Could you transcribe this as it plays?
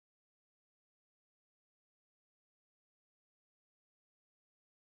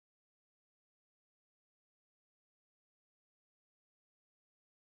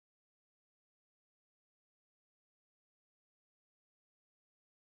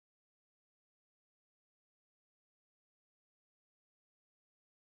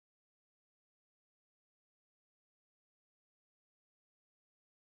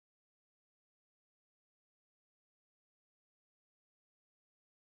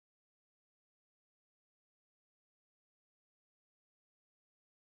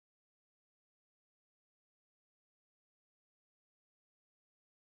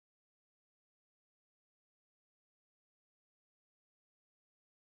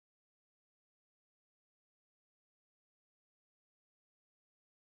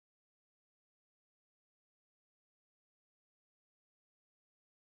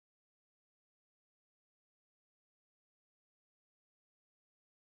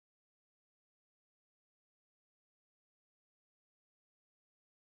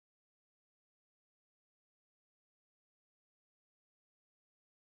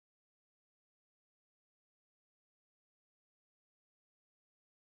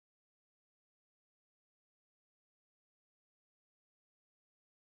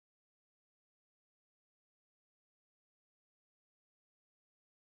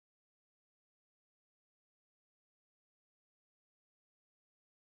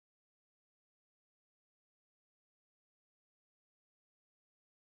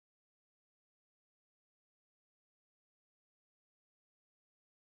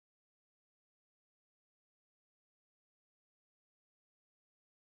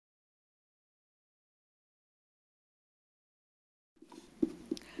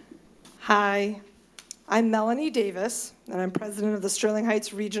Hi, I'm Melanie Davis, and I'm president of the Sterling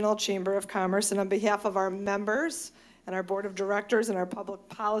Heights Regional Chamber of Commerce. And on behalf of our members and our board of directors and our public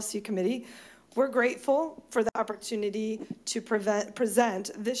policy committee, we're grateful for the opportunity to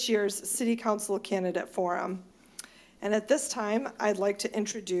present this year's City Council Candidate Forum. And at this time, I'd like to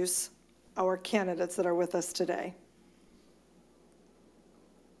introduce our candidates that are with us today.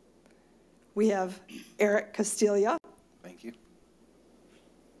 We have Eric Castilla. Thank you.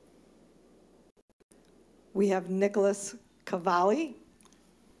 We have Nicholas Cavalli.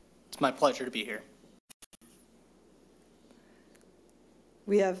 It's my pleasure to be here.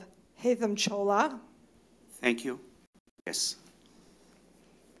 We have Haitham Chola. Thank you. Yes.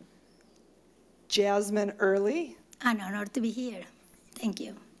 Jasmine Early. An honor to be here. Thank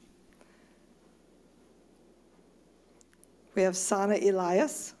you. We have Sana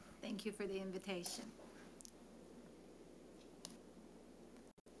Elias. Thank you for the invitation.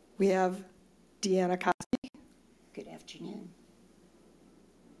 We have Deanna Costi. Good afternoon.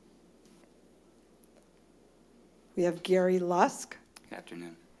 We have Gary Lusk. Good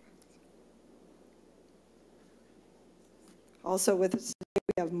afternoon. Also with us today,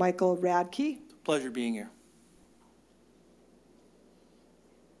 we have Michael Radke. Pleasure being here.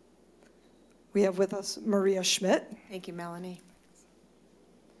 We have with us Maria Schmidt. Thank you, Melanie.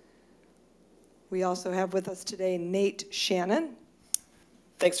 We also have with us today Nate Shannon.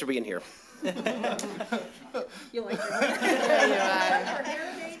 Thanks for being here. You like your hair?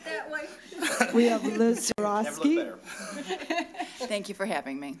 That way. We have Liz Never looked Sorosky. better. Thank you for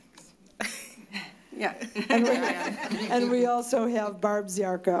having me. Yeah. And we also have Barb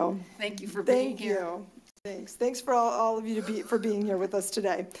Ziarko. Thank you for being Thank here. you. Thanks. Thanks for all of you for being here with us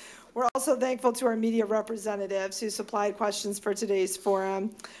today. We're also thankful to our media representatives who supplied questions for today's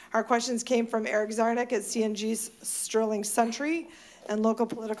forum. Our questions came from Eric Zarnick at CNG's Sterling Sentry and local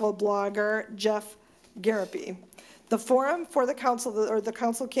political blogger Jeff Garapi. The forum for the council, or the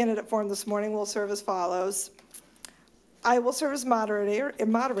council candidate forum this morning, will serve as follows. I will serve as moderator,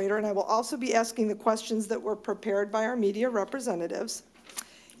 and I will also be asking the questions that were prepared by our media representatives.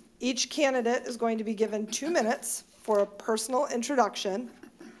 Each candidate is going to be given 2 minutes for a personal introduction.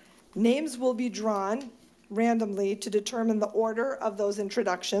 Names will be drawn randomly to determine the order of those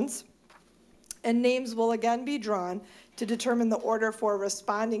introductions. And names will again be drawn to determine the order for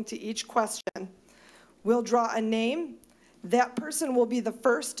responding to each question. We'll draw a name. That person will be the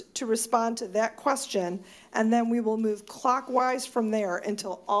first to respond to that question, and then we will move clockwise from there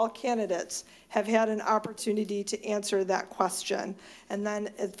until all candidates have had an opportunity to answer that question. And then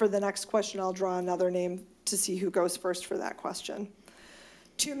for the next question, I'll draw another name to see who goes first for that question.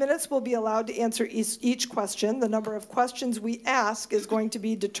 2 minutes will be allowed to answer each question. The number of questions we ask is going to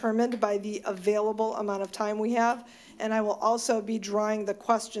be determined by the available amount of time we have, and I will also be drawing the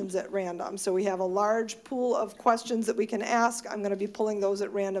questions at random. So we have a large pool of questions that we can ask. I'm going to be pulling those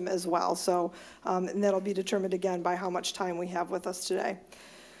at random as well. So, and that'll be determined again by how much time we have with us today.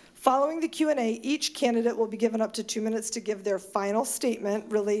 Following the Q&A, each candidate will be given up to 2 minutes to give their final statement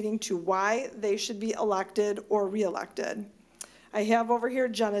relating to why they should be elected or reelected. I have over here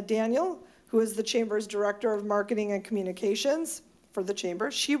Jenna Daniel, who is the Chamber's Director of Marketing and Communications for the Chamber.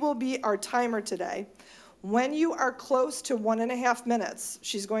 She will be our timer today. When you are close to 1.5 minutes,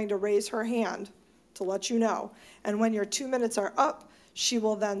 she's going to raise her hand to let you know. And when your 2 minutes are up, she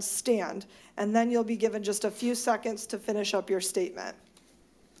will then stand. And then you'll be given just a few seconds to finish up your statement.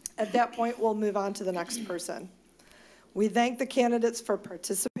 At that point, we'll move on to the next person. We thank the candidates for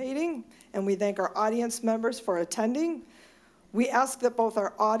participating, and we thank our audience members for attending. We ask that both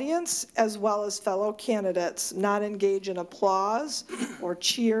our audience as well as fellow candidates not engage in applause or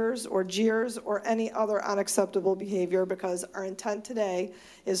cheers or jeers or any other unacceptable behavior, because our intent today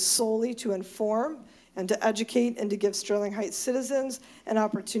is solely to inform and to educate and to give Sterling Heights citizens an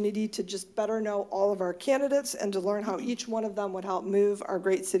opportunity to just better know all of our candidates and to learn how each one of them would help move our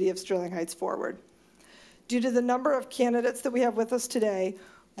great city of Sterling Heights forward. Due to the number of candidates that we have with us today,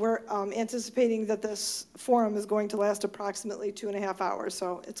 we're anticipating that this forum is going to last approximately 2.5 hours,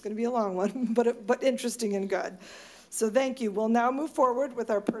 so it's going to be a long one, but interesting and good. So thank you. We'll now move forward with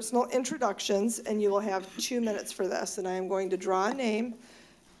our personal introductions, and you will have 2 minutes for this. And I am going to draw a name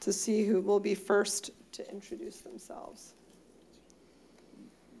to see who will be first to introduce themselves.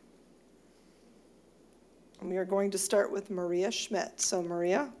 And we are going to start with Maria Schmidt. So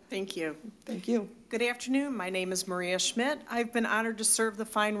Maria. Thank you. Thank you. Good afternoon. My name is Maria Schmidt. I've been honored to serve the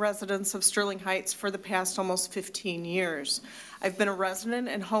fine residents of Sterling Heights for the past almost 15 years. I've been a resident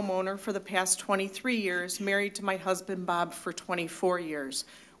and homeowner for the past 23 years, married to my husband Bob for 24 years.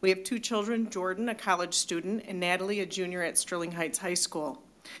 We have 2 children, Jordan, a college student, and Natalie, a junior at Sterling Heights High School.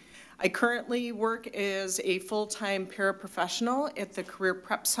 I currently work as a full-time paraprofessional at the Career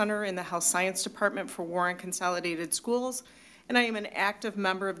Prep Center in the Health Science Department for Warren Consolidated Schools, and I am an active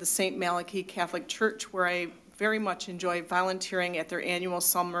member of the St. Malachy Catholic Church, where I very much enjoy volunteering at their annual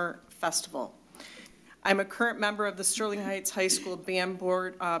summer festival. I'm a current member of the Sterling Heights High School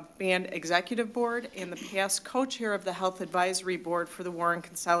Band Executive Board and the past co-chair of the Health Advisory Board for the Warren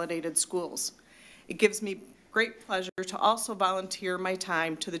Consolidated Schools. It gives me great pleasure to also volunteer my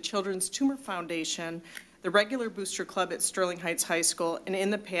time to the Children's Tumor Foundation, the regular Booster Club at Sterling Heights High School, and in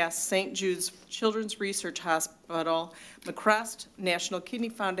the past, St. Jude's Children's Research Hospital, McCrest, National Kidney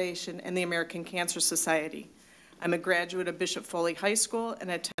Foundation, and the American Cancer Society. I'm a graduate of Bishop Foley High School and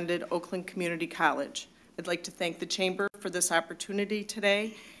attended Oakland Community College. I'd like to thank the Chamber for this opportunity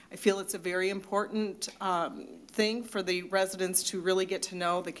today. I feel it's a very important thing for the residents to really get to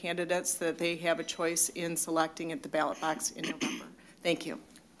know the candidates that they have a choice in selecting at the ballot box in November. Thank you.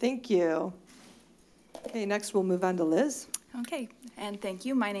 Thank you. Okay, next we'll move on to Liz. Okay, and thank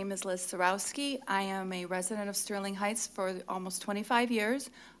you. My name is Liz Sarowski. I am a resident of Sterling Heights for almost 25 years.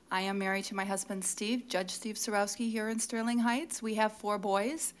 I am married to my husband, Steve, Judge Steve Sarowski, here in Sterling Heights. We have 4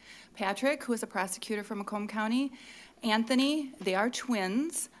 boys. Patrick, who is a prosecutor from Macomb County. Anthony, they are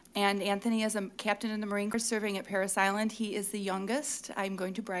twins. And Anthony is a captain in the Marine Corps serving at Parris Island. He is the youngest. I'm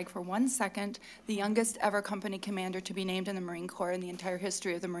going to brag for 1 second. The youngest ever company commander to be named in the Marine Corps in the entire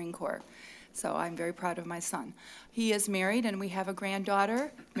history of the Marine Corps. So I'm very proud of my son. He is married, and we have a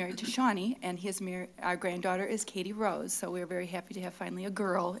granddaughter married to Shawnee, and our granddaughter is Katie Rose. So we're very happy to have finally a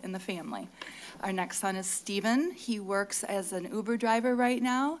girl in the family. Our next son is Steven. He works as an Uber driver right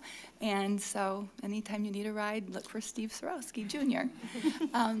now, and so anytime you need a ride, look for Steve Sarowski Jr.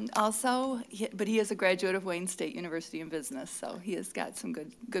 But he is a graduate of Wayne State University in business, so he has got some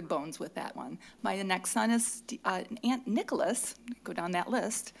good bones with that one. My next son is Nicholas. Go down that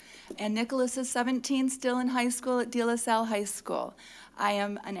list, and Nicholas is 17, still in high school at De La Salle High School. I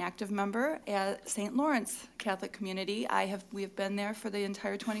am an active member at St. Lawrence Catholic Community. We have been there for the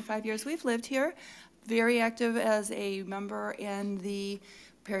entire 25 years we've lived here. Very active as a member in the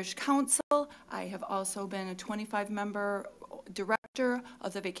parish council. I have also been a 25-member director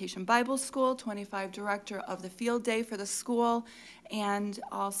of the Vacation Bible School, 25 director of the field day for the school, and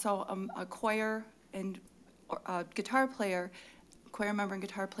also a choir and guitar member and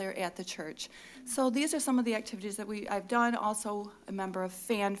guitar player at the church. So these are some of the activities that I've done. Also a member of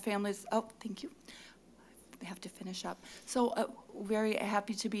families. Oh, thank you. I have to finish up. So very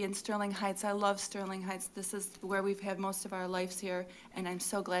happy to be in Sterling Heights. I love Sterling Heights. This is where we've had most of our lives here, and I'm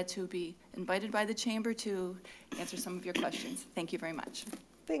so glad to be invited by the Chamber to answer some of your questions. Thank you very much.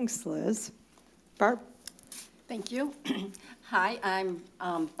 Thanks, Liz. Barb? Thank you. Hi, I'm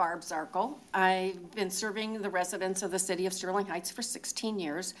Barb Zarkle. I've been serving the residents of the city of Sterling Heights for 16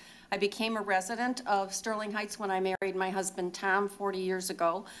 years. I became a resident of Sterling Heights when I married my husband, Tom, 40 years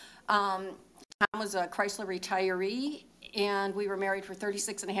ago. Tom was a Chrysler retiree, and we were married for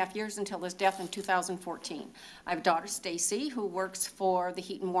 36 and a half years until his death in 2014. I have a daughter, Stacy, who works for the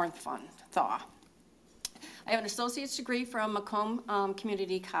Heat and Warmth Fund, THAW. I have an associate's degree from Macomb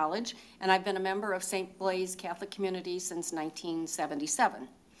Community College, and I've been a member of St. Blaise Catholic Community since 1977.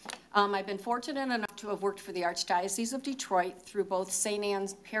 I've been fortunate enough to have worked for the Archdiocese of Detroit through both St.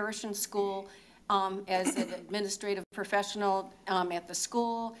 Anne's Parish and School as an administrative professional at the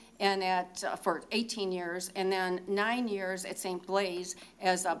school and for 18 years, and then 9 years at St. Blaise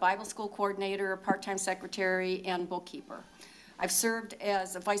as a Bible school coordinator, part-time secretary, and bookkeeper. I've served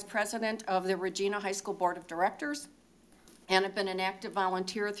as a vice president of the Regina High School Board of Directors, and I've been an active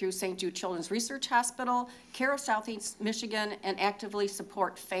volunteer through St. Jude Children's Research Hospital, Care of Southeast Michigan, and actively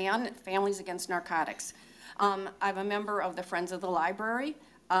support FAN, Families Against Narcotics. I'm a member of the Friends of the Library,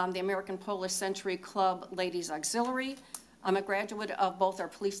 the American Polish Century Club Ladies Auxiliary. I'm a graduate of both our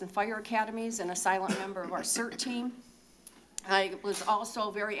police and fire academies and a silent member of our CERT team. I was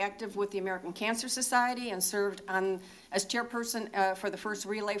also very active with the American Cancer Society and served as chairperson for the first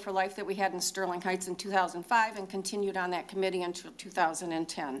Relay for Life that we had in Sterling Heights in 2005 and continued on that committee until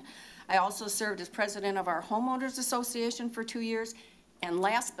 2010. I also served as president of our Homeowners Association for 2 years, and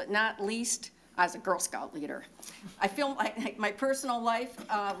last but not least, I was a Girl Scout leader. I feel like my personal life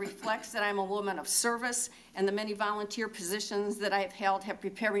reflects that I'm a woman of service, and the many volunteer positions that I have held have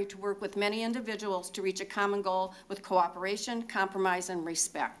prepared me to work with many individuals to reach a common goal with cooperation, compromise, and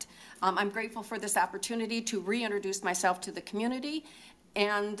respect. I'm grateful for this opportunity to reintroduce myself to the community,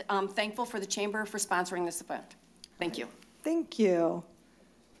 and I'm thankful for the Chamber for sponsoring this event. Thank you. Thank you.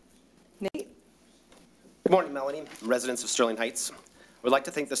 Nate? Good morning, Melanie, residents of Sterling Heights. I would like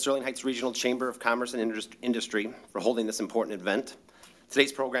to thank the Sterling Heights Regional Chamber of Commerce and Industry for holding this important event.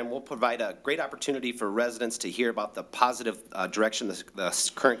 Today's program will provide a great opportunity for residents to hear about the positive direction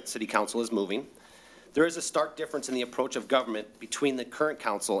the current city council is moving. There is a stark difference in the approach of government between the current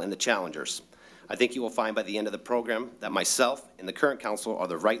council and the challengers. I think you will find by the end of the program that myself and the current council are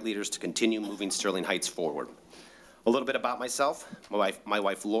the right leaders to continue moving Sterling Heights forward. A little bit about myself. My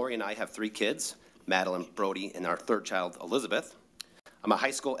wife Lori and I have 3 kids, Madeline, Brody, and our 3rd child, Elizabeth. I'm a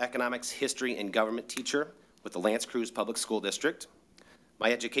high school economics, history, and government teacher with the L'Anse Creuse Public School District.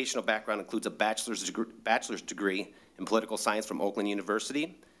 My educational background includes a bachelor's degree in political science from Oakland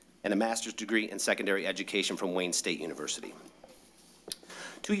University and a master's degree in secondary education from Wayne State University.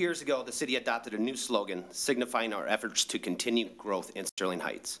 2 years ago, the city adopted a new slogan signifying our efforts to continue growth in Sterling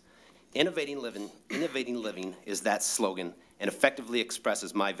Heights. Innovating living is that slogan and effectively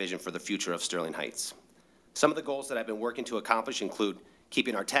expresses my vision for the future of Sterling Heights. Some of the goals that I've been working to accomplish include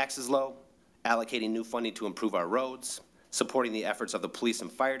keeping our taxes low, allocating new funding to improve our roads, supporting the efforts of the police and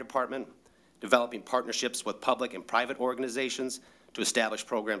fire department, developing partnerships with public and private organizations to establish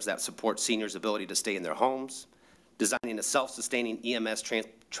programs that support seniors' ability to stay in their homes, designing a self-sustaining EMS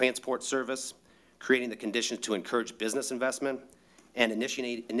transport service, creating the conditions to encourage business investment, and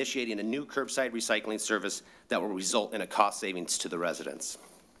initiating a new curbside recycling service that will result in a cost savings to the residents.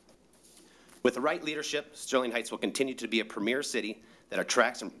 With the right leadership, Sterling Heights will continue to be a premier city that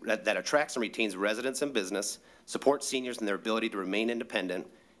attracts and retains residents and business, supports seniors in their ability to remain independent,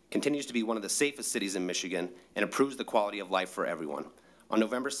 continues to be one of the safest cities in Michigan, and improves the quality of life for everyone. On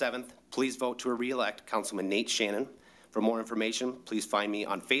November 7th, please vote to re-elect Councilman Nate Shannon. For more information, please find me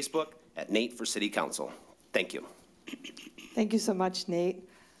on Facebook at Nate for City Council. Thank you. Thank you so much, Nate.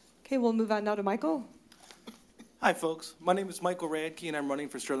 Okay, we'll move on now to Michael. Hi, folks. My name is Michael Radke, and I'm running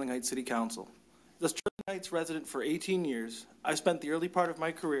for Sterling Heights City Council. As a Sterling Heights resident for 18 years, I spent the early part of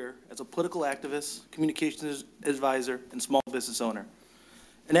my career as a political activist, communications advisor, and small business owner.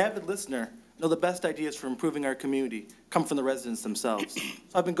 An avid listener, know the best ideas for improving our community come from the residents themselves. So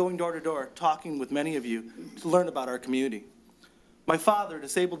I've been going door to door, talking with many of you to learn about our community. My father, a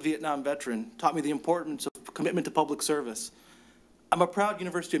disabled Vietnam veteran, taught me the importance of commitment to public service. I'm a proud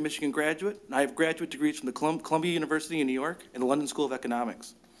University of Michigan graduate, and I have graduate degrees from the Columbia University in New York and the London School of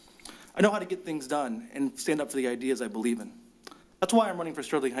Economics. I know how to get things done and stand up for the ideas I believe in. That's why I'm running for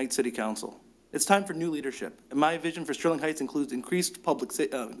Sterling Heights City Council. It's time for new leadership, and my vision for Sterling Heights includes increased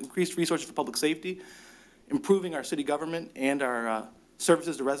resources for public safety, improving our city government and our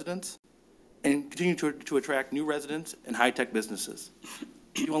services to residents, and continue to attract new residents and high-tech businesses.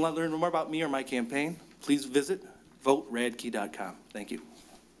 If you want to learn more about me or my campaign, please visit voteradke.com. Thank you.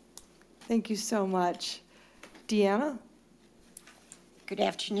 Thank you so much. Deanna? Good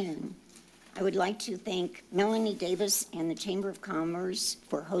afternoon. I would like to thank Melanie Davis and the Chamber of Commerce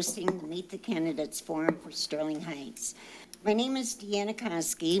for hosting the Meet the Candidates Forum for Sterling Heights. My name is Deanna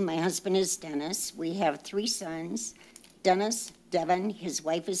Koski. My husband is Dennis. We have 3 sons, Dennis, Devin, his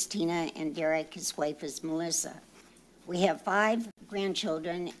wife is Tina, and Derek, his wife is Melissa. We have 5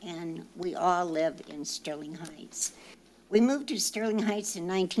 grandchildren, and we all live in Sterling Heights. We moved to Sterling Heights in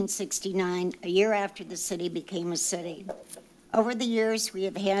 1969, a year after the city became a city. Over the years, we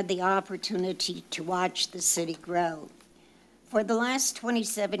have had the opportunity to watch the city grow. For the last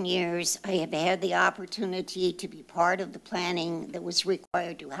 27 years, I have had the opportunity to be part of the planning that was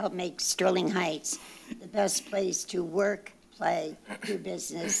required to help make Sterling Heights the best place to work, play, do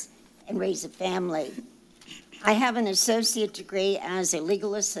business, and raise a family. I have an associate degree as a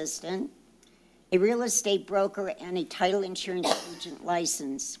legal assistant, a real estate broker, and a title insurance agent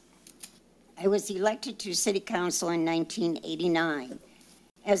license. I was elected to City Council in 1989.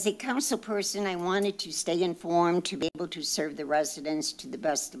 As a council person, I wanted to stay informed to be able to serve the residents to the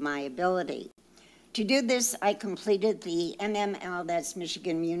best of my ability. To do this, I completed the MML, that's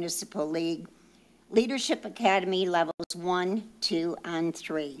Michigan Municipal League, Leadership Academy levels 1, 2, and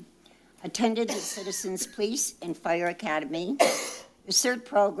 3. Attended the Citizens Police and Fire Academy, the CERT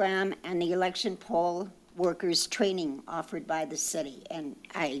program, and the election poll workers training offered by the city, and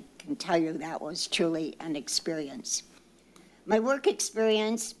I can tell you that was truly an experience. My work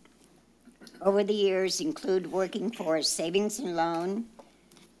experience over the years include working for a savings and loan,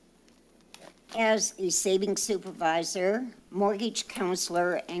 as a savings supervisor, mortgage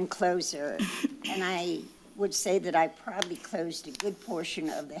counselor, and closer, and I would say that I probably closed a good portion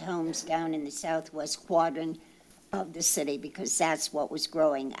of the homes down in the southwest quadrant of the city because that's what was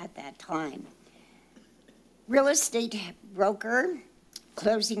growing at that time. Real estate broker,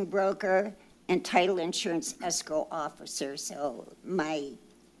 closing broker, and title insurance escrow officer. So my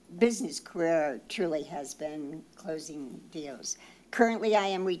business career truly has been closing deals. Currently, I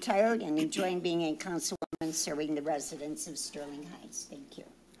am retired and enjoying being a councilwoman and serving the residents of Sterling Heights. Thank you.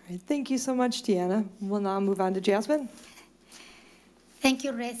 All right, thank you so much, Deanna. We'll now move on to Jasmine. Thank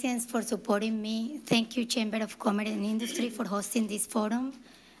you, residents, for supporting me. Thank you, Chamber of Commerce and Industry, for hosting this forum.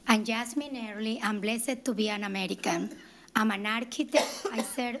 I'm Jasmine Early. I'm blessed to be an American. I'm an architect. I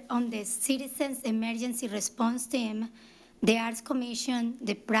serve on the Citizens Emergency Response Team, the Arts Commission,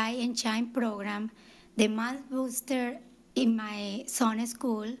 the Pride and Shine Program, the Math Booster in my son's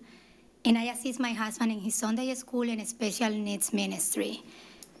school, and I assist my husband in his Sunday school and special needs ministry.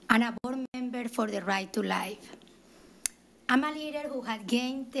 I'm a board member for the Right to Life. I'm a leader who has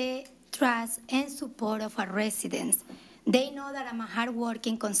gained the trust and support of our residents. They know that I'm a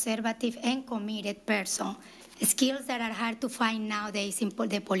hardworking, conservative, and committed person, skills that are hard to find nowadays in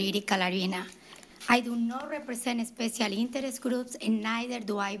the political arena. I do not represent special interest groups, and neither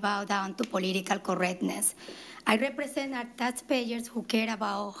do I bow down to political correctness. I represent our taxpayers who care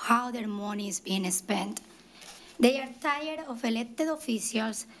about how their money is being spent. They are tired of elected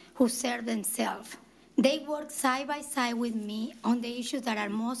officials who serve themselves. They work side by side with me on the issues that are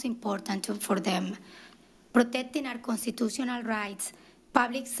most important for them: protecting our constitutional rights,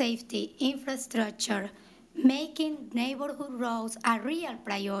 public safety, infrastructure, making neighborhood roads a real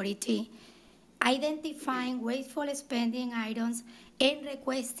priority, identifying wasteful spending items, and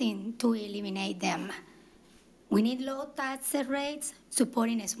requesting to eliminate them. We need low tax rates,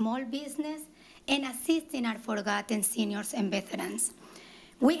 supporting small business, and assisting our forgotten seniors and veterans.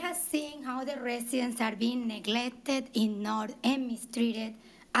 We have seen how the residents are being neglected, ignored, and mistreated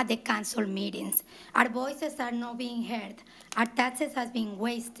at the council meetings. Our voices are not being heard. Our taxes have been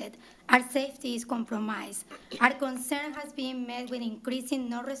wasted. Our safety is compromised. Our concern has been met with increasing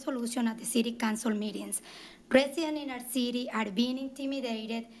no resolution at the city council meetings. Residents in our city are being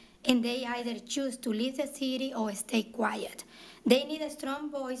intimidated, and they either choose to leave the city or stay quiet. They need a strong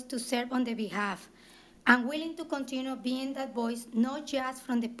voice to serve on their behalf. I'm willing to continue being that voice, not just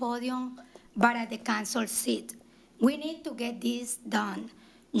from the podium, but at the council seat. We need to get this done.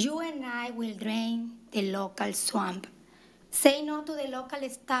 You and I will drain the local swamp. Say no to the local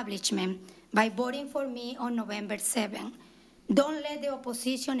establishment by voting for me on November 7. Don't let the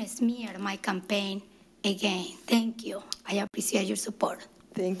opposition smear my campaign again. Thank you. I appreciate your support.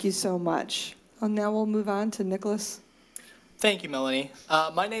 Thank you so much. And now we'll move on to Nicholas. Thank you, Melanie.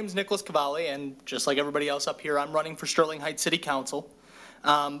 My name is Nicholas Cavalli, and just like everybody else up here, I'm running for Sterling Heights City Council.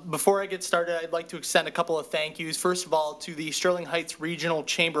 Before I get started, I'd like to extend a couple of thank yous. First of all, to the Sterling Heights Regional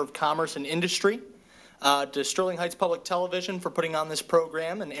Chamber of Commerce and Industry, to Sterling Heights Public Television for putting on this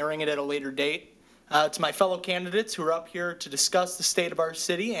program and airing it at a later date, to my fellow candidates who are up here to discuss the state of our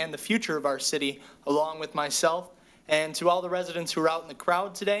city and the future of our city, along with myself, and to all the residents who are out in the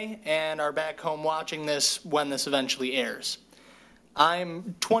crowd today and are back home watching this when this eventually airs.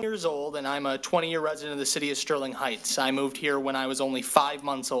 I'm 20 years old, and I'm a 20-year resident of the city of Sterling Heights. I moved here when I was only 5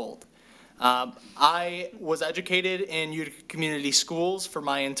 months old. I was educated in Utica Community Schools for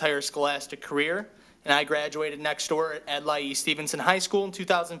my entire scholastic career, and I graduated next door at Adlai Stevenson High School in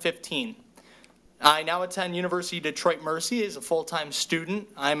 2015. I now attend University of Detroit Mercy as a full-time student.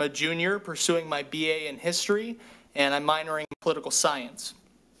 I'm a junior pursuing my BA in history, and I'm minoring in political science.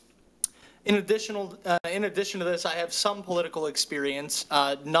 In addition to this, I have some political experience,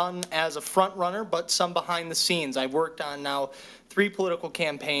 none as a front runner, but some behind the scenes. I've worked on now 3 political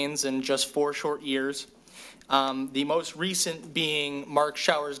campaigns in just 4 short years. The most recent being Mark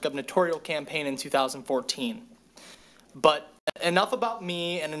Schauer's gubernatorial campaign in 2014. But enough about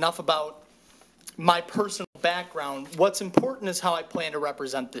me and enough about my personal background. What's important is how I plan to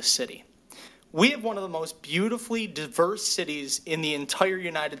represent this city. We have one of the most beautifully diverse cities in the entire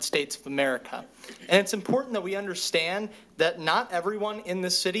United States of America. And it's important that we understand that not everyone in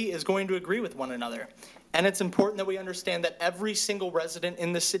this city is going to agree with one another. And it's important that we understand that every single resident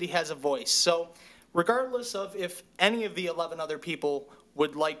in this city has a voice. So regardless of if any of the 11 other people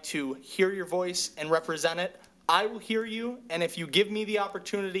would like to hear your voice and represent it, I will hear you. And if you give me the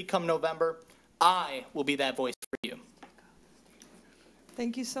opportunity come November, I will be that voice for you.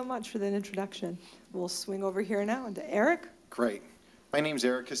 Thank you so much for that introduction. We'll swing over here now into Eric. Great. My name is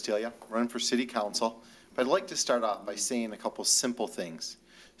Eric Castilla, running for City Council. But I'd like to start off by saying a couple simple things.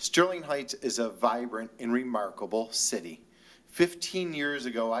 Sterling Heights is a vibrant and remarkable city. 15 years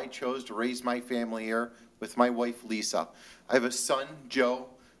ago, I chose to raise my family here with my wife, Lisa. I have a son, Joe,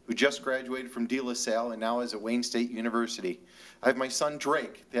 who just graduated from De La Salle and now is at Wayne State University. I have my son,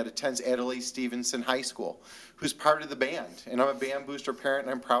 Drake, that attends Adlai Stevenson High School, who's part of the band. And I'm a band booster parent,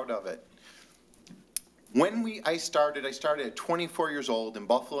 and I'm proud of it. When I started at 24 years old in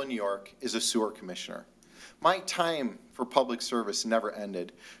Buffalo, New York, as a sewer commissioner. My time for public service never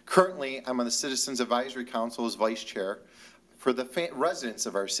ended. Currently, I'm on the Citizens Advisory Council as vice chair for the residents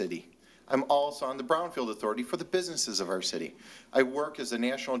of our city. I'm also on the Brownfield Authority for the businesses of our city. I work as the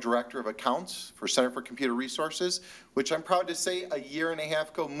National Director of Accounts for Center for Computer Resources, which I'm proud to say a year and a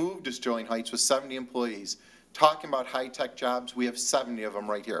half ago moved to Sterling Heights with 70 employees. Talking about high-tech jobs, we have 70 of them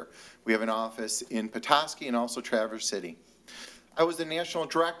right here. We have an office in Petoskey and also Traverse City. I was the National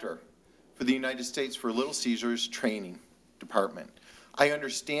Director for the United States for Little Caesars Training Department. I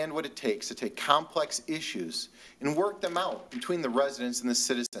understand what it takes to take complex issues and work them out between the residents and the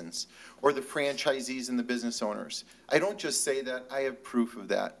citizens, or the franchisees and the business owners. I don't just say that, I have proof of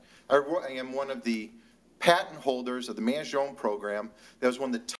that. I am one of the patent holders of the Manage Your Own program. That was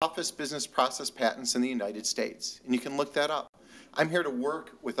one of the toughest business process patents in the United States, and you can look that up. I'm here to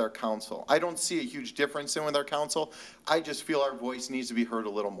work with our council. I don't see a huge difference in with our council. I just feel our voice needs to be heard a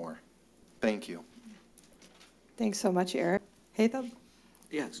little more. Thank you. Thanks so much, Eric. Haitham?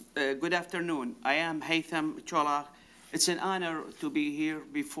 Yes, good afternoon. I am Haitham Chola. It's an honor to be here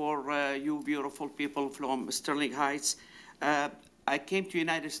before you beautiful people from Sterling Heights. I came to the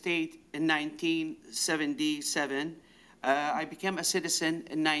United States in 1977. I became a citizen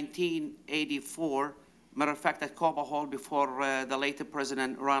in 1984. Matter of fact, at Cobo Hall before the late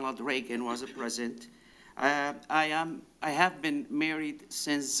President Ronald Reagan was president. I have been married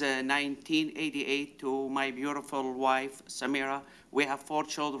since 1988 to my beautiful wife, Samira. We have 4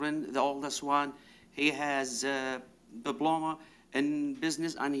 children. The oldest one, he has a diploma in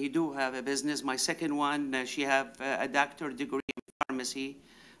business, and he do have a business. My second one, she have a doctorate degree in pharmacy.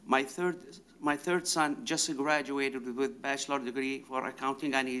 My third son just graduated with bachelor degree for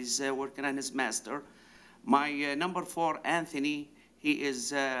accounting, and he's working on his master. My number 4, Anthony, he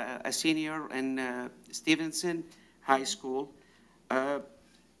is a senior in Stevenson High School. I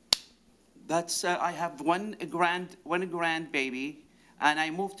have one grandbaby, and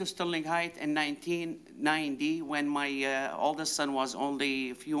I moved to Sterling Heights in 1990 when my oldest son was only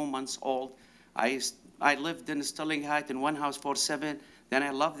a few months old. I lived in Sterling Heights in one house for 7. Then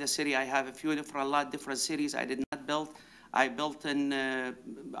I love the city. I have a lot different cities I did not build. I built on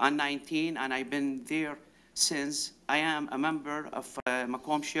 19, and I've been there since. I am a member of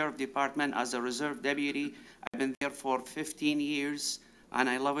Macomb Sheriff Department as a reserve deputy. I've been there for 15 years, and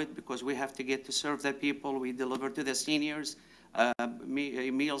I love it because we have to get to serve the people. We deliver to the seniors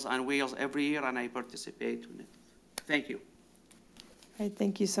Meals on Wheels every year, and I participate in it. Thank you. All right,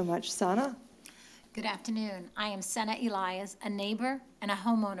 thank you so much. Sana? Good afternoon. I am Senna Elias, a neighbor and a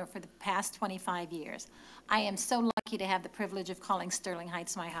homeowner for the past 25 years. I am so lucky to have the privilege of calling Sterling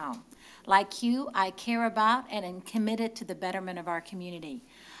Heights my home. Like you, I care about and am committed to the betterment of our community.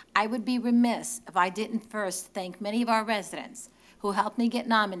 I would be remiss if I didn't first thank many of our residents who helped me get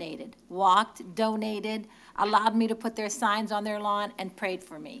nominated, walked, donated, allowed me to put their signs on their lawn, and prayed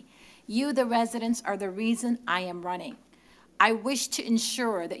for me. You, the residents, are the reason I am running. I wish to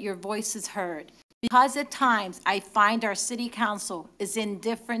ensure that your voice is heard, because at times I find our city council is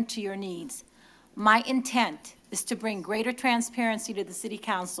indifferent to your needs. My intent is to bring greater transparency to the city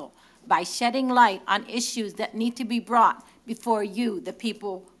council by shedding light on issues that need to be brought before you, the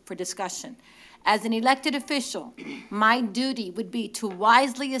people, for discussion. As an elected official, my duty would be to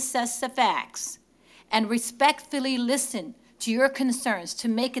wisely assess the facts and respectfully listen to your concerns to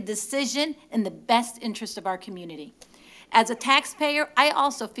make a decision in the best interest of our community. As a taxpayer, I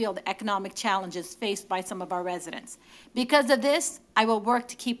also feel the economic challenges faced by some of our residents. Because of this, I will work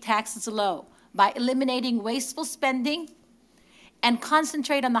to keep taxes low by eliminating wasteful spending and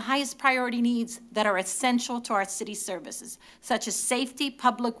concentrate on the highest priority needs that are essential to our city services, such as safety,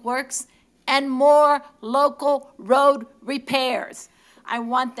 public works, and more local road repairs. I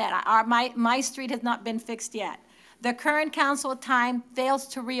want that. My street has not been fixed yet. The current council at times fails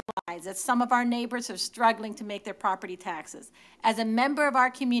to realize that some of our neighbors are struggling to make their property taxes. As a member of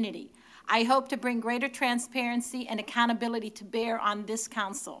our community, I hope to bring greater transparency and accountability to bear on this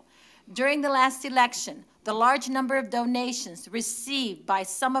council. During the last election, the large number of donations received by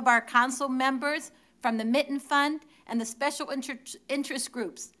some of our council members from the Mitten Fund and the special interest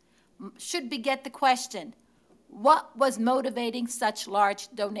groups should beget the question, what was motivating such large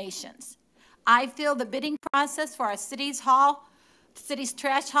donations? I feel the bidding process for our city's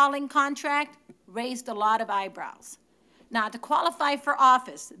trash hauling contract raised a lot of eyebrows. Now, to qualify for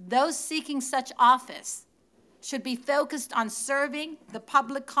office, those seeking such office should be focused on serving the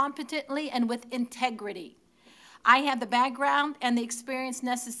public competently and with integrity. I have the background and the experience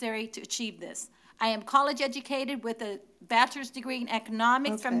necessary to achieve this. I am college educated with a bachelor's degree in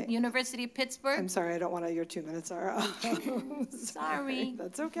economics from Okay. University of Pittsburgh. I'm sorry, I don't want your 2 minutes are up. Sorry.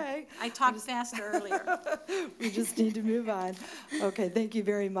 That's okay. I talked fast earlier. We just need to move on. Okay, thank you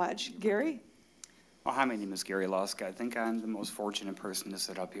very much. Gary? Well, hi, my name is Gary Lusk. I think I'm the most fortunate person to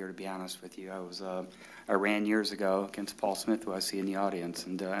sit up here, to be honest with you. I ran years ago against Paul Smith, who I see in the audience,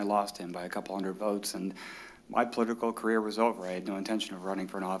 and I lost him by a couple hundred votes, and my political career was over. I had no intention of running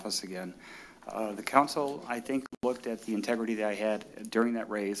for an office again. The council, I think, looked at the integrity that I had during that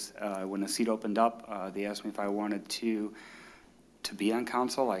race. When the seat opened up, they asked me if I wanted to be on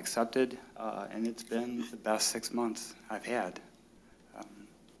council. I accepted, and it's been the best 6 months I've had.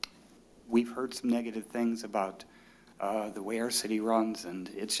 We've heard some negative things about the way our city runs, and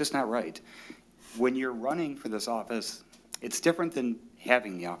it's just not right. When you're running for this office, it's different than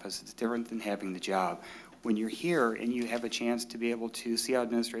having the office. It's different than having the job. When you're here and you have a chance to be able to see how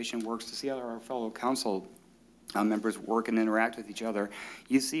administration works, to see how our fellow council members work and interact with each other,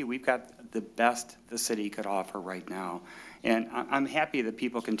 you see we've got the best the city could offer right now. And I'm happy that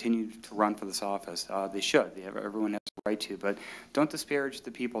people continue to run for this office. They should. Everyone has the right to. But don't disparage the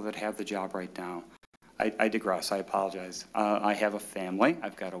people that have the job right now. I digress. I apologize. I have a family.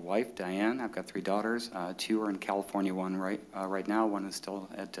 I've got a wife, Diane. I've got 3 daughters. 2 are in California. One right now. One is still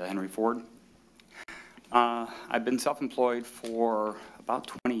at Henry Ford. I've been self-employed for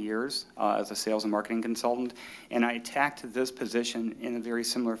about 20 years as a sales and marketing consultant, and I attacked this position in a very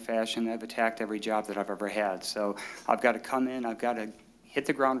similar fashion I've attacked every job that I've ever had. So I've got to come in, I've got to hit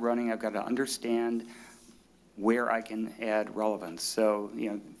the ground running, I've got to understand where I can add relevance. So,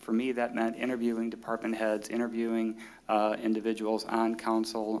 you know, for me that meant interviewing department heads, interviewing individuals on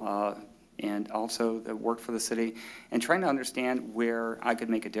council, and also that worked for the city, and trying to understand where I could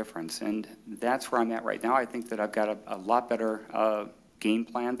make a difference. And that's where I'm at right now. I think that I've got a lot better game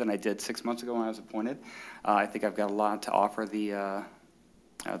plan than I did 6 months ago when I was appointed. I think I've got a lot to offer the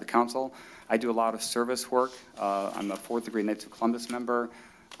council. I do a lot of service work. I'm a 4th degree Knights of Columbus member.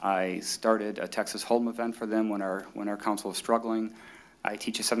 I started a Texas Hold'em event for them when our council was struggling. I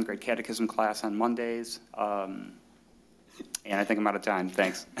teach a 7th grade catechism class on Mondays. And I think I'm out of time.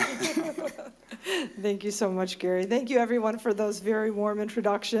 Thanks. Thank you so much, Gary. Thank you, everyone, for those very warm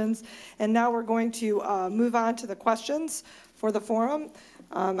introductions. And now we're going to move on to the questions for the forum.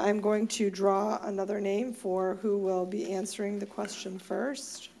 I'm going to draw another name for who will be answering the question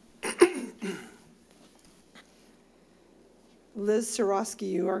first. Liz Soroski,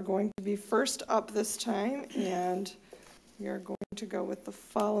 you are going to be first up this time, and we are going to go with the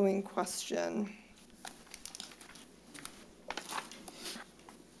following question.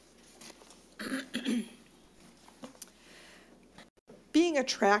 Being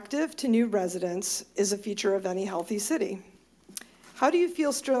attractive to new residents is a feature of any healthy city. How do you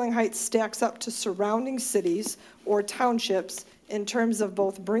feel Sterling Heights stacks up to surrounding cities or townships in terms of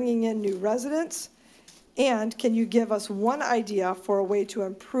both bringing in new residents, and can you give us one idea for a way to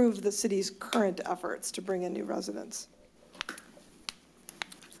improve the city's current efforts to bring in new residents?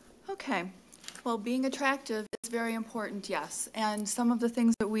 Okay. Well, being attractive is very important, yes. And some of the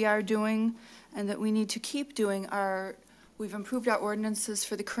things that we are doing and that we need to keep doing are, we've improved our ordinances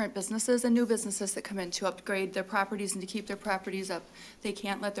for the current businesses and new businesses that come in to upgrade their properties and to keep their properties up. They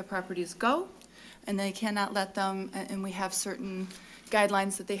can't let their properties go, and they cannot let them, and we have certain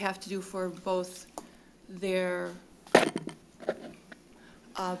guidelines that they have to do for both their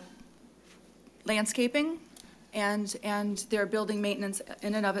landscaping and their building maintenance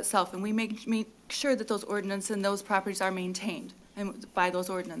in and of itself. And we make sure that those ordinances and those properties are maintained and by those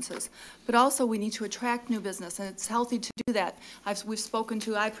ordinances. But also we need to attract new business, and it's healthy to do that. I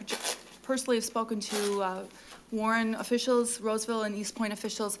personally have spoken to Warren officials, Roseville and East Point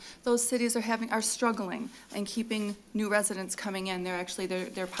officials. Those cities are struggling in keeping new residents coming in.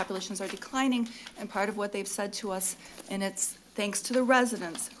 Their populations are declining, and part of what they've said to us, and it's thanks to the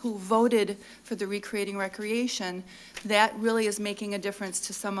residents who voted for the Recreating Recreation, that really is making a difference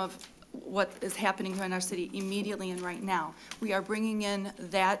to some of what is happening here in our city immediately and right now. We are bringing in,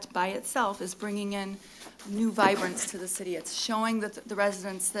 that by itself is bringing in new vibrance to the city. It's showing that the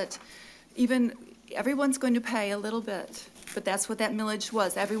residents that everyone's going to pay a little bit, but that's what that millage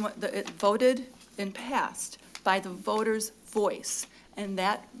was. It voted and passed by the voters' voice, and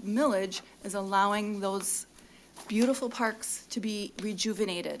that millage is allowing those beautiful parks to be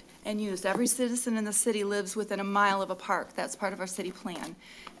rejuvenated and used. Every citizen in the city lives within a mile of a park. That's part of our city plan.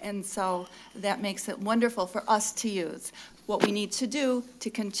 And so that makes it wonderful for us to use. What we need to do to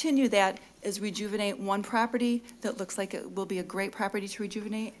continue that is rejuvenate one property that looks like it will be a great property to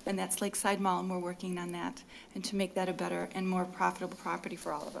rejuvenate, and that's Lakeside Mall, and we're working on that, and to make that a better and more profitable property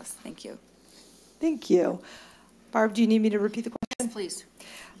for all of us. Thank you. Thank you. Barb, do you need me to repeat the question? Yes, please.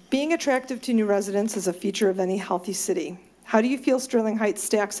 Being attractive to new residents is a feature of any healthy city. How do you feel Sterling Heights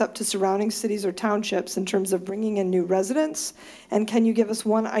stacks up to surrounding cities or townships in terms of bringing in new residents? And can you give us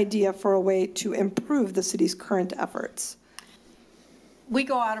one idea for a way to improve the city's current efforts? We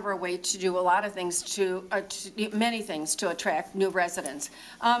go out of our way to do a lot of things many things to attract new residents.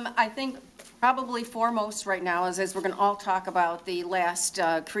 I think probably foremost right now is, as we're going to all talk about the last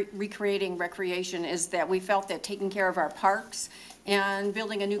recreating recreation, is that we felt that taking care of our parks and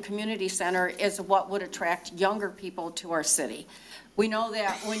building a new community center is what would attract younger people to our city. We know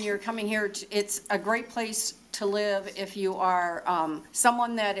that when you're coming here, it's a great place to live if you are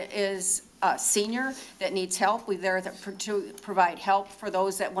someone that is a senior that needs help. We're there to provide help for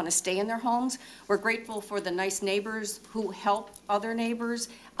those that want to stay in their homes. We're grateful for the nice neighbors who help other neighbors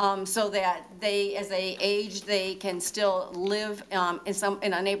so that they, as they age, they can still live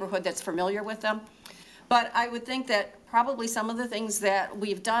in a neighborhood that's familiar with them. But I would think that probably some of the things that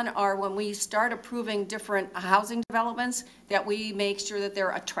we've done are when we start approving different housing developments, that we make sure that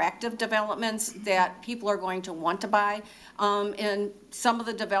they're attractive developments that people are going to want to buy. And some of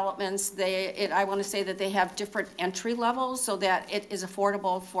the developments, I want to say that they have different entry levels so that it is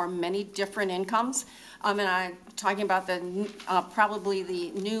affordable for many different incomes. And I'm talking about probably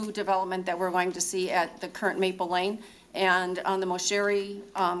the new development that we're going to see at the current Maple Lane. And the Mosheri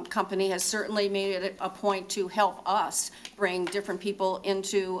company has certainly made it a point to help us bring different people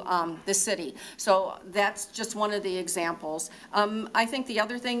into the city. So that's just one of the examples. I think the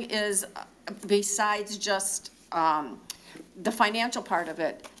other thing is, besides just the financial part of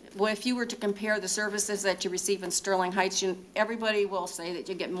it, well, if you were to compare the services that you receive in Sterling Heights, everybody will say that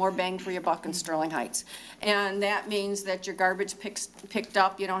you get more bang for your buck in Sterling Heights. And that means that your garbage picked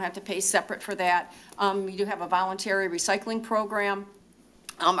up, you don't have to pay separate for that. You do have a voluntary recycling program.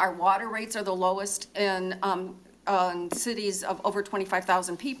 Our water rates are the lowest in cities of over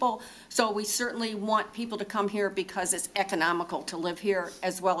 25,000 people. So we certainly want people to come here because it's economical to live here,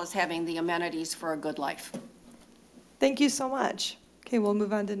 as well as having the amenities for a good life. Thank you so much. Okay, we'll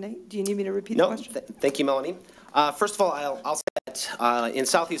move on to Nate. Do you need me to repeat the question? No, thank you, Melanie. First of all, I'll say that in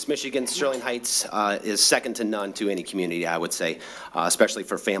Southeast Michigan, Sterling Heights is second to none to any community, I would say, especially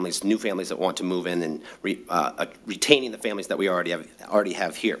for families, new families that want to move in and retaining the families that we already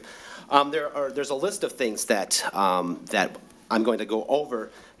have here. There's a list of things that I'm going to go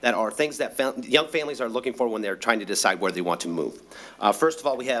over that are things that young families are looking for when they're trying to decide where they want to move. First of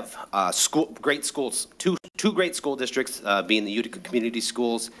all, we have great schools, two great school districts, being the Utica Community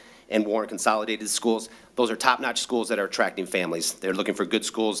Schools and Warren Consolidated Schools. Those are top-notch schools that are attracting families. They're looking for good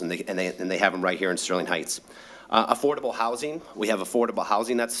schools, and they have them right here in Sterling Heights. Affordable housing. We have affordable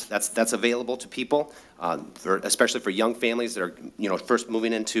housing that's available to people, especially for young families that are first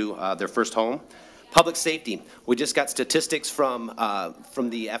moving into their first home. Public safety. We just got statistics from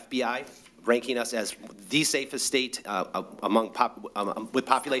the FBI ranking us as the safest state with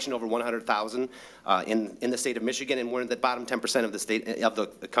population over 100,000 in the state of Michigan, and we're in the bottom 10% of the state of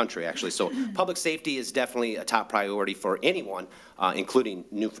the country, actually. So public safety is definitely a top priority for anyone, including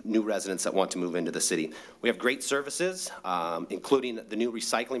new residents that want to move into the city. We have great services, including the new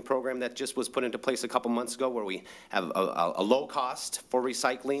recycling program that just was put into place a couple months ago, where we have a low cost for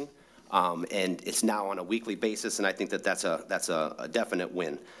recycling. And it's now on a weekly basis, and I think that's a definite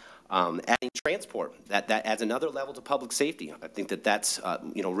win. Adding transport, that adds another level to public safety. I think that's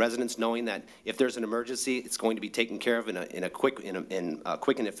residents knowing that if there's an emergency, it's going to be taken care of in a quick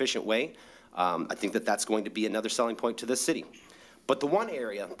and efficient way. I think that's going to be another selling point to this city. But the one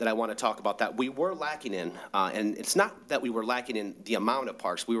area that I want to talk about that we were lacking in, and it's not that we were lacking in the amount of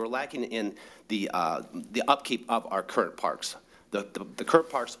parks, we were lacking in the upkeep of our current parks. The current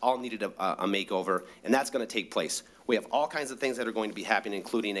parks all needed a makeover, and that's going to take place. We have all kinds of things that are going to be happening,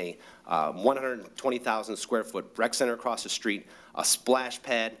 including a 120,000 square foot rec center across the street, a splash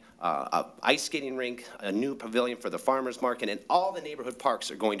pad, a ice skating rink, a new pavilion for the farmers market, and all the neighborhood parks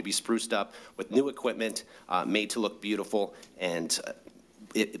are going to be spruced up with new equipment made to look beautiful. And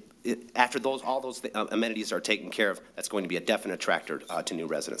after all those amenities are taken care of, that's going to be a definite attractor to new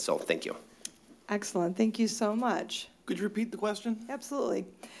residents. So thank you. Excellent. Thank you so much. Could you repeat the question? Absolutely.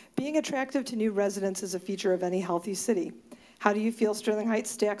 Being attractive to new residents is a feature of any healthy city. How do you feel Sterling Heights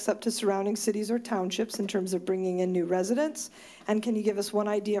stacks up to surrounding cities or townships in terms of bringing in new residents? And can you give us one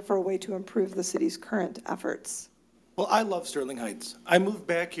idea for a way to improve the city's current efforts? Well, I love Sterling Heights. I moved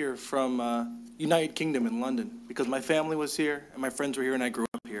back here from United Kingdom in London because my family was here and my friends were here and I grew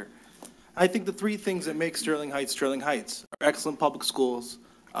up here. I think the three things that make Sterling Heights are excellent public schools,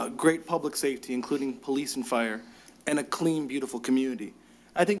 great public safety, including police and fire, and a clean, beautiful community.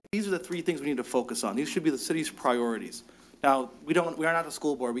 I think these are the three things we need to focus on. These should be the city's priorities. Now, we are not a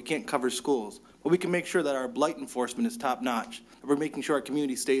school board. We can't cover schools, but we can make sure that our blight enforcement is top notch, that we're making sure our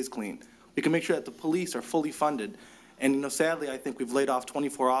community stays clean. We can make sure that the police are fully funded. And, you know, sadly, I think we've laid off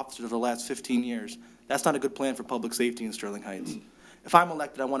 24 officers over the last 15 years. That's not a good plan for public safety in Sterling Heights. If I'm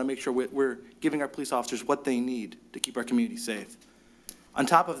elected, I want to make sure we're giving our police officers what they need to keep our community safe. On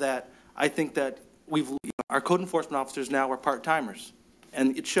top of that, I think that our code enforcement officers now are part-timers,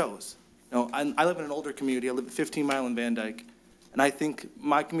 and it shows. You know, I live in an older community. I live at 15 Mile in Van Dyke, and I think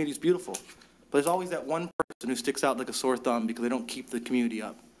my community is beautiful. But there's always that one person who sticks out like a sore thumb because they don't keep the community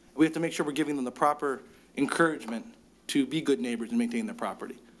up. We have to make sure we're giving them the proper encouragement to be good neighbors and maintain their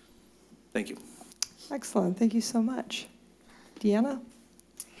property. Thank you. Excellent. Thank you so much. Deanna?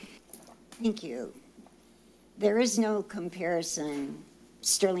 Thank you. There is no comparison,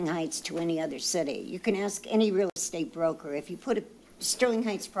 Sterling Heights, to any other city. You can ask any real estate broker. If you put a Sterling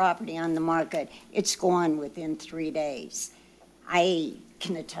Heights property on the market, it's gone within 3 days. I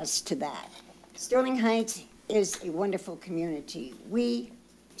can attest to that. Sterling Heights is a wonderful community. We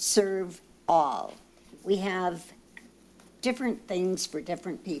serve all. We have different things for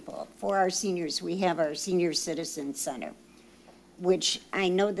different people. For our seniors, we have our Senior Citizen Center, which I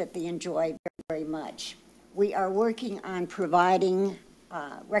know that they enjoy very, very much. We are working on providing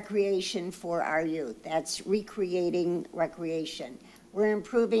recreation for our youth. That's recreating recreation. We're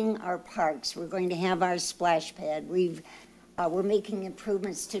improving our parks. We're going to have our splash pad. We're making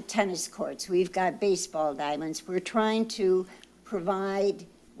improvements to tennis courts. We've got baseball diamonds. We're trying to provide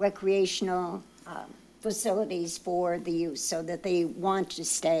recreational facilities for the youth so that they want to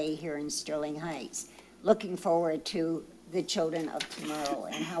stay here in Sterling Heights. Looking forward to the children of tomorrow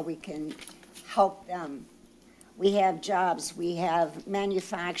and how we can help them. We have jobs, we have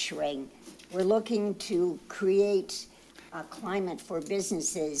manufacturing. We're looking to create a climate for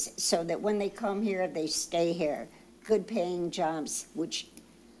businesses so that when they come here, they stay here. Good paying jobs, which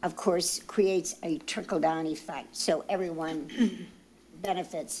of course creates a trickle-down effect, so everyone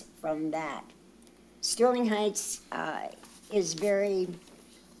benefits from that. Sterling Heights is very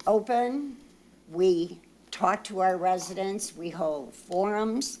open. We talk to our residents. We hold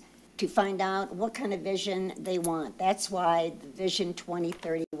forums to find out what kind of vision they want. That's why the Vision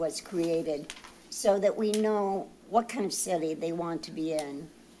 2030 was created, so that we know what kind of city they want to be in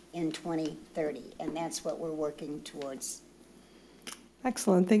 2030, and that's what we're working towards.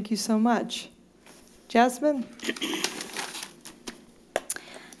 Excellent. Thank you so much. Jasmine?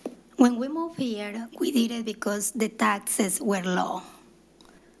 When we moved here, we did it because the taxes were low.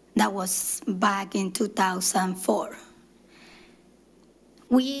 That was back in 2004.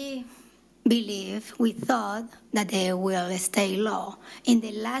 We thought that they will stay low. In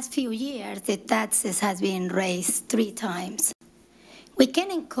the last few years, the taxes has been raised 3 times. We can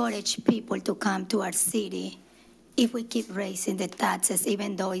encourage people to come to our city if we keep raising the taxes,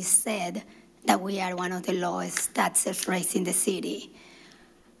 even though it's said that we are one of the lowest taxes raised in the city.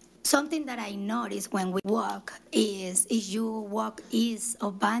 Something that I noticed when we walk is, if you walk east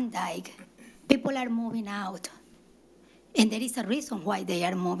of Van Dyke, people are moving out. And there is a reason why they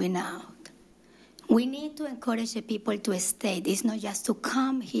are moving out. We need to encourage the people to stay. It's not just to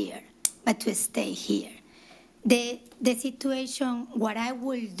come here, but to stay here. The situation, what I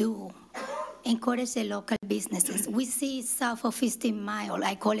will do, encourage the local businesses. We see south of 15 Mile,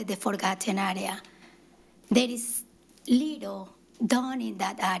 I call it the forgotten area. There is little done in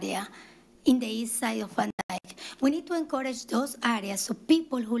that area, in the east side of Van Dyke. We need to encourage those areas so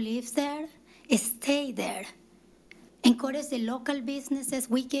people who live there stay there. Encourage the local businesses.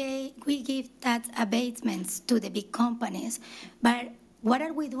 We give tax abatements to the big companies, but what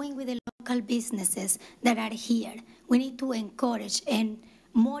are we doing with the local businesses that are here? We need to encourage and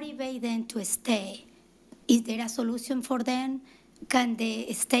motivate them to stay. Is there a solution for them? Can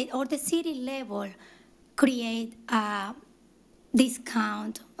the state or the city level create a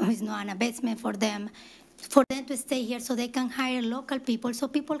discount, or is not an investment for them to stay here so they can hire local people so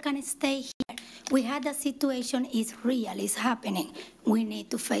people can stay here? We had a situation, it's real, it's happening. We need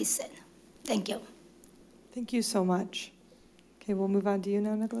to face it. Thank you. Thank you so much. Okay, we'll move on to you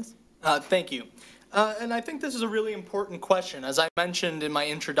now, Nicholas. Thank you. And I think this is a really important question. As I mentioned in my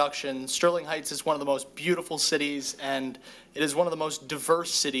introduction, Sterling Heights is one of the most beautiful cities, and it is one of the most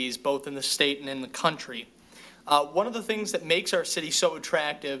diverse cities, both in the state and in the country. One of the things that makes our city so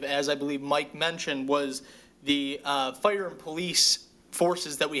attractive, as I believe Mike mentioned, was the fire and police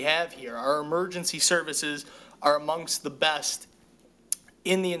forces that we have here. Our emergency services are amongst the best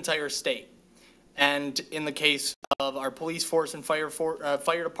in the entire state. And in the case of our police force and fire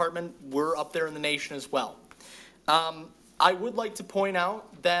department, we're up there in the nation as well. I would like to point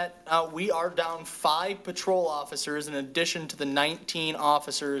out that we are down 5 patrol officers in addition to the 19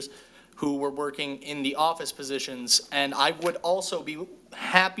 officers who were working in the office positions. And I would also be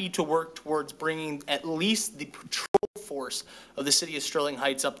happy to work towards bringing at least the patrol force of the city of Sterling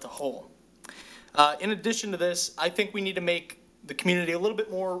Heights up to whole. In addition to this, I think we need to make the community a little bit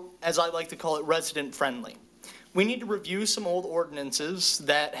more, as I like to call it, resident friendly. We need to review some old ordinances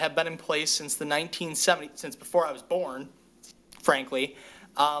that have been in place since the 1970s, since before I was born, frankly,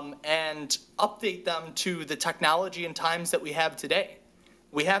 and update them to the technology and times that we have today.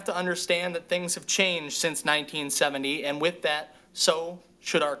 We have to understand that things have changed since 1970, and with that, so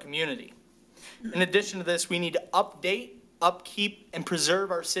should our community. In addition to this, we need to update, upkeep, and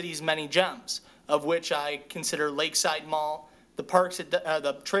preserve our city's many gems, of which I consider Lakeside Mall, the parks at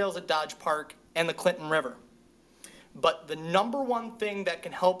the trails at Dodge Park, and the Clinton River. But the number one thing that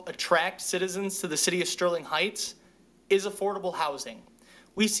can help attract citizens to the city of Sterling Heights is affordable housing.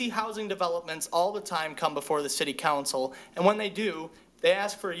 We see housing developments all the time come before the city council, and when they do, they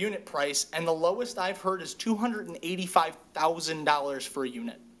ask for a unit price, and the lowest I've heard is $285,000 for a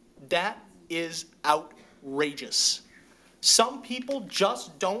unit. That is outrageous. Some people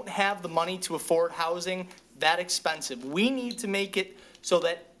just don't have the money to afford housing that expensive. We need to make it so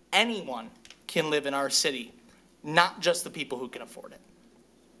that anyone can live in our city, not just the people who can afford it.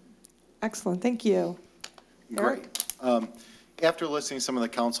 Excellent, thank you. Eric? Great. After listening to some of the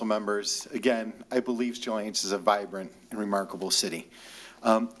council members, again, I believe Sterling Heights is a vibrant and remarkable city.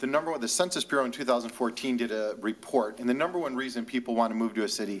 The Census Bureau in 2014 did a report, and the number one reason people want to move to a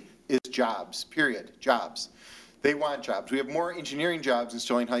city is jobs, period, jobs. They want jobs. We have more engineering jobs in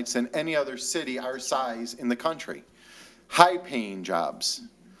Sterling Heights than any other city our size in the country. High-paying jobs.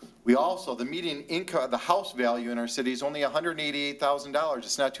 We also, the median income, the house value in our city is only $188,000.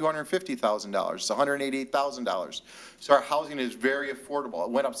 It's not $250,000. It's $188,000. So our housing is very affordable.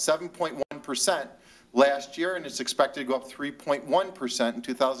 It went up 7.1% last year, and it's expected to go up 3.1% in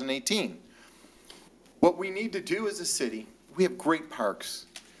 2018. What we need to do as a city, we have great parks.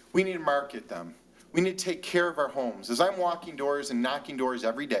 We need to market them. We need to take care of our homes. As I'm walking doors and knocking doors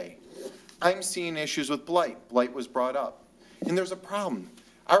every day, I'm seeing issues with blight. Blight was brought up. And there's a problem.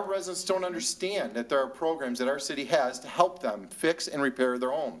 Our residents don't understand that there are programs that our city has to help them fix and repair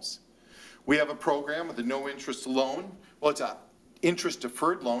their homes. We have a program with a no-interest loan. Well, it's an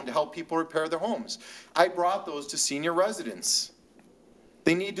interest-deferred loan to help people repair their homes. I brought those to senior residents.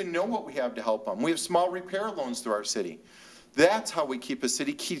 They need to know what we have to help them. We have small repair loans through our city. That's how we keep a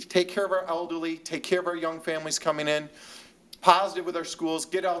city, take care of our elderly, take care of our young families coming in, positive with our schools,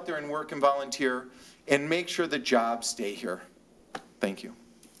 get out there and work and volunteer, and make sure the jobs stay here. Thank you.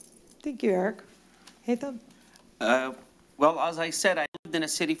 Thank you, Eric. Hatham? Well, as I said, I lived in a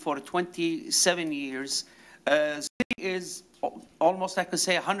city for 27 years. The city is almost, I could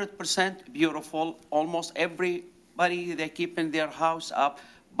say, 100% beautiful. Almost everybody, they keep in their house up.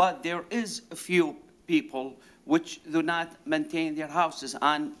 But there is a few people which do not maintain their houses.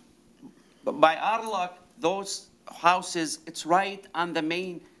 And by our luck, those houses, it's right on the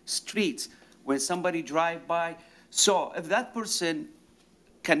main streets when somebody drive by. So if that person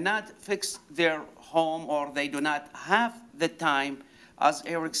cannot fix their home or they do not have the time, as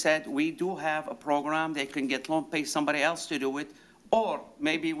Eric said, we do have a program. They can get loan, pay somebody else to do it, or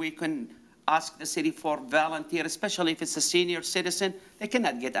maybe we can ask the city for volunteer, especially if it's a senior citizen. They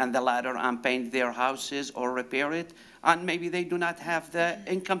cannot get on the ladder and paint their houses or repair it, and maybe they do not have the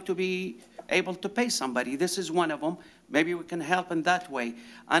income to be able to pay somebody. This is one of them. Maybe we can help in that way.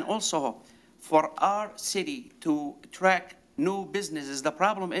 And also, for our city to attract new businesses, the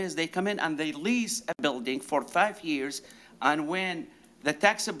problem is they come in and they lease a building for 5 years, and when the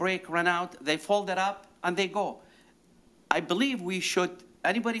tax break run out, they fold it up and they go. I believe we should,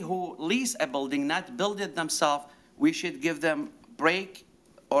 anybody who lease a building, not build it themselves, we should give them break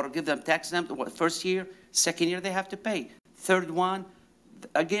or give them tax exempt. First year, second year they have to pay. Third one,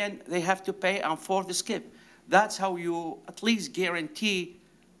 again, they have to pay, and fourth skip. That's how you at least guarantee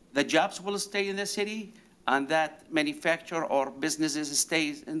the jobs will stay in the city and that manufacturer or businesses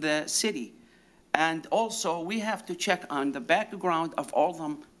stays in the city. And also, we have to check on the background of all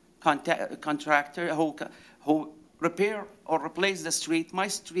them contractors who repair or replace the street. My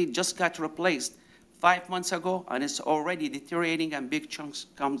street just got replaced 5 months ago, and it's already deteriorating, and big chunks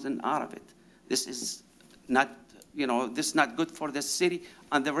comes in out of it. This is not, this is not good for the city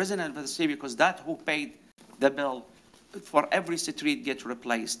and the resident of the city, because that who paid the bill for every street gets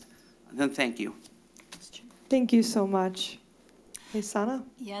replaced. And then thank you. Thank you so much. Hey, Sana?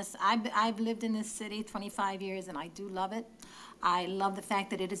 Yes, I've lived in this city 25 years, and I do love it. I love the fact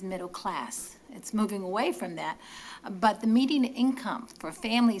that it is middle class. It's moving away from that. But the median income for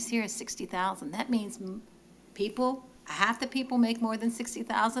families here is $60,000. That means people, half the people make more than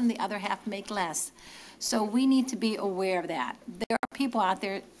 $60,000, the other half make less. So we need to be aware of that. There are people out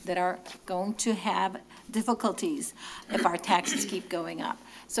there that are going to have difficulties if our taxes keep going up.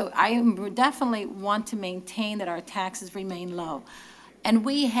 So I definitely want to maintain that our taxes remain low. And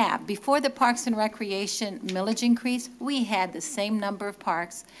we have, before the Parks and Recreation millage increase, we had the same number of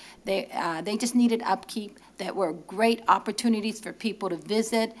parks. They just needed upkeep. That were great opportunities for people to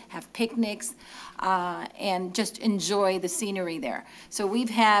visit, have picnics, and just enjoy the scenery there. So we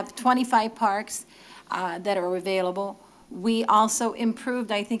have 25 parks that are available. We also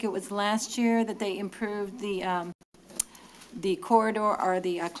improved, I think it was last year that they improved the corridor or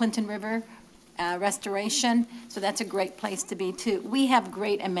the Clinton River restoration, so that's a great place to be too. We have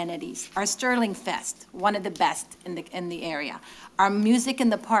great amenities. Our Sterling Fest, one of the best in the area. Our music in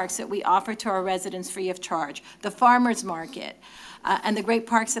the parks that we offer to our residents free of charge. The farmers market, and the great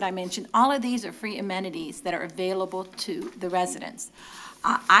parks that I mentioned. All of these are free amenities that are available to the residents.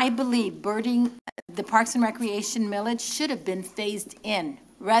 I believe the Parks and Recreation millage should have been phased in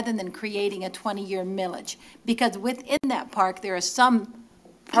rather than creating a 20-year millage, because within that park there are some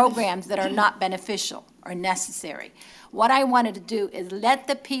programs that are not beneficial or necessary. What I wanted to do is let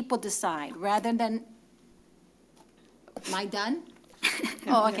the people decide rather than, am I done?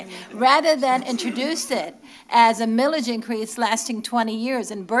 Oh, okay. Rather than introduce it as a millage increase lasting 20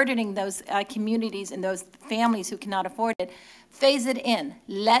 years and burdening those communities and those families who cannot afford it, phase it in.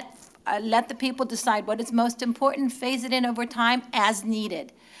 Let the people decide what is most important, phase it in over time as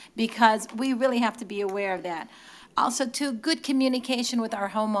needed, because we really have to be aware of that. Also, too, good communication with our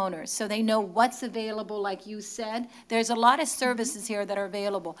homeowners so they know what's available, like you said. There's a lot of services here that are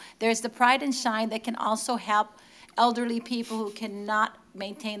available. There's the Pride and Shine that can also help elderly people who cannot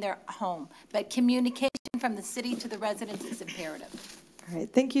maintain their home. But communication from the city to the residents is imperative. All right,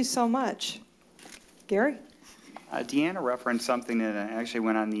 thank you so much. Gary? Deanna referenced something that actually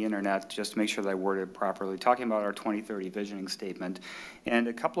went on the internet, just to make sure that I worded it properly, talking about our 2030 visioning statement. And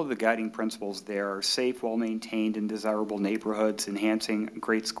a couple of the guiding principles there are safe, well-maintained, and desirable neighborhoods, enhancing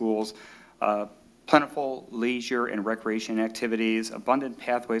great schools, plentiful leisure and recreation activities, abundant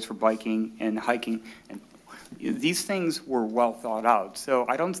pathways for biking and hiking. And these things were well thought out. So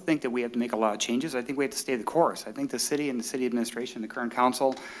I don't think that we have to make a lot of changes. I think we have to stay the course. I think the city and the city administration, the current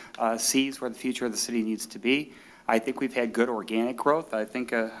council, sees where the future of the city needs to be. I think we've had good organic growth. I think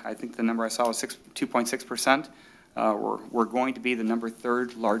the number I saw was 2.6%. We're going to be the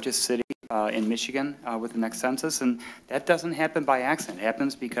 #3rd largest city in Michigan with the next census, and that doesn't happen by accident. It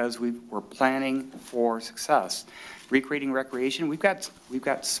happens because we're planning for success. Recreating recreation, we've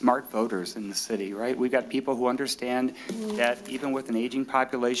got smart voters in the city, right? We've got people who understand that even with an aging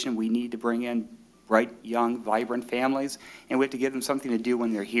population, we need to bring in bright, young, vibrant families, and we have to give them something to do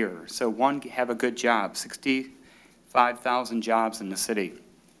when they're here. So one, have a good job, 65,000 jobs in the city.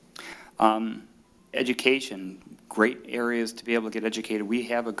 Education, great areas to be able to get educated. We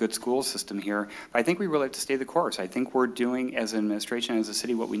have a good school system here. But I think we really have to stay the course. I think we're doing, as an administration, as a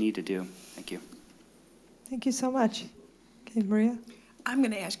city, what we need to do. Thank you. Thank you so much. Okay, Maria? I'm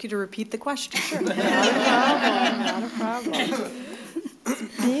going to ask you to repeat the question. Sure. Not a problem.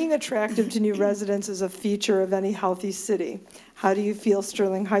 Being attractive to new residents is a feature of any healthy city. How do you feel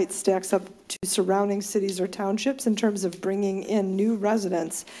Sterling Heights stacks up to surrounding cities or townships in terms of bringing in new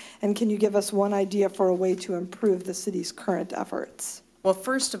residents? And can you give us one idea for a way to improve the city's current efforts? Well,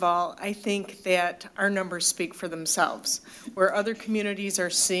 first of all, I think that our numbers speak for themselves. Where other communities are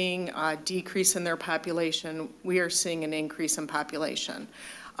seeing a decrease in their population, we are seeing an increase in population.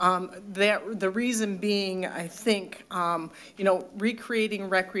 The reason being, I think, recreating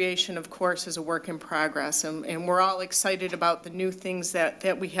recreation, of course, is a work in progress, and we're all excited about the new things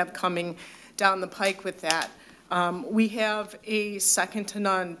that we have coming down the pike with that. We have a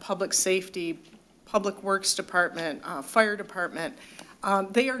second-to-none public safety, public works department, fire department.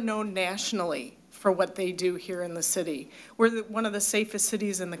 They are known nationally for what they do here in the city. We're one of the safest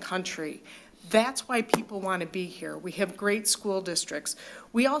cities in the country. That's why people want to be here. We have great school districts.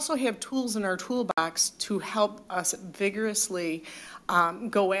 We also have tools in our toolbox to help us vigorously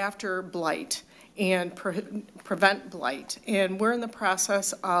go after blight and prevent blight. And we're in the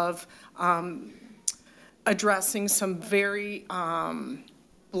process of addressing some very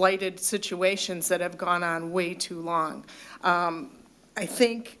blighted situations that have gone on way too long. I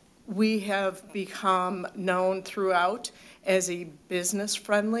think we have become known throughout as a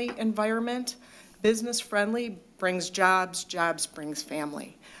business-friendly environment. Business-friendly brings jobs, jobs brings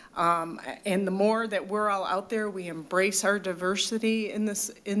family. And the more that we're all out there, we embrace our diversity in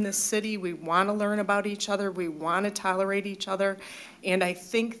this city. We want to learn about each other. We want to tolerate each other. And I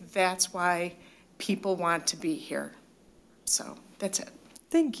think that's why people want to be here. So that's it.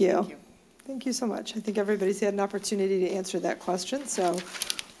 Thank you. Thank you. Thank you so much. I think everybody's had an opportunity to answer that question, so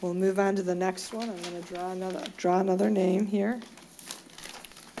we'll move on to the next one. I'm going to draw another name here.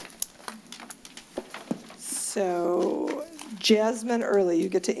 So Jasmine Early, you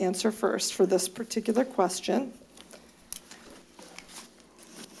get to answer first for this particular question.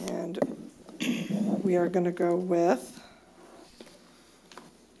 And we are going to go with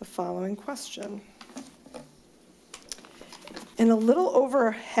the following question. In a little over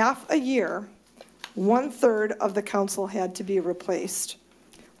half a year, 1/3 of the council had to be replaced.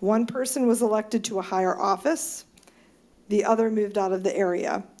 One person was elected to a higher office. The other moved out of the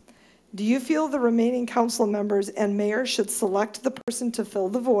area. Do you feel the remaining council members and mayor should select the person to fill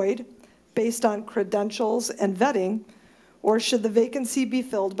the void based on credentials and vetting, or should the vacancy be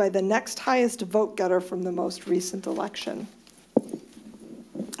filled by the next highest vote getter from the most recent election?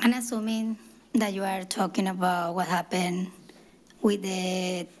 I'm assuming that you are talking about what happened with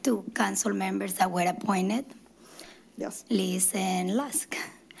the two council members that were appointed. Yes. Liz and Lusk.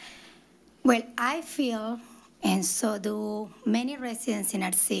 Well, I feel, and so do many residents in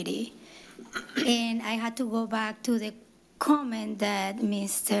our city, and I had to go back to the comment that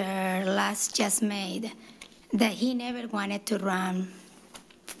Mr. Lusk just made, that he never wanted to run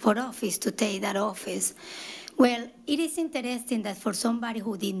for office, to take that office. Well, it is interesting that for somebody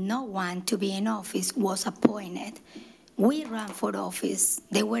who did not want to be in office was appointed. We ran for office.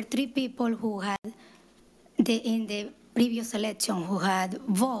 There were 3 people who had, in the previous election, who had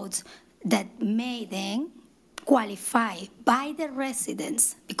votes that made them qualify by the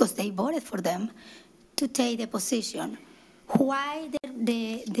residents, because they voted for them, to take the position. Why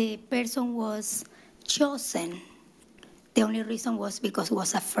the person was chosen, the only reason was because he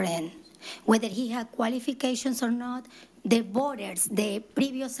was a friend. Whether he had qualifications or not, the voters, the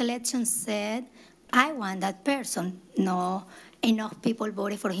previous election said, I want that person. No, enough people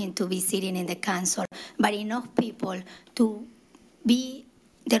voted for him to be sitting in the council, but enough people to be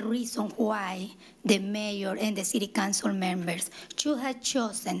the reason why the mayor and the city council members should have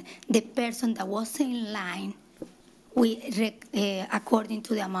chosen the person that was in line according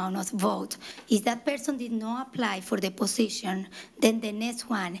to the amount of votes. If that person did not apply for the position, then the next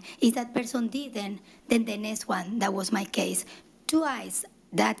one. If that person didn't, then the next one. That was my case. Twice,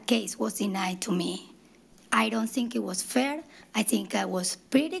 that case was denied to me. I don't think it was fair. I think I was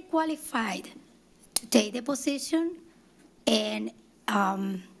pretty qualified to take the position, and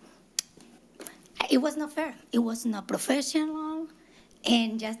it was not fair. It was not professional,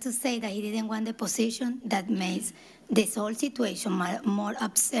 and just to say that he didn't want the position, that makes this whole situation more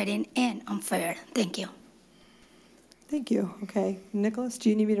upsetting and unfair. Thank you. Thank you. Okay. Nicholas, do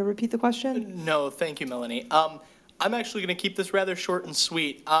you need me to repeat the question? No, thank you, Melanie. I'm actually going to keep this rather short and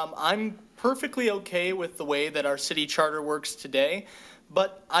sweet. I'm perfectly okay with the way that our city charter works today,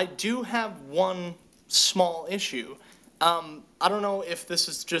 but I do have one small issue. I don't know if this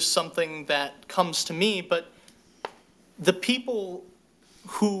is just something that comes to me, but the people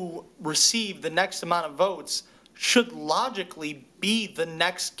who receive the next amount of votes should logically be the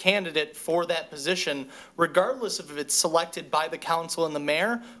next candidate for that position, regardless of if it's selected by the council and the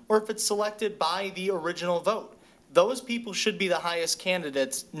mayor or if it's selected by the original vote. Those people should be the highest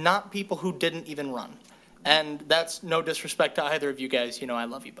candidates, not people who didn't even run. And that's no disrespect to either of you guys. You know, I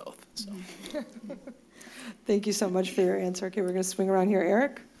love you both. So. Thank you so much for your answer. Okay, we're going to swing around here.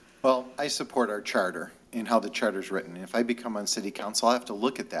 Eric? Well, I support our charter and how the charter's written. If I become on city council, I have to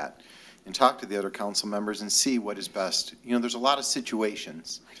look at that and talk to the other council members and see what is best. You know, there's a lot of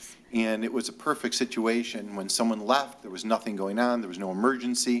situations, and it was a perfect situation. When someone left, there was nothing going on, there was no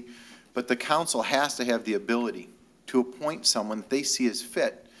emergency, but the council has to have the ability to appoint someone that they see as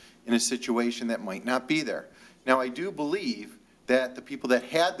fit in a situation that might not be there. Now, I do believe that the people that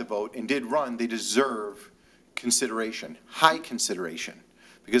had the vote and did run, they deserve consideration, high consideration,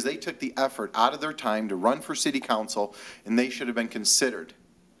 because they took the effort out of their time to run for city council, and they should have been considered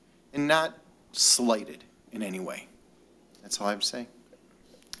and not slighted in any way. That's all I'm saying.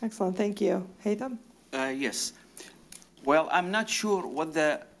 Excellent, thank you. Haytham? Yes. Well, I'm not sure what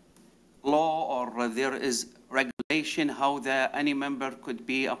the law or there is regulation how any member could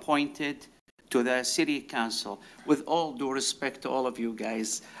be appointed to the city council. With all due respect to all of you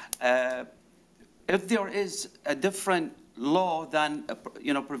guys, if there is a different law than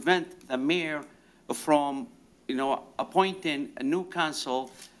prevent the mayor from appointing a new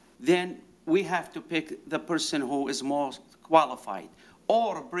council, then we have to pick the person who is most qualified.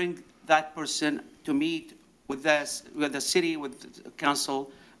 or bring that person to meet with the city, with the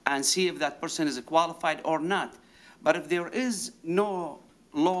council, and see if that person is qualified or not. But if there is no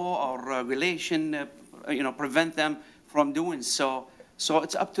law or regulation, prevent them from doing so, so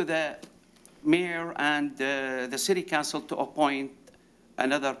it's up to the mayor and the city council to appoint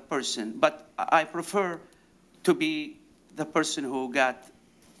another person. But I prefer to be the person who got,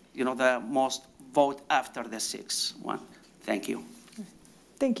 the most vote after the 6th one. Thank you.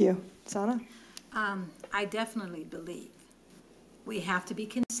 Thank you. Sana? I definitely believe we have to be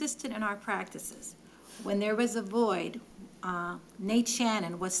consistent in our practices. When there was a void, Nate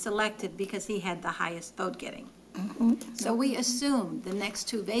Shannon was selected because he had the highest vote getting. So we assumed the next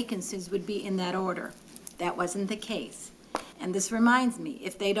 2 vacancies would be in that order. That wasn't the case. And this reminds me,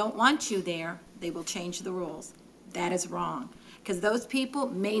 if they don't want you there, they will change the rules. That is wrong, because those people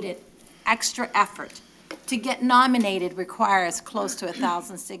made it extra effort. To get nominated requires close to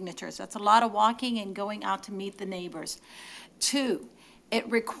 1,000 signatures. That's a lot of walking and going out to meet the neighbors. 2, it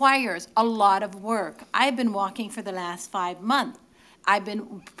requires a lot of work. I've been walking for the last 5 months. I've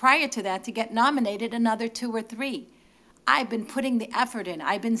been, prior to that, to get nominated, another 2 or 3. I've been putting the effort in.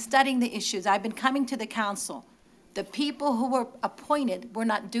 I've been studying the issues. I've been coming to the council. The people who were appointed were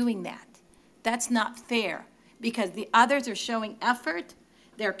not doing that. That's not fair, because the others are showing effort,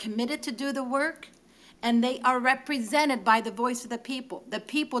 they're committed to do the work, and they are represented by the voice of the people. The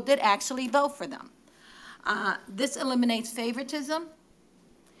people did actually vote for them. This eliminates favoritism,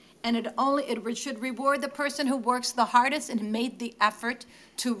 and it should reward the person who works the hardest and made the effort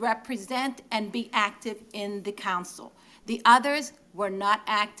to represent and be active in the council. The others were not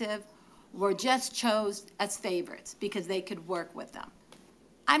active, were just chose as favorites because they could work with them.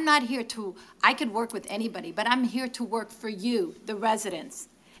 I'm not here I could work with anybody, but I'm here to work for you, the residents.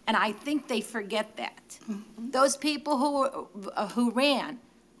 And I think they forget that. Those people who ran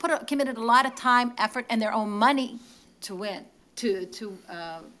committed a lot of time, effort, and their own money to win, to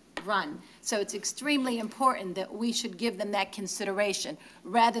run. So it's extremely important that we should give them that consideration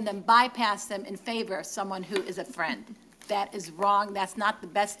rather than bypass them in favor of someone who is a friend. That is wrong. That's not the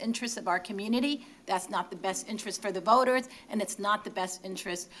best interest of our community. That's not the best interest for the voters, and it's not the best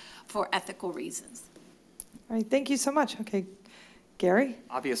interest for ethical reasons. All right, thank you so much. Okay, Gary?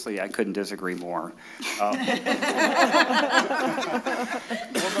 Obviously, I couldn't disagree more. We'll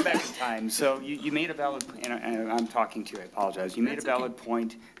go back in time. So you made a valid, and I'm talking to you, I apologize. You made a valid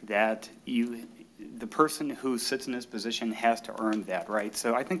point that the person who sits in this position has to earn that, right?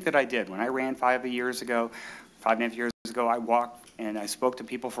 So I think that I did. When I ran 5.5 years ago, I walked and I spoke to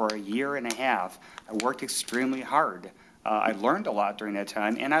people for 1.5 years. I worked extremely hard. I learned a lot during that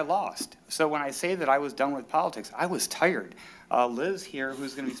time, and I lost. So when I say that I was done with politics, I was tired. Liz here,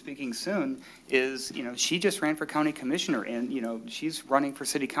 who's going to be speaking soon, is, she just ran for county commissioner, and, she's running for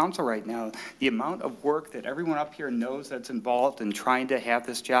city council right now. The amount of work that everyone up here knows that's involved in trying to have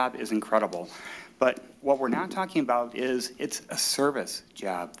this job is incredible. But what we're not talking about is it's a service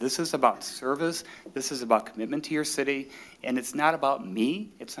job. This is about service. This is about commitment to your city. And it's not about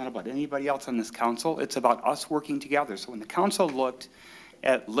me. It's not about anybody else on this council. It's about us working together. So when the council looked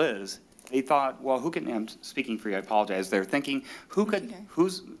at Liz, they thought, well, I'm speaking for you, I apologize. They're thinking,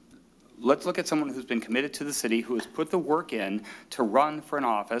 let's look at someone who's been committed to the city, who has put the work in to run for an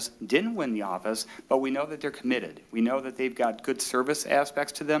office, didn't win the office, but we know that they're committed. We know that they've got good service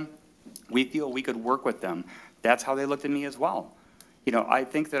aspects to them. We feel we could work with them. That's how they looked at me as well. I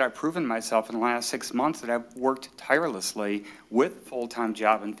think that I've proven myself in the last 6 months that I've worked tirelessly with full-time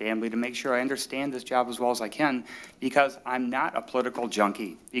job and family to make sure I understand this job as well as I can, because I'm not a political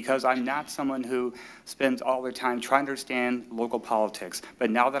junkie, because I'm not someone who spends all their time trying to understand local politics. But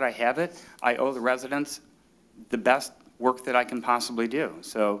now that I have it, I owe the residents the best work that I can possibly do.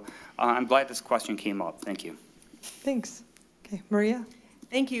 So I'm glad this question came up. Thank you. Thanks. Okay, Maria?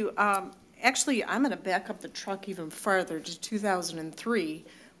 Thank you. Actually, I'm going to back up the truck even farther to 2003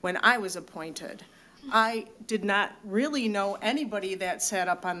 when I was appointed. I did not really know anybody that sat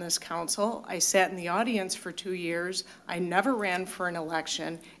up on this council. I sat in the audience for 2 years. I never ran for an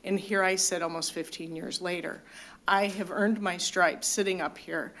election, and here I sit almost 15 years later. I have earned my stripes sitting up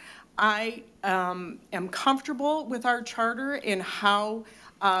here. I am comfortable with our charter and how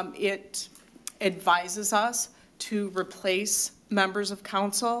it advises us to replace members of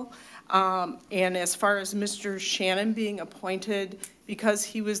council. And as far as Mr. Shannon being appointed because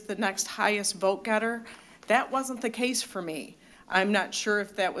he was the next highest vote getter, that wasn't the case for me. I'm not sure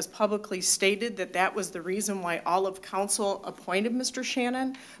if that was publicly stated that that was the reason why all of council appointed Mr.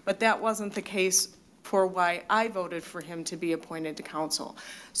 Shannon, but that wasn't the case for why I voted for him to be appointed to council.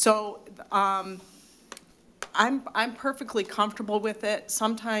 So I'm perfectly comfortable with it.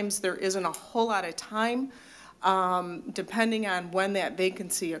 Sometimes there isn't a whole lot of time, depending on when that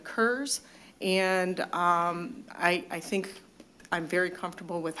vacancy occurs. And I think I'm very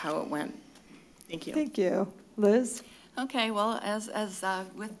comfortable with how it went. Thank you. Thank you. Liz? Okay, well, as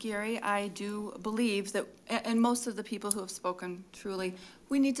with Gary, I do believe that, and most of the people who have spoken truly,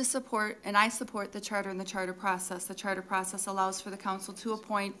 we need to support, and I support the charter and the charter process. The charter process allows for the council to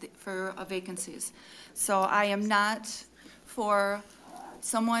appoint for vacancies. So I am not for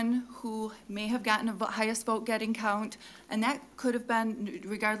someone who may have gotten a highest vote getting count, and that could have been,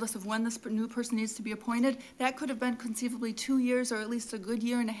 regardless of when this new person needs to be appointed, that could have been conceivably 2 years or at least a good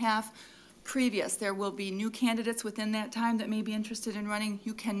year and a half previous. There will be new candidates within that time that may be interested in running.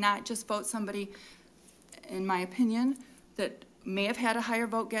 You cannot just vote somebody, in my opinion, that may have had a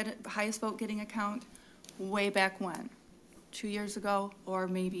highest vote getting account way back when, 2 years ago or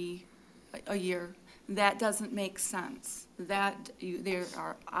maybe a year. That doesn't make sense. There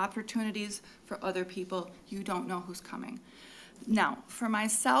are opportunities for other people. You don't know who's coming. Now, for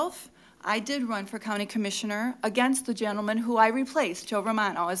myself, I did run for county commissioner against the gentleman who I replaced, Joe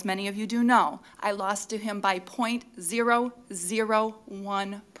Romano, as many of you do know. I lost to him by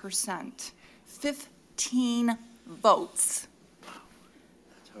 0.001%. 15 votes.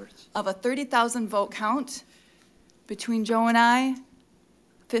 Of a 30,000 vote count, between Joe and I,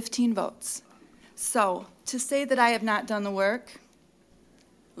 15 votes. So to say that I have not done the work,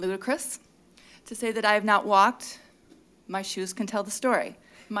 ludicrous. To say that I have not walked, my shoes can tell the story.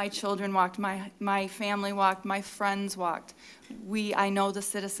 My children walked, my family walked, my friends walked. I know the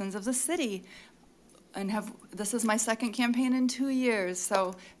citizens of the city and this is my second campaign in 2 years,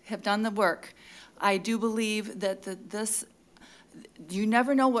 so have done the work. I do believe that you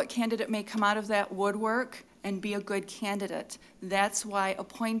never know what candidate may come out of that woodwork and be a good candidate. That's why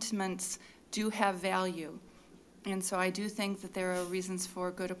appointments do have value. And so I do think that there are reasons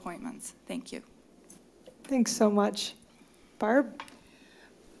for good appointments. Thank you. Thanks so much. Barb?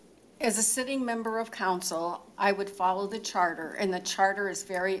 As a sitting member of council, I would follow the charter, and the charter is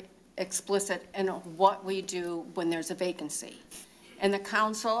very explicit in what we do when there's a vacancy. And the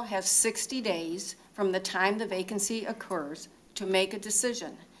council has 60 days from the time the vacancy occurs to make a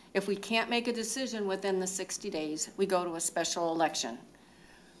decision. If we can't make a decision within the 60 days, we go to a special election.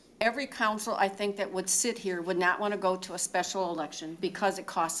 Every council, I think, that would sit here would not want to go to a special election because it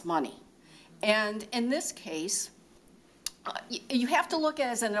costs money. And in this case, you have to look at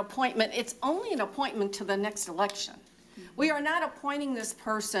it as an appointment. It's only an appointment to the next election. We are not appointing this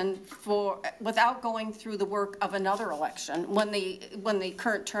person without going through the work of another election when the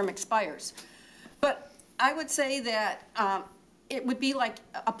current term expires. But I would say that it would be like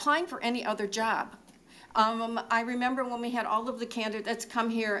applying for any other job. I remember when we had all of the candidates come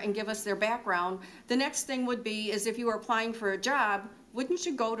here and give us their background, the next thing would be is if you were applying for a job, wouldn't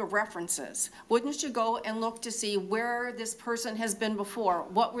you go to references? Wouldn't you go and look to see where this person has been before?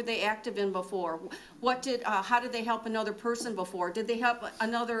 What were they active in before? How did they help another person before? Did they help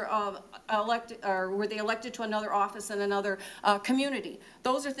another elected, or were they elected to another office in another community?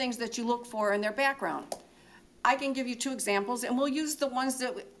 Those are things that you look for in their background. I can give you 2 examples, and we'll use the ones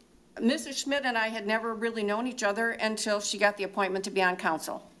that Mrs. Schmidt and I had never really known each other until she got the appointment to be on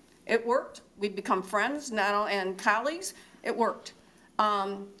council. It worked. We've become friends now and colleagues. It worked.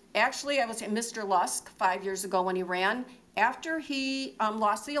 Actually, I was at Mr. Lusk 5 years ago when he ran. After he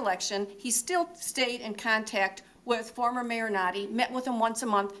lost the election, he still stayed in contact with former Mayor Noddy, met with him once a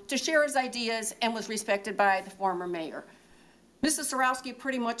month to share his ideas, and was respected by the former mayor. Mrs. Sarowski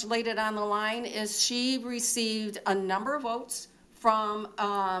pretty much laid it on the line as she received a number of votes from,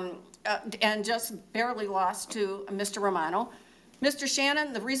 and just barely lost to Mr. Romano. Mr.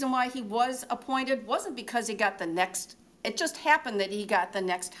 Shannon, the reason why he was appointed wasn't because he got the next, it just happened that he got the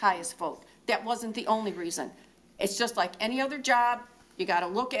next highest vote. That wasn't the only reason. It's just like any other job. You got to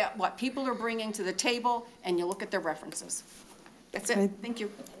look at what people are bringing to the table, and you look at their references. That's it. Okay. Thank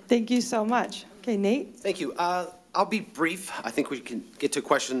you. Thank you so much. Okay, Nate? Thank you. I'll be brief. I think we can get to a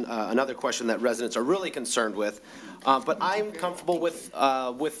question, another question that residents are really concerned with. But I'm comfortable with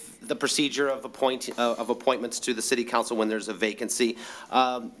the procedure of appointments to the city council when there's a vacancy.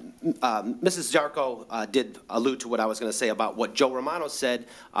 Mrs. Zarko did allude to what I was going to say about what Joe Romano said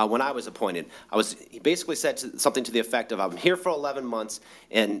when I was appointed. He basically said something to the effect of, I'm here for 11 months,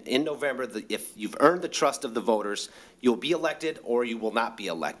 and in November, if you've earned the trust of the voters, you'll be elected or you will not be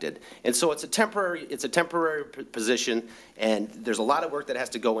elected. And so it's a temporary position, and there's a lot of work that has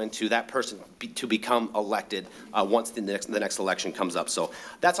to go into that person to become elected once the next election comes up. So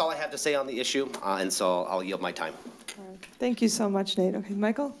that's all I have to say on the issue, and so I'll yield my time. Thank you so much, Nate. Okay,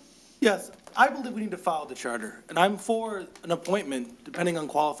 Michael? Yes, I believe we need to follow the charter, and I'm for an appointment depending on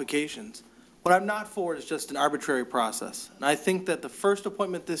qualifications. What I'm not for is just an arbitrary process. And I think that the first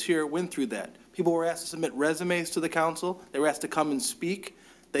appointment this year went through that. People were asked to submit resumes to the council. They were asked to come and speak.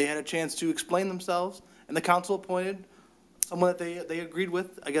 They had a chance to explain themselves, and the council appointed someone that they agreed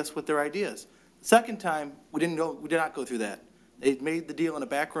with, I guess, with their ideas. The second time, we did not go through that. They made the deal in a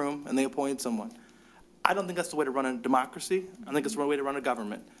back room, and they appointed someone. I don't think that's the way to run a democracy. I think it's the way to run a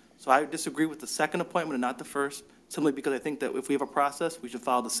government. So I disagree with the second appointment and not the first, simply because I think that if we have a process, we should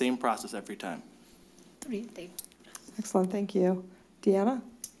follow the same process every time. Excellent, thank you. Deanna?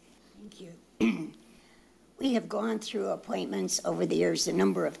 Thank you. We have gone through appointments over the years a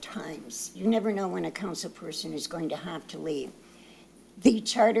number of times. You never know when a council person is going to have to leave. The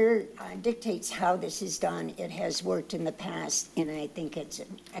charter dictates how this is done. It has worked in the past, and I think it's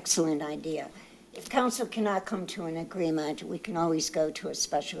an excellent idea. If council cannot come to an agreement, we can always go to a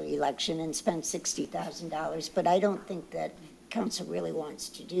special election and spend $60,000, but I don't think that council really wants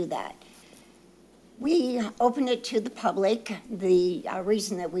to do that. We opened it to the public. The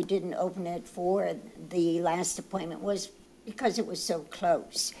reason that we didn't open it for the last appointment was because it was so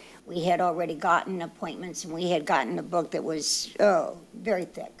close. We had already gotten appointments, and we had gotten a book that was, very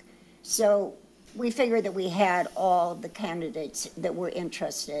thick. So we figured that we had all the candidates that were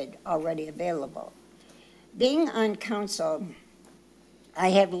interested already available. Being on council, I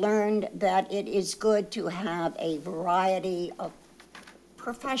have learned that it is good to have a variety of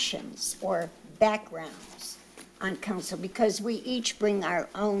professions or backgrounds on council because we each bring our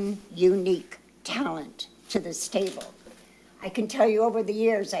own unique talent to this table. I can tell you over the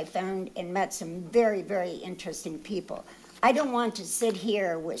years I found and met some very, very interesting people. I don't want to sit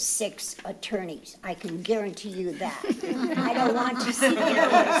here with 6 attorneys. I can guarantee you that. I don't want to sit here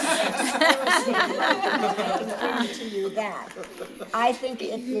with 6 I can guarantee you that. I think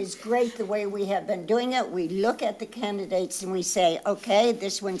it is great the way we have been doing it. We look at the candidates and we say, okay,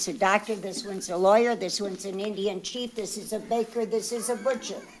 this one's a doctor, this one's a lawyer, this one's an Indian chief, this is a baker, this is a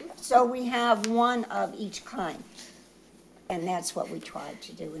butcher. So we have one of each kind. And that's what we tried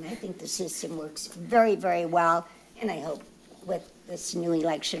to do. And I think the system works very, very well. And I hope with this new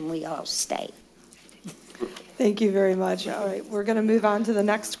election, we all stay. Thank you very much. All right, we're going to move on to the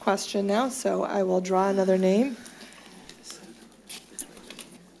next question now, so I will draw another name.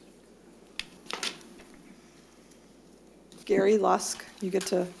 Gary Lusk, you get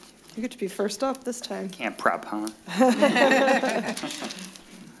to be first up this time. Can't prep, huh?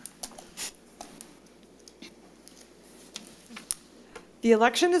 The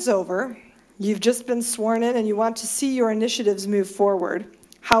election is over. You've just been sworn in and you want to see your initiatives move forward.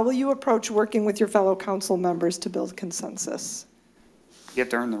 How will you approach working with your fellow council members to build consensus? You have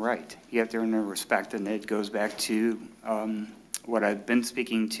to earn the right. You have to earn their respect, and it goes back to what I've been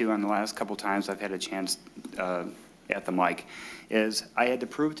speaking to on the last couple times I've had a chance at the mic, is I had to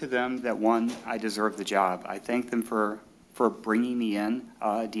prove to them that, one, I deserve the job. I thank them for bringing me in.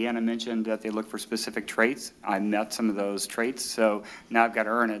 Deanna mentioned that they look for specific traits. I met some of those traits, so now I've got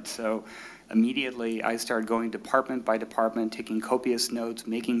to earn it. So immediately I started going department by department, taking copious notes,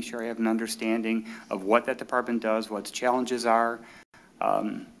 making sure I have an understanding of what that department does, what its challenges are,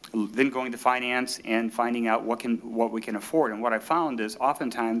 then going to finance and finding out what we can afford. And what I found is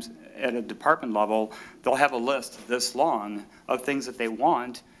oftentimes at a department level, they'll have a list this long of things that they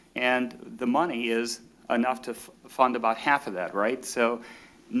want, and the money is enough to fund about half of that, right? So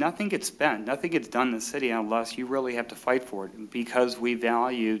nothing gets spent, nothing gets done in the city unless you really have to fight for it, because we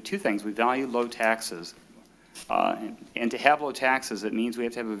value 2 things. We value low taxes. And to have low taxes, it means we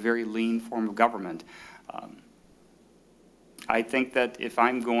have to have a very lean form of government. I think that if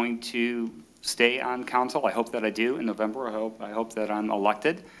I'm going to stay on council, I hope that I do in November. I hope that I'm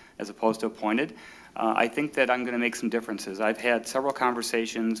elected as opposed to appointed. I think that I'm going to make some differences. I've had several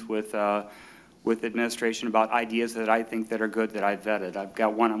conversations with administration about ideas that I think that are good that I've vetted. I've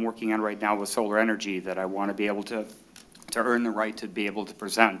got one I'm working on right now with solar energy that I want to be able to earn the right to be able to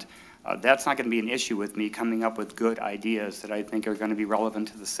present. That's not going to be an issue with me coming up with good ideas that I think are going to be relevant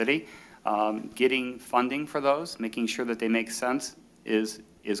to the city. Getting funding for those, making sure that they make sense is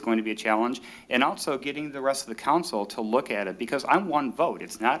going to be a challenge. And also getting the rest of the council to look at it, because I'm one vote.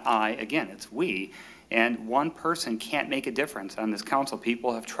 It's not I, again, it's we. And one person can't make a difference on this council.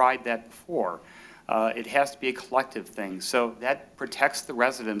 People have tried that before. It has to be a collective thing. So that protects the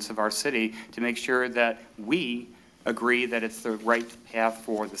residents of our city to make sure that we agree that it's the right path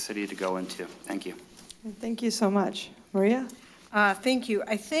for the city to go into. Thank you. Thank you so much. Maria? Thank you.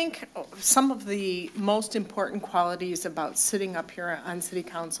 I think some of the most important qualities about sitting up here on City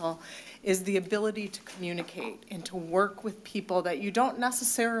Council is the ability to communicate and to work with people that you don't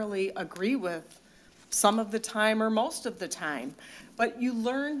necessarily agree with some of the time or most of the time. But you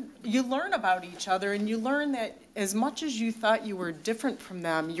learn about each other, and you learn that as much as you thought you were different from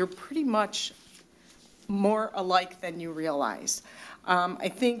them, you're pretty much more alike than you realize. I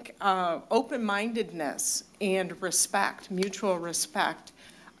think open-mindedness and respect, mutual respect,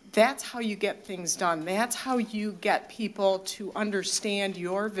 that's how you get things done. That's how you get people to understand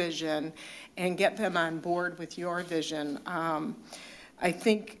your vision and get them on board with your vision. I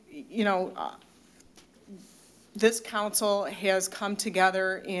think, you know, this council has come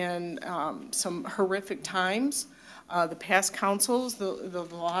together in some horrific times. The past councils, the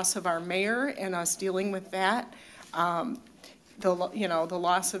loss of our mayor and us dealing with that, the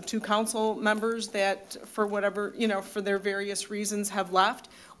loss of 2 council members that for whatever, for their various reasons have left.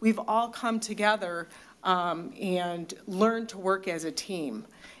 We've all come together and learned to work as a team.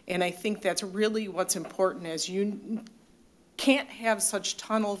 And I think that's really what's important, is you can't have such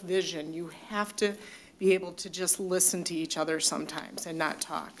tunnel vision. You have to be able to just listen to each other sometimes and not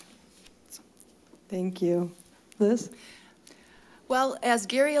talk. Thank you. Liz? Well, as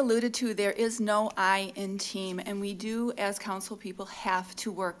Gary alluded to, there is no I in team, and we do, as council people, have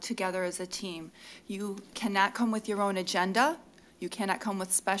to work together as a team. You cannot come with your own agenda. You cannot come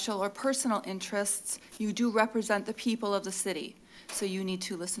with special or personal interests. You do represent the people of the city. So you need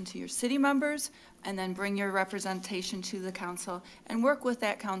to listen to your city members and then bring your representation to the council and work with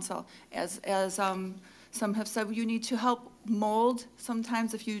that council. As some have said, you need to help mold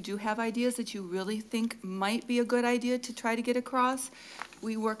sometimes if you do have ideas that you really think might be a good idea to try to get across.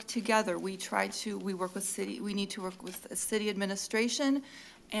 We work together. We work with we need to work with city administration,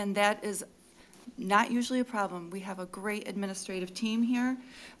 and that is not usually a problem. We have a great administrative team here,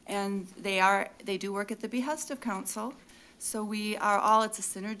 and they do work at the behest of council. So we are all, it's a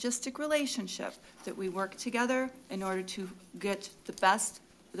synergistic relationship that we work together in order to get the best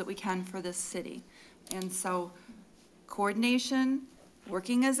that we can for this city. And so coordination,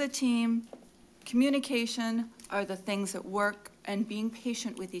 working as a team, communication are the things that work, and being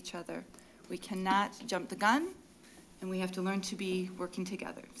patient with each other. We cannot jump the gun, and we have to learn to be working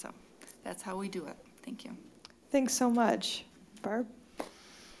together. So that's how we do it. Thank you. Thanks so much. Barb?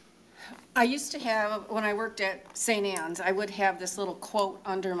 I used to have, when I worked at St. Anne's, I would have this little quote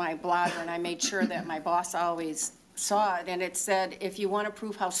under my blotter, and I made sure that my boss always saw it, and it said, if you want to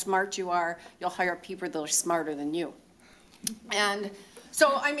prove how smart you are, you'll hire people that are smarter than you. And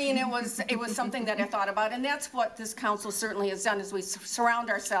so, I mean, it was something that I thought about, and that's what this council certainly has done, is we surround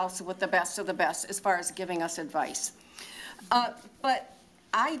ourselves with the best of the best as far as giving us advice. But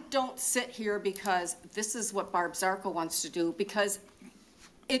I don't sit here because this is what Barb Zarko wants to do, because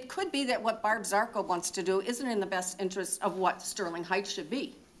it could be that what Barb Zarko wants to do isn't in the best interest of what Sterling Heights should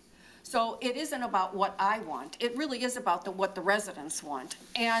be. So it isn't about what I want. It really is about what the residents want.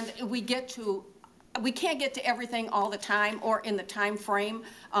 And we can't get to everything all the time or in the time frame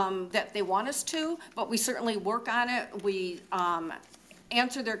that they want us to, but we certainly work on it. We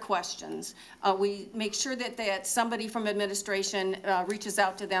answer their questions. We make sure that somebody from administration reaches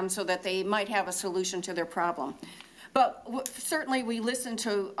out to them so that they might have a solution to their problem. But certainly we listen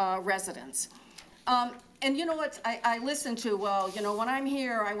to residents. And you know what, I listen to, well, you know, when I'm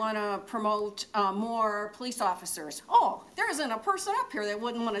here, I want to promote more police officers. Oh, there isn't a person up here that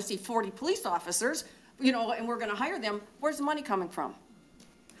wouldn't want to see 40 police officers, you know, and we're going to hire them. Where's the money coming from?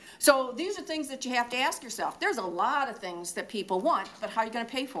 So these are things that you have to ask yourself. There's a lot of things that people want, but how are you going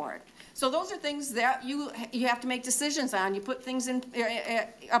to pay for it? So those are things that you have to make decisions on. You put things in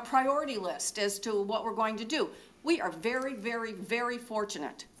a priority list as to what we're going to do. We are very, very, very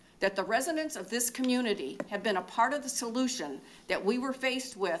fortunate that the residents of this community have been a part of the solution that we were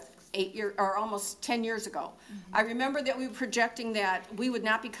faced with 8 years or almost 10 years ago. Mm-hmm. I remember that we were projecting that we would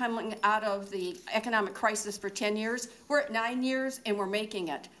not be coming out of the economic crisis for 10 years. We're at 9 years and we're making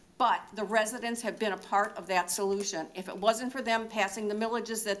it. But the residents have been a part of that solution. If it wasn't for them passing the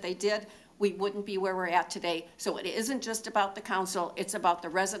millages that they did, we wouldn't be where we're at today. So it isn't just about the council, it's about the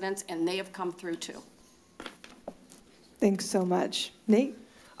residents, and they have come through too. Thanks so much. Nate?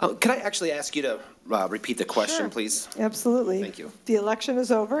 Could I actually ask you to repeat the question, Sure. please? Absolutely. Thank you. The election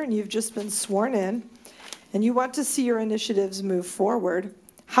is over and you've just been sworn in, and you want to see your initiatives move forward.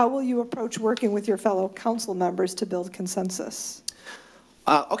 How will you approach working with your fellow council members to build consensus?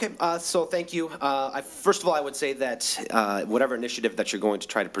 So thank you. First of all, I would say that whatever initiative that you're going to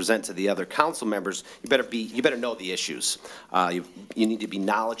try to present to the other council members, you better know the issues. You need to be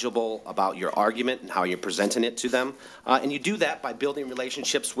knowledgeable about your argument and how you're presenting it to them. And you do that by building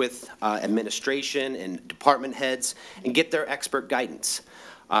relationships with administration and department heads and get their expert guidance.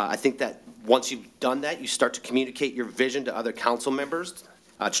 I think that once you've done that, you start to communicate your vision to other council members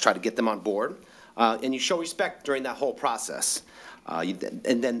to try to get them on board. And you show respect during that whole process.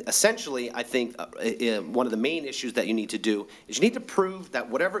 And then essentially, I think one of the main issues that you need to do is you need to prove that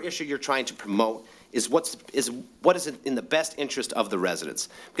whatever issue you're trying to promote is what is in the best interest of the residents.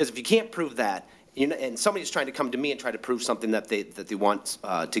 Because if you can't prove that, and somebody's trying to come to me and try to prove something that they want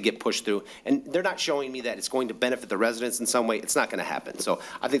to get pushed through, and they're not showing me that it's going to benefit the residents in some way, it's not going to happen. So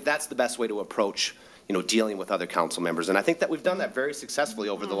I think that's the best way to approach dealing with other council members. And I think that we've done that very successfully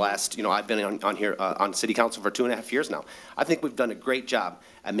over the last, I've been on here on city council for 2.5 years now. I think we've done a great job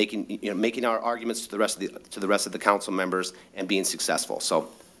at making our arguments to the rest of the council members and being successful. So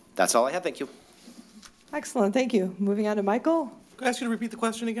that's all I have. Thank you. Excellent, thank you. Moving on to Michael. Could I ask you to repeat the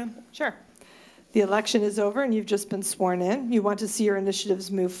question again? Sure. The election is over and you've just been sworn in. You want to see your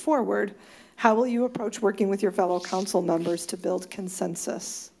initiatives move forward. How will you approach working with your fellow council members to build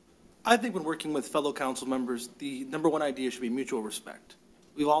consensus? I think when working with fellow council members, the #1 idea should be mutual respect.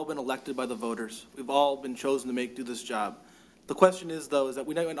 We've all been elected by the voters. We've all been chosen to do this job. The question is, though, is that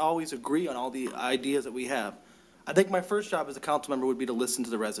we don't always agree on all the ideas that we have. I think my first job as a council member would be to listen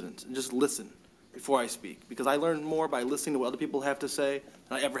to the residents and just listen before I speak, because I learn more by listening to what other people have to say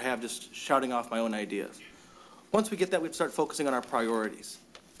than I ever have just shouting off my own ideas. Once we get that, we have to start focusing on our priorities.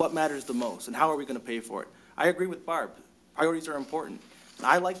 What matters the most, and how are we going to pay for it? I agree with Barb. Priorities are important.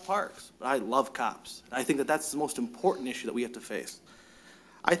 I like parks, but I love cops. I think that that's the most important issue that we have to face.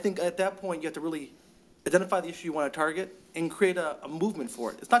 I think at that point, you have to really identify the issue you want to target and create a movement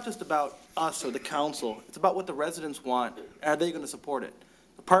for it. It's not just about us or the council. It's about what the residents want, and are they going to support it?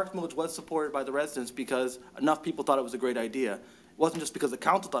 The Parks Millage was supported by the residents because enough people thought it was a great idea. It wasn't just because the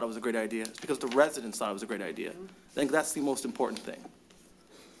council thought it was a great idea. It's because the residents thought it was a great idea. I think that's the most important thing.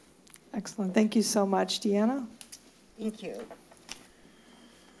 Excellent. Thank you so much. Deanna? Thank you.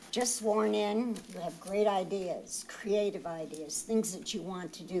 Just sworn in, you have great ideas, creative ideas, things that you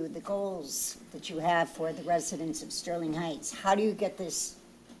want to do, the goals that you have for the residents of Sterling Heights. How do you get this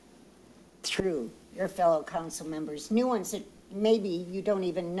through your fellow council members, new ones that maybe you don't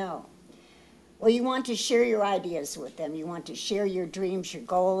even know? Well, you want to share your ideas with them. You want to share your dreams, your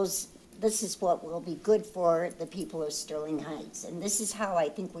goals. This is what will be good for the people of Sterling Heights, and this is how I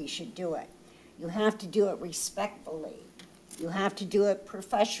think we should do it. You have to do it respectfully. You have to do it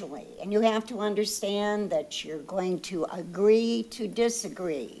professionally, and you have to understand that you're going to agree to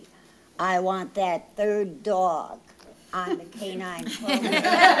disagree. I want that third dog on the canine program.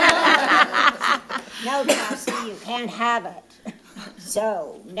 No, Cassie, you can't have it.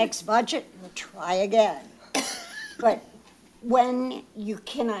 So next budget, we'll try again. But when you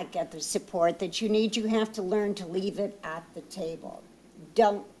cannot get the support that you need, you have to learn to leave it at the table.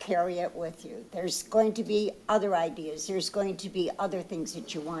 Don't carry it with you. There's going to be other ideas. There's going to be other things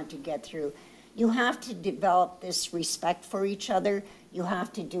that you want to get through. You have to develop this respect for each other. You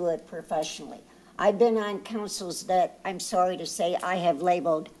have to do it professionally. I've been on councils that, I'm sorry to say, I have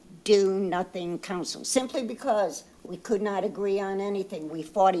labeled do-nothing council, simply because we could not agree on anything. We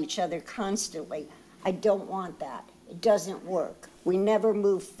fought each other constantly. I don't want that. It doesn't work. We never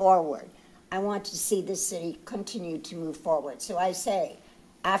move forward. I want to see this city continue to move forward. So I say,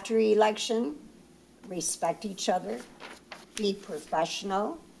 after election, respect each other, be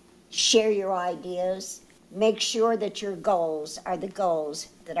professional, share your ideas, make sure that your goals are the goals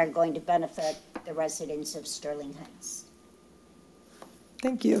that are going to benefit the residents of Sterling Heights.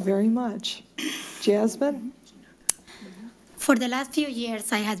 Thank you very much. Jasmine? For the last few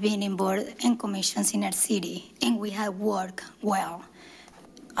years, I have been in board and commissions in our city, and we have worked well.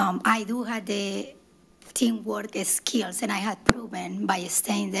 I do have the teamwork skills, and I have proven by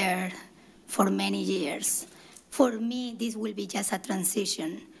staying there for many years. For me, this will be just a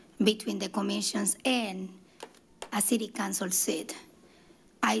transition between the commissions and a city council seat.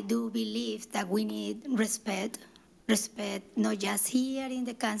 I do believe that we need respect not just here in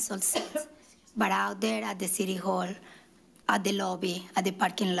the council seats, but out there at the city hall, at the lobby, at the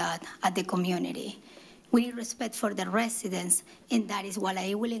parking lot, at the community. We need respect for the residents, and that is what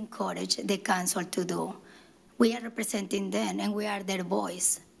I will encourage the council to do. We are representing them, and we are their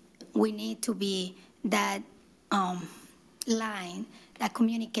voice. We need to be that line that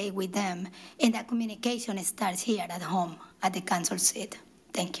communicate with them, and that communication starts here at home, at the council seat.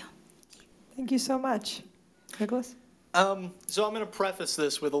 Thank you. Thank you so much. Nicholas? So I'm going to preface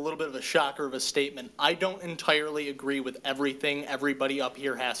this with a little bit of a shocker of a statement. I don't entirely agree with everything everybody up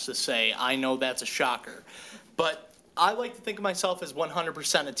here has to say. I know that's a shocker. But I like to think of myself as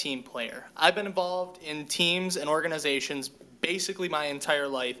 100% a team player. I've been involved in teams and organizations basically my entire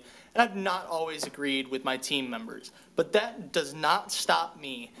life, and I've not always agreed with my team members. But that does not stop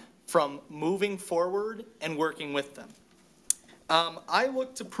me from moving forward and working with them. I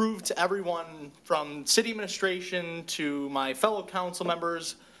look to prove to everyone from city administration to my fellow council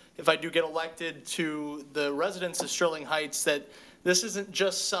members, if I do get elected, to the residents of Sterling Heights, that this isn't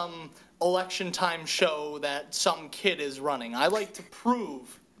just some election time show that some kid is running. I like to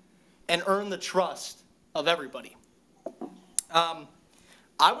prove and earn the trust of everybody.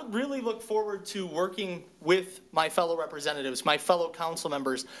 I would really look forward to working with my fellow representatives, my fellow council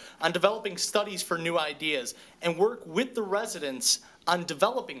members, on developing studies for new ideas and work with the residents on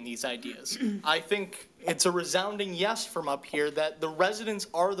developing these ideas. I think it's a resounding yes from up here that the residents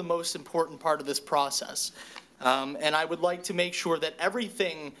are the most important part of this process. And I would like to make sure that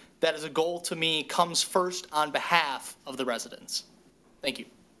everything that is a goal to me comes first on behalf of the residents. Thank you.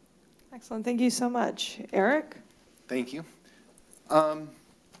 Excellent. Thank you so much. Eric? Thank you.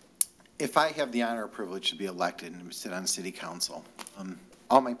 If I have the honor or privilege to be elected and sit on city council,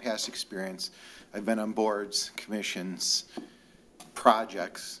 all my past experience, I've been on boards, commissions,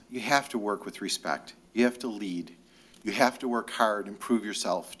 projects. You have to work with respect. You have to lead. You have to work hard and prove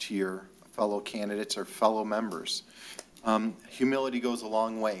yourself to your fellow candidates or fellow members. Humility goes a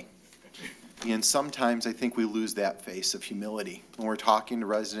long way. And sometimes I think we lose that face of humility. When we're talking to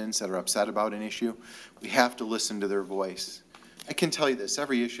residents that are upset about an issue, we have to listen to their voice. I can tell you this,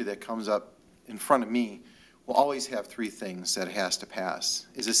 every issue that comes up in front of me will always have three things that it has to pass.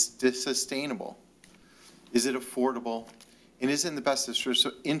 Is it sustainable? Is it affordable? And is it in the best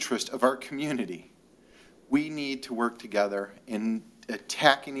interest of our community? We need to work together, and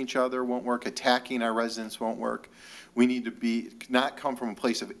attacking each other won't work, attacking our residents won't work. We need to not come from a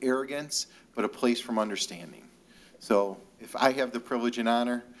place of arrogance, but a place from understanding. So if I have the privilege and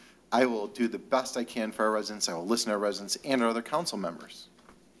honor, I will do the best I can for our residents. I will listen to our residents and our other council members.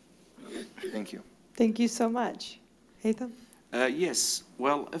 Thank you. Thank you so much. Haitham? Yes.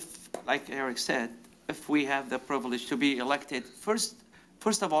 Well, if, like Eric said, if we have the privilege to be elected, first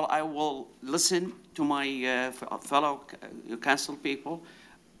of all, I will listen to my fellow council people.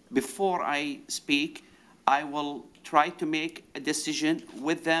 Before I speak, I will try to make a decision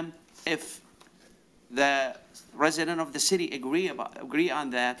with them. If the resident of the city agree on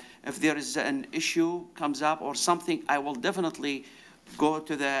that, if there is an issue comes up or something, I will definitely go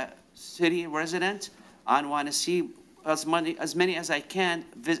to the city resident and want to see as many as I can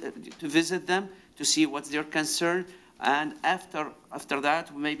to visit them, to see what's their concern. And after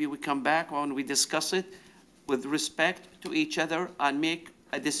that, maybe we come back when we discuss it with respect to each other and make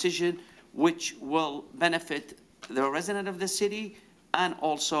a decision which will benefit the resident of the city and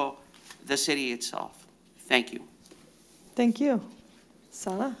also the city itself. Thank you. Thank you.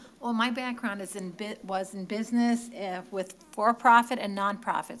 Sana? Well, my background was in business with for-profit and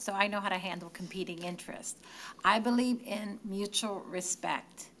nonprofit, so I know how to handle competing interests. I believe in mutual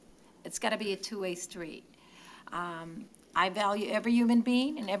respect. It's got to be a two-way street. I value every human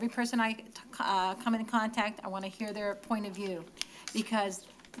being and every person I come in contact. I want to hear their point of view, because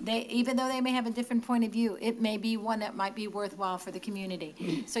even though they may have a different point of view, it may be one that might be worthwhile for the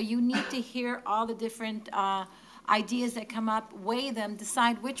community. So you need to hear all the different ideas that come up, weigh them,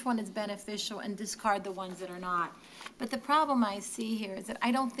 decide which one is beneficial, and discard the ones that are not. But the problem I see here is that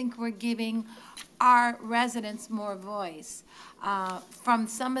I don't think we're giving our residents more voice. From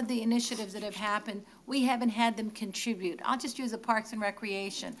some of the initiatives that have happened, we haven't had them contribute. I'll just use the Parks and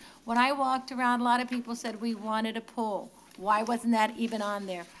Recreation. When I walked around, a lot of people said we wanted a pool. Why wasn't that even on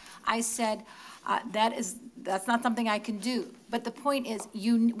there? I said, that's not something I can do. But the point is,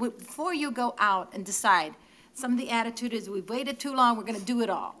 before you go out and decide, some of the attitude is we've waited too long, we're going to do it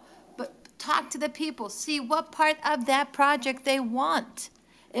all. But talk to the people, see what part of that project they want.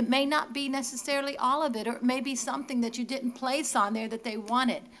 It may not be necessarily all of it, or it may be something that you didn't place on there that they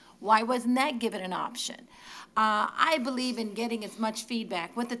wanted. Why wasn't that given an option? I believe in getting as much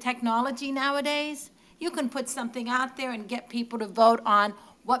feedback. With the technology nowadays, you can put something out there and get people to vote on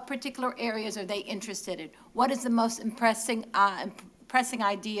what particular areas are they interested in. What is the most pressing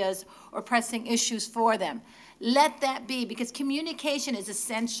ideas or pressing issues for them? Let that be, because communication is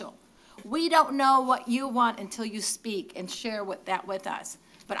essential. We don't know what you want until you speak and share that with us.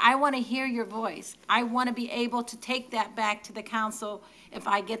 But I want to hear your voice. I want to be able to take that back to the council if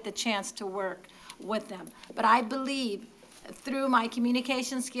I get the chance to work with them. But I believe through my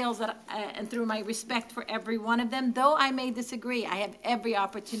communication skills and through my respect for every one of them, though I may disagree, I have every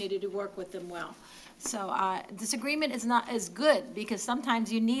opportunity to work with them well. So disagreement is not as good, because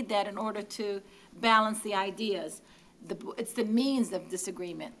sometimes you need that in order to balance the ideas. It's the means of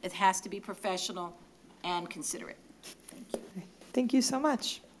disagreement. It has to be professional and considerate. Thank you. Thank you so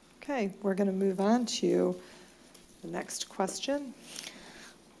much. Okay, we're going to move on to the next question.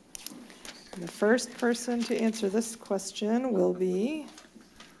 And the first person to answer this question will be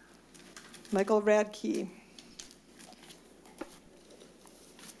Michael Radke.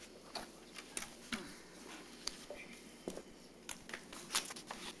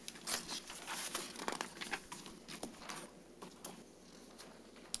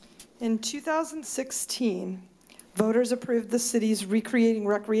 In 2016, voters approved the city's Recreating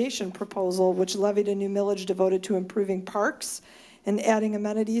Recreation proposal, which levied a new millage devoted to improving parks and adding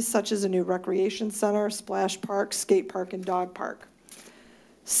amenities such as a new recreation center, splash park, skate park, and dog park.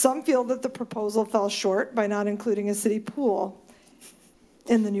 Some feel that the proposal fell short by not including a city pool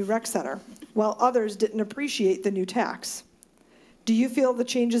in the new rec center, while others didn't appreciate the new tax. Do you feel the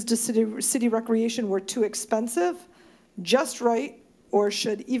changes to city recreation were too expensive, just right, or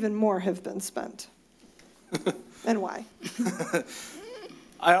should even more have been spent? And why?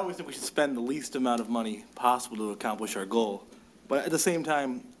 I always think we should spend the least amount of money possible to accomplish our goal. But at the same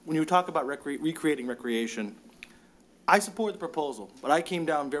time, when you talk about recreating recreation, I support the proposal, but I came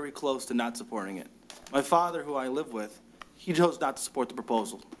down very close to not supporting it. My father, who I live with, he chose not to support the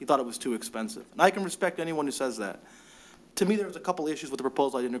proposal. He thought it was too expensive. And I can respect anyone who says that. To me, there was a couple issues with the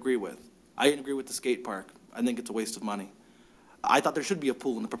proposal I didn't agree with. I didn't agree with the skate park. I think it's a waste of money. I thought there should be a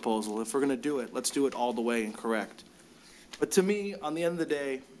pool in the proposal. If we're going to do it, let's do it all the way and correct. But to me, on the end of the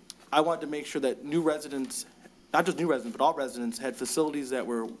day, I wanted to make sure that new residents, not just new residents, but all residents, had facilities that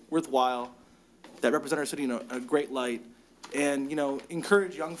were worthwhile, that represent our city in a great light, and, you know,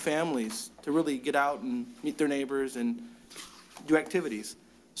 encourage young families to really get out and meet their neighbors and do activities.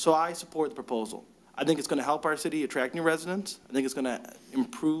 So I support the proposal. I think it's going to help our city attract new residents. I think it's going to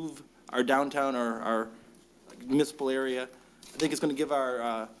improve our downtown, our municipal area. I think it's going to give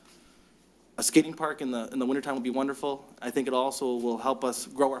our a skating park in the wintertime will be wonderful. I think it also will help us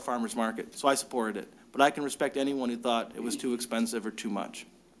grow our farmers market. So I supported it. But I can respect anyone who thought it was too expensive or too much.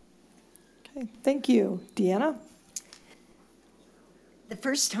 Okay, thank you. Deanna? The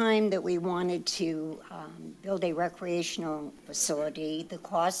first time that we wanted to build a recreational facility, the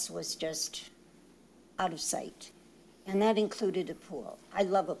cost was just out of sight. And that included a pool. I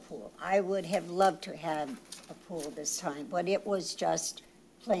love a pool. I would have loved to have a pool this time, but it was just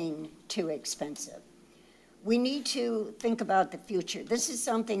plain too expensive. We need to think about the future. This is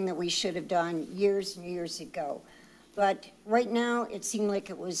something that we should have done years and years ago. But right now, it seemed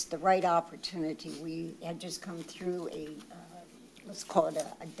like it was the right opportunity. We had just come through a, let's call it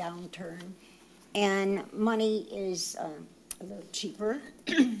a downturn, and money is a little cheaper.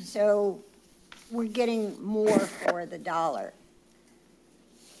 So we're getting more for the dollar.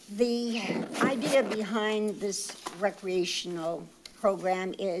 The idea behind this recreational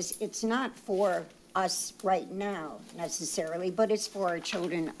program is it's not for us right now necessarily, but it's for our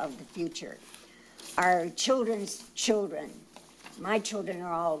children of the future. Our children's children. My children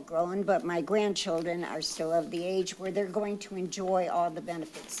are all grown, but my grandchildren are still of the age where they're going to enjoy all the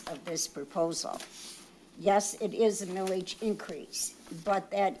benefits of this proposal. Yes, it is a millage increase, but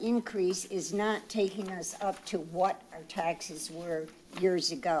that increase is not taking us up to what our taxes were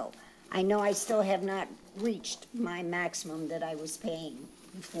years ago. I know I still have not reached my maximum that I was paying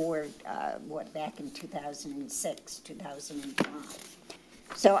before, back in 2006, 2005.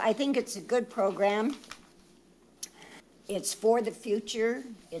 So I think it's a good program. It's for the future.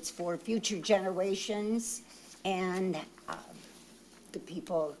 It's for future generations, and the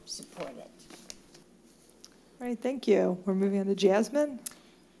people support it. All right, thank you. We're moving on to Jasmine.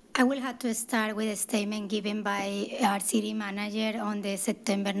 I will have to start with a statement given by our city manager on the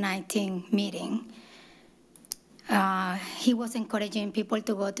September 19 meeting. He was encouraging people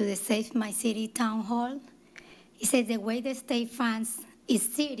to go to the Save My City town hall. He said the way the state funds its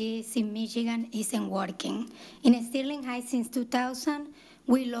cities in Michigan isn't working. In Sterling Heights since 2000,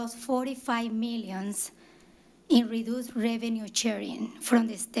 we lost $45 million in reduced revenue sharing from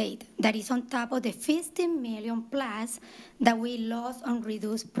the state. That is on top of the $15 million plus that we lost on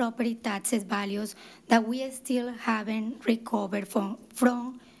reduced property taxes values that we still haven't recovered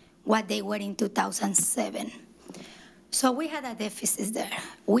from what they were in 2007. So we had a deficit there.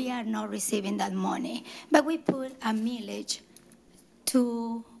 We are not receiving that money, but we put a millage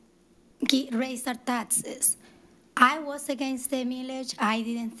to raise our taxes. I was against the millage. I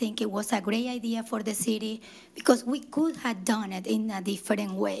didn't think it was a great idea for the city because we could have done it in a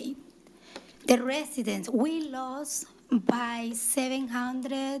different way. The residents, we lost by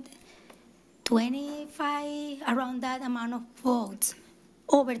 725, around that amount of votes.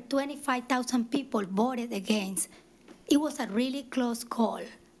 Over 25,000 people voted against. It was a really close call.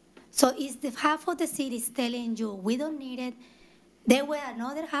 So it's the half of the city is telling you, we don't need it. There were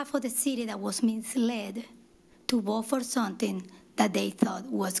another half of the city that was misled to vote for something that they thought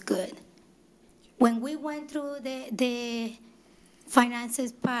was good. When we went through the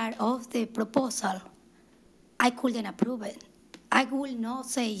finances part of the proposal, I couldn't approve it. I will not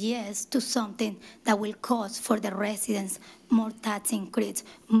say yes to something that will cost for the residents more tax increase,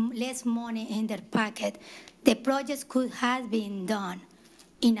 less money in their pocket. The projects could have been done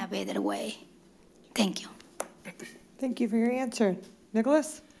in a better way. Thank you. Thank you for your answer.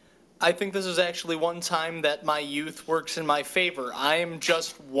 Nicholas? I think this is actually one time that my youth works in my favor. I am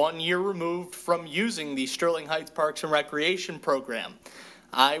just 1 year removed from using the Sterling Heights Parks and Recreation Program.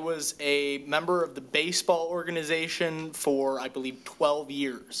 I was a member of the baseball organization for, I believe, 12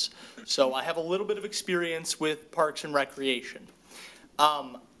 years. So I have a little bit of experience with Parks and Recreation.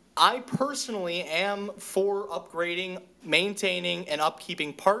 I personally am for upgrading, maintaining, and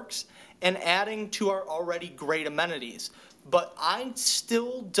upkeeping parks and adding to our already great amenities. But I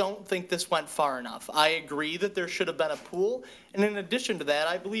still don't think this went far enough. I agree that there should have been a pool, and in addition to that,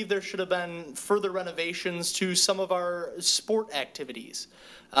 I believe there should have been further renovations to some of our sport activities.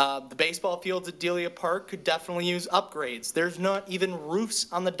 The baseball fields at Delia Park could definitely use upgrades. There's not even roofs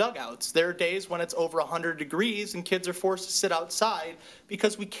on the dugouts. There are days when it's over 100 degrees and kids are forced to sit outside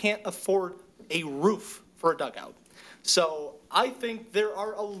because we can't afford a roof for a dugout. So I think there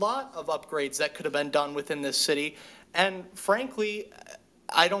are a lot of upgrades that could have been done within this city. And frankly,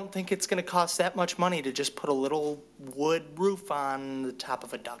 I don't think it's going to cost that much money to just put a little wood roof on the top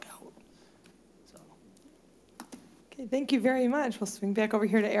of a dugout. So. Okay, thank you very much. We'll swing back over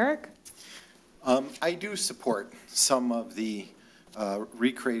here to Eric. I do support some of the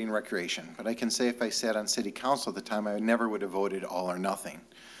recreating recreation, but I can say if I sat on city council at the time, I never would have voted all or nothing.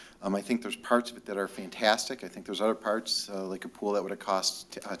 I think there's parts of it that are fantastic. I think there's other parts, like a pool, that would have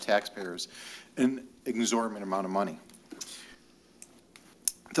cost taxpayers an exorbitant amount of money.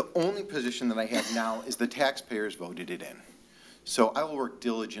 The only position that I have now is the taxpayers voted it in. So I will work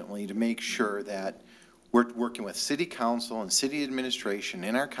diligently to make sure that we're working with city council and city administration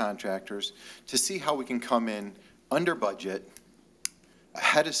and our contractors to see how we can come in under budget,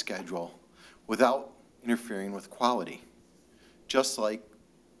 ahead of schedule, without interfering with quality, just like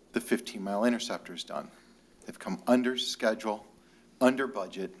the 15-mile interceptor's done. They've come under schedule, under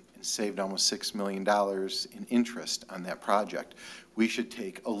budget, and saved almost $6 million in interest on that project. We should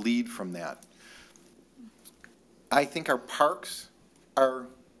take a lead from that. I think our parks are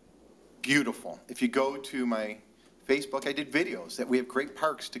beautiful. If you go to my Facebook, I did videos that we have great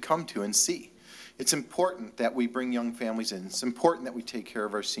parks to come to and see. It's important that we bring young families in. It's important that we take care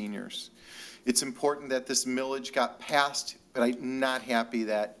of our seniors. It's important that this millage got passed, but I'm not happy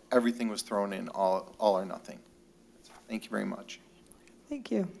that everything was thrown in all or nothing. Thank you very much.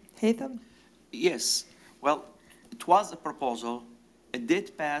 Thank you. Hatham? Yes. Well, it was a proposal. It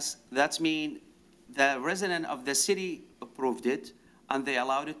did pass. That means the resident of the city approved it, and they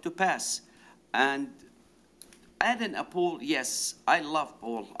allowed it to pass. And adding a pool, yes, I love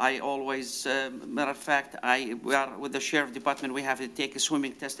pool. I always, matter of fact, we are with the sheriff department, we have to take a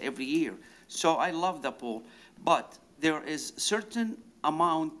swimming test every year. So I love the pool. But there is certain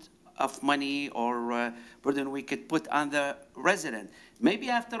amount of money or burden we could put on the resident. Maybe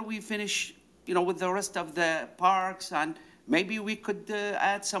after we finish, with the rest of the parks, and maybe we could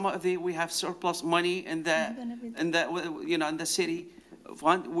add some of we have surplus money in the city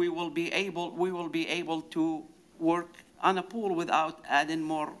fund. We will be able to work on a pool without adding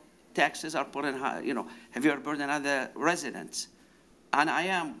more taxes or putting heavier burden on the residents. And I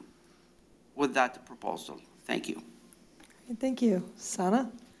am with that proposal. Thank you. Thank you.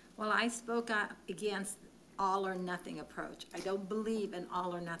 Sana? Well, I spoke against all or nothing approach. I don't believe an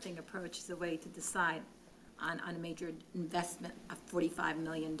all or nothing approach is the way to decide on a major investment of $45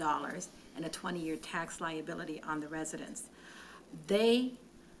 million and a 20-year tax liability on the residents. The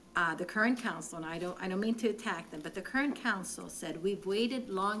current council, and I don't mean to attack them, but the current council said, we've waited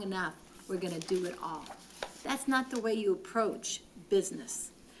long enough, we're gonna do it all. That's not the way you approach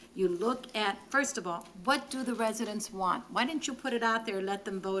business. You look at, first of all, what do the residents want? Why didn't you put it out there and let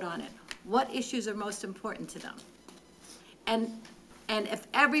them vote on it? What issues are most important to them? And if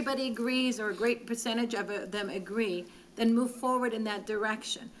everybody agrees, or a great percentage of them agree, then move forward in that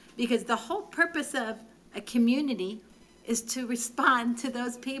direction. Because the whole purpose of a community is to respond to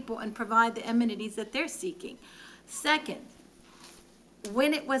those people and provide the amenities that they're seeking. Second,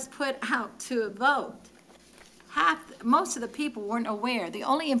 when it was put out to a vote, most of the people weren't aware. The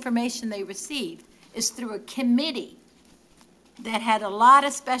only information they received is through a committee that had a lot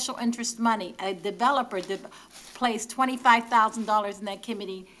of special interest money. A developer placed $25,000 in that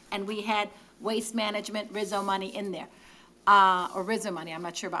committee, and we had waste management, Rizzo money in there. Or Rizzo money, I'm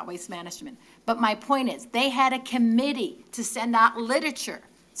not sure about waste management. But my point is, they had a committee to send out literature.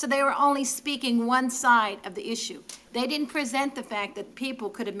 So they were only speaking one side of the issue. They didn't present the fact that people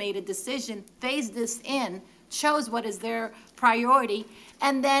could have made a decision, phase this in, chose what is their priority,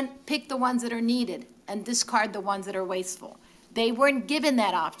 and then pick the ones that are needed and discard the ones that are wasteful. They weren't given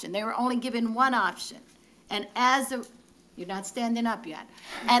that option. They were only given one option. And as a, you're not standing up yet.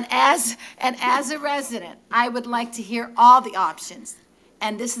 And as a resident, I would like to hear all the options.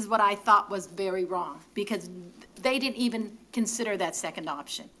 And this is what I thought was very wrong, because they didn't even consider that second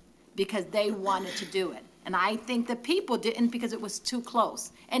option because they wanted to do it. And I think the people didn't because it was too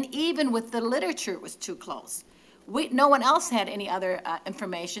close. And even with the literature, it was too close. No one else had any other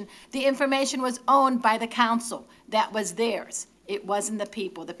information. The information was owned by the council. That was theirs. It wasn't the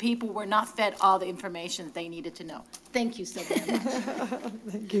people. The people were not fed all the information they needed to know. Thank you so very much.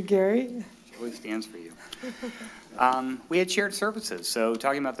 Thank you, Gary. She always stands for you. We had shared services, so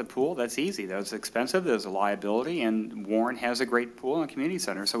talking about the pool, that's easy. That was expensive, there's a liability, and Warren has a great pool and community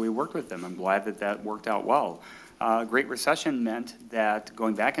center, so we worked with them. I'm glad that that worked out well. Great Recession meant that,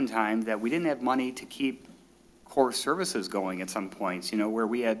 going back in time, that we didn't have money to keep core services going at some points, you know, where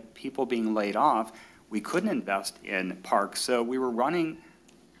we had people being laid off. We couldn't invest in parks, so we were running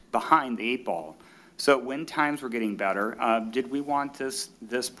behind the 8 ball. So when times were getting better, did we want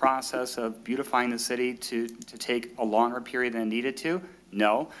this process of beautifying the city to take a longer period than it needed to?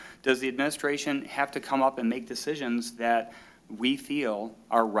 No. Does the administration have to come up and make decisions that we feel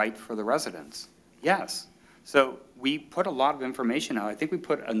are right for the residents? Yes. So we put a lot of information out. I think we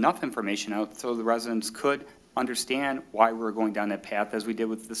put enough information out so the residents could understand why we were going down that path, as we did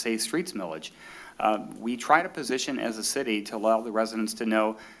with the Safe Streets millage. We try to position as a city to allow the residents to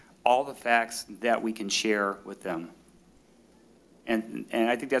know all the facts that we can share with them. And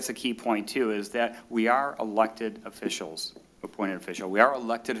I think that's a key point too, is that we are elected officials, appointed official. We are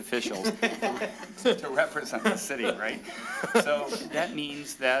elected officials to represent the city, right? So that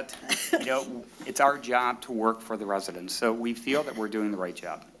means that, you know, it's our job to work for the residents. So we feel that we're doing the right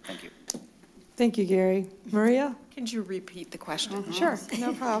job. Thank you. Thank you, Gary. Maria? Can you repeat the question? Sure,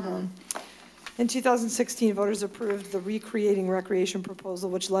 no problem. In 2016, voters approved the Recreating Recreation proposal,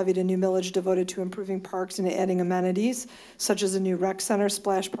 which levied a new millage devoted to improving parks and adding amenities, such as a new rec center,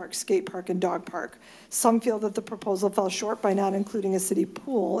 splash park, skate park, and dog park. Some feel that the proposal fell short by not including a city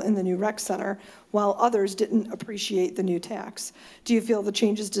pool in the new rec center, while others didn't appreciate the new tax. Do you feel the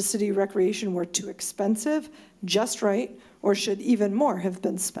changes to city recreation were too expensive, just right, or should even more have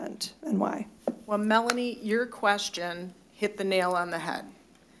been spent, and why? Well, Melanie, your question hit the nail on the head.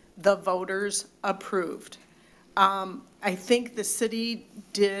 The voters approved. I think the city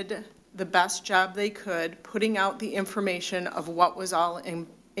did the best job they could putting out the information of what was all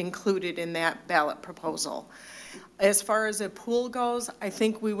included in that ballot proposal. As far as a pool goes, I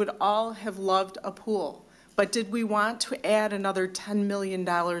think we would all have loved a pool. But did we want to add another $10 million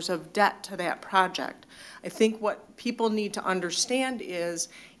of debt to that project? I think what people need to understand is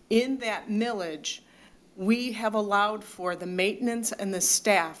in that millage, we have allowed for the maintenance and the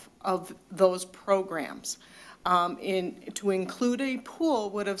staff of those programs. To include a pool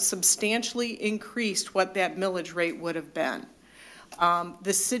would have substantially increased what that millage rate would have been.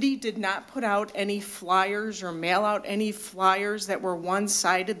 The city did not put out any flyers or mail out any flyers that were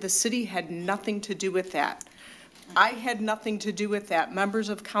one-sided. The city had nothing to do with that. I had nothing to do with that. Members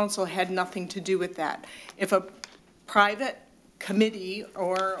of council had nothing to do with that. If a private committee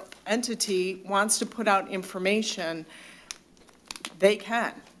or entity wants to put out information, they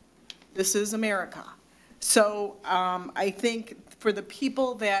can. This is America. So I think for the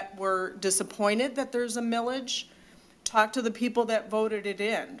people that were disappointed that there's a millage, talk to the people that voted it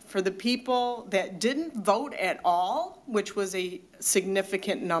in. For the people that didn't vote at all, which was a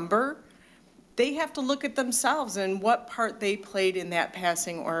significant number, they have to look at themselves and what part they played in that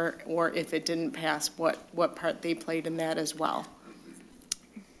passing, or if it didn't pass, what part they played in that as well.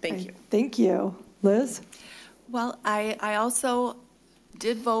 Thank you. Thank you. Liz? Well, I also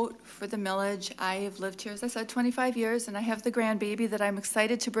did vote for the millage. I have lived here, as I said, 25 years, and I have the grandbaby that I'm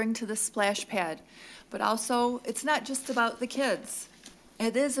excited to bring to the splash pad. But also, it's not just about the kids.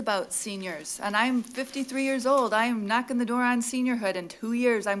 It is about seniors. And I'm 53 years old. I am knocking the door on seniorhood. In 2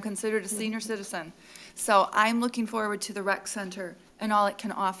 years, I'm considered a senior citizen. So I'm looking forward to the rec center and all it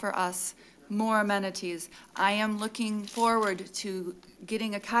can offer us, more amenities. I am looking forward to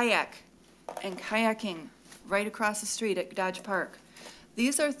getting a kayak and kayaking right across the street at Dodge Park.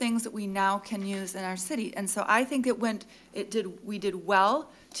 These are things that we now can use in our city. And so I think we did well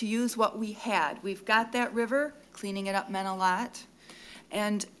to use what we had. We've got that river, cleaning it up meant a lot.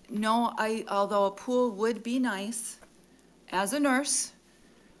 And no, although a pool would be nice, as a nurse,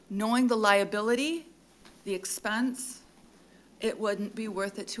 knowing the liability, the expense, it wouldn't be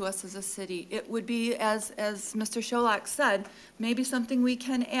worth it to us as a city. It would be, as Mr. Sholak said, maybe something we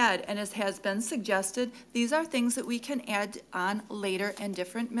can add. And as has been suggested, these are things that we can add on later in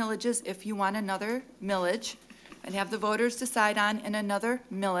different millages if you want another millage and have the voters decide on in another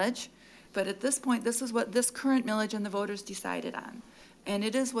millage. But at this point, this is what this current millage and the voters decided on. And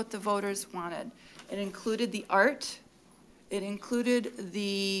it is what the voters wanted. It included the art. It included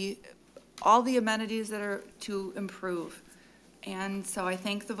all the amenities that are to improve. And so I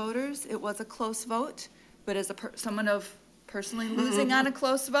thank the voters. It was a close vote, but as someone of personally losing on a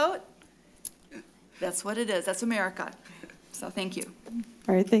close vote, that's what it is. That's America. So thank you.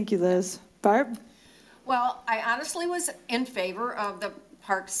 All right, thank you, Liz. Barb? Well, I honestly was in favor of the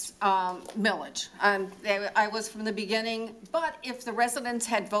Parks millage. I was from the beginning, but if the residents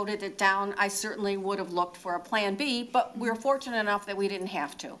had voted it down, I certainly would have looked for a plan B, but we were fortunate enough that we didn't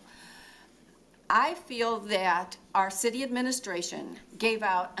have to. I feel that our city administration gave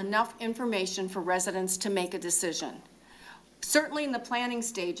out enough information for residents to make a decision. Certainly in the planning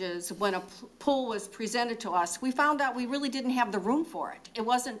stages, when a pool was presented to us, we found out we really didn't have the room for it. It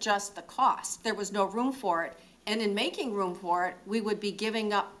wasn't just the cost. There was no room for it. And in making room for it, we would be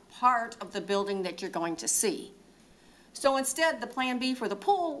giving up part of the building that you're going to see. So instead, the plan B for the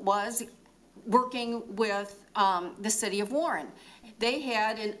pool was working with the city of Warren. They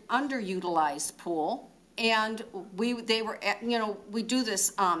had an underutilized pool, and we do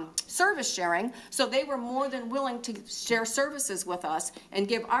this service sharing, so they were more than willing to share services with us and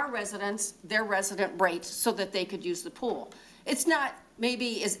give our residents their resident rate so that they could use the pool. It's not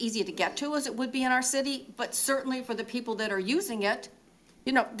maybe as easy to get to as it would be in our city, but certainly for the people that are using it,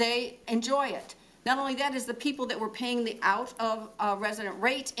 they enjoy it. Not only that, is the people that were paying the out of resident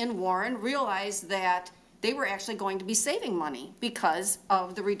rate in Warren realized that they were actually going to be saving money because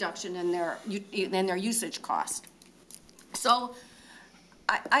of the reduction in their usage cost. So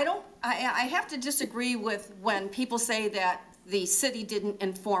I have to disagree with when people say that the city didn't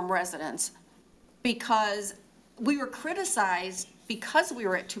inform residents, because we were criticized because we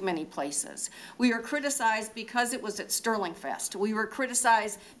were at too many places. We were criticized because it was at Sterling Fest. We were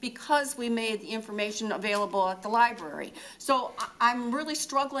criticized because we made the information available at the library. So I'm really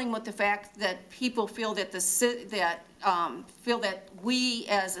struggling with the fact that people feel that that we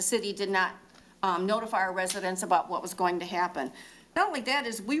as a city did not notify our residents about what was going to happen. Not only that,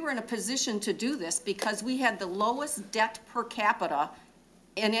 is we were in a position to do this because we had the lowest debt per capita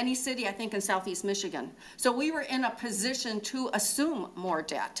in any city, I think, in Southeast Michigan. So we were in a position to assume more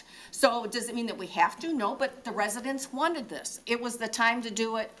debt. So does it mean that we have to? No, but the residents wanted this. It was the time to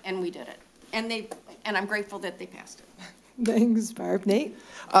do it, and we did it. And I'm grateful that they passed it. Thanks, Barb. Nate?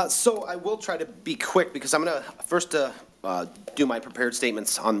 So I will try to be quick, because I'm going to first do my prepared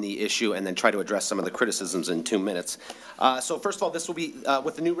statements on the issue and then try to address some of the criticisms in 2 minutes. So first of all, this will be,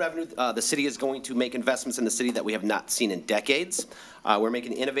 with the new revenue, the city is going to make investments in the city that we have not seen in decades. We're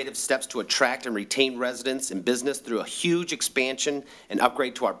making innovative steps to attract and retain residents and business through a huge expansion and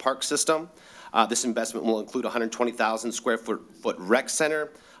upgrade to our park system. This investment will include 120,000 square foot rec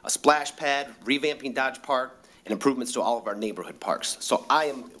center, a splash pad, revamping Dodge Park, and improvements to all of our neighborhood parks. So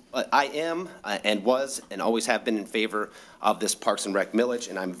I am and was and always have been in favor of this Parks and Rec millage,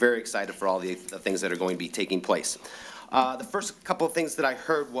 and I'm very excited for all the things that are going to be taking place. The first couple of things that I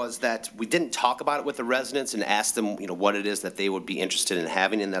heard was that we didn't talk about it with the residents and ask them, what it is that they would be interested in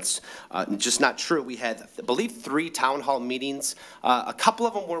having, and that's just not true. We had, I believe, 3 town hall meetings. A couple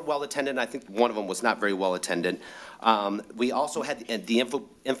of them were well attended, and I think one of them was not very well attended. We also had the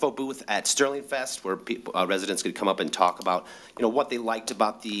info booth at Sterling Fest, where people, residents could come up and talk about, what they liked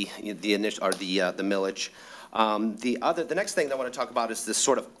about the millage. The next thing that I want to talk about is this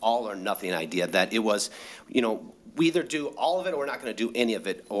sort of all or nothing idea, that it was, we either do all of it or we're not going to do any of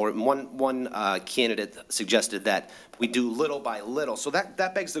it. Or one candidate suggested that we do little by little. So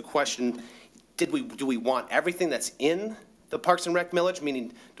that begs the question: do we want everything that's in the Parks and Rec millage? Meaning,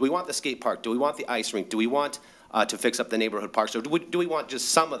 do we want the skate park? Do we want the ice rink? Do we want to fix up the neighborhood parks? Or do we want just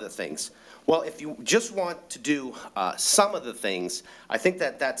some of the things? Well, if you just want to do some of the things, I think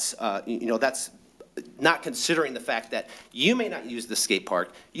that's not considering the fact that you may not use the skate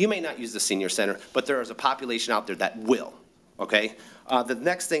park, you may not use the senior center, but there is a population out there that will, okay? The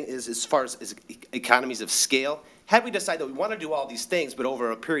next thing is, as far as economies of scale, had we decided that we want to do all these things, but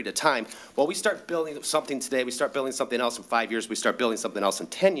over a period of time, well, we start building something today, we start building something else in 5 years, we start building something else in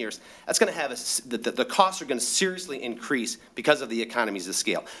 10 years, that's going to have the costs are going to seriously increase because of the economies of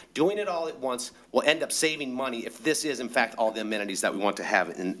scale. Doing it all at once will end up saving money if this is, in fact, all the amenities that we want to have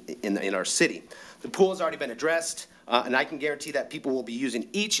in our city. The pool has already been addressed, and I can guarantee that people will be using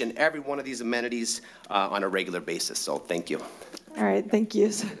each and every one of these amenities on a regular basis, so thank you. All right, thank you.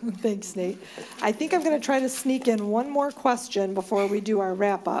 Thanks, Nate. I think I'm going to try to sneak in one more question before we do our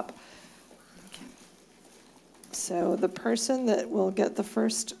wrap-up. So the person that will get the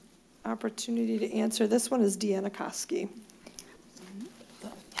first opportunity to answer this one is Deanna Koski.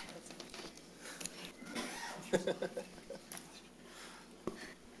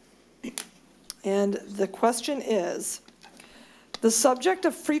 And the question is, the subject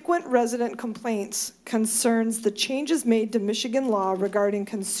of frequent resident complaints concerns the changes made to Michigan law regarding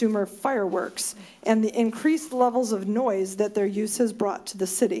consumer fireworks and the increased levels of noise that their use has brought to the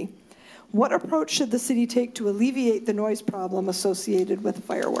city. What approach should the city take to alleviate the noise problem associated with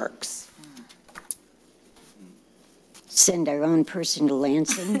fireworks? Send our own person to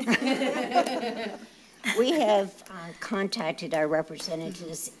Lansing. We have contacted our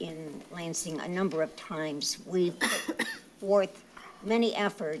representatives in Lansing a number of times. We've put forth many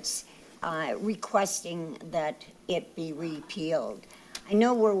efforts requesting that it be repealed. I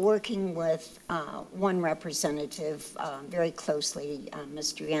know we're working with one representative very closely,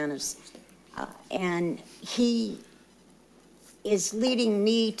 Mr. Yanis, and he is leading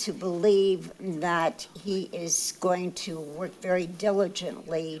me to believe that he is going to work very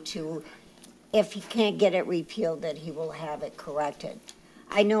diligently to, if he can't get it repealed, that he will have it corrected.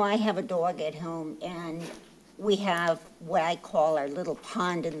 I know I have a dog at home, and we have what I call our little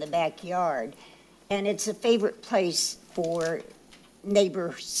pond in the backyard, and it's a favorite place for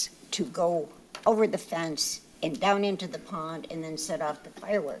neighbors to go over the fence and down into the pond and then set off the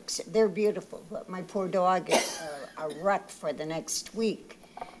fireworks. They're beautiful, but my poor dog is a rut for the next week.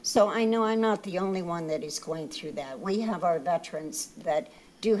 So I know I'm not the only one that is going through that. We have our veterans that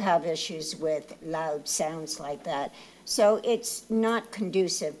do have issues with loud sounds like that. So it's not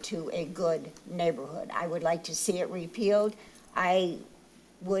conducive to a good neighborhood. I would like to see it repealed. I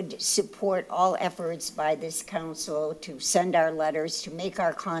would support all efforts by this council to send our letters, to make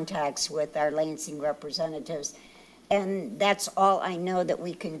our contacts with our Lansing representatives. And that's all I know that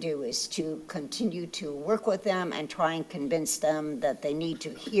we can do, is to continue to work with them and try and convince them that they need to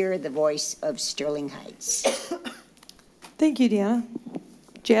hear the voice of Sterling Heights. Thank you, Deanna.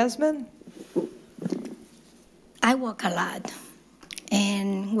 Jasmine? I walk a lot,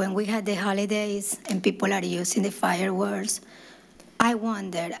 and when we had the holidays and people are using the fireworks, I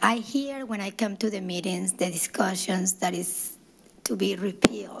wonder, I hear when I come to the meetings, the discussions that is to be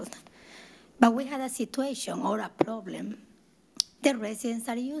repealed, but we had a situation or a problem. The residents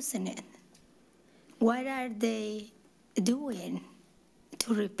are using it. What are they doing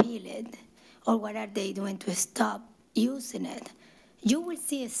to repeal it? Or what are they doing to stop using it? You will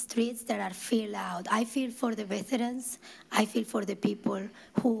see streets that are filled out. I feel for the veterans. I feel for the people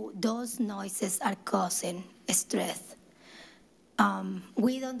who those noises are causing stress.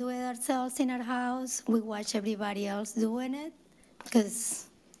 We don't do it ourselves in our house. We watch everybody else doing it because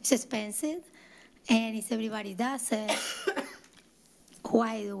it's expensive. And if everybody does it,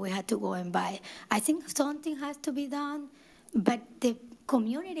 why do we have to go and buy? I think something has to be done, but the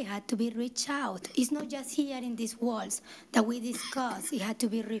community had to be reached out. It's not just here in these walls that we discuss. It had to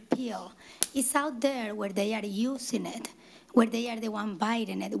be repealed. It's out there where they are using it, where they are the one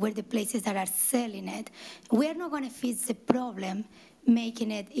buying it, where the places that are selling it. We are not going to fix the problem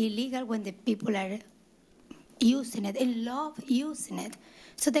making it illegal when the people are using it and love using it.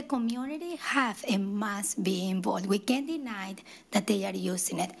 So the community have and must be involved. We can't deny that they are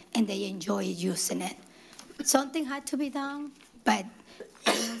using it and they enjoy using it. Something had to be done, but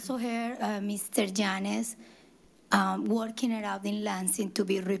I also heard Mr. Yanis working it out in Lansing to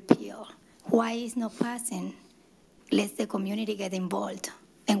be repealed. Why is not passing? Let the community get involved,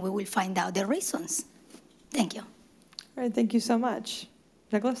 and we will find out the reasons. Thank you. All right, thank you so much.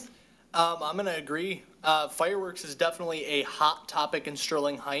 Nicholas? I'm going to agree. Fireworks is definitely a hot topic in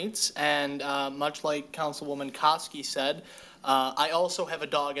Sterling Heights, and much like Councilwoman Koski said, I also have a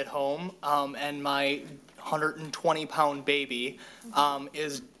dog at home, and my 120-pound baby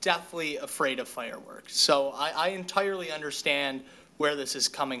is definitely afraid of fireworks. So I entirely understand where this is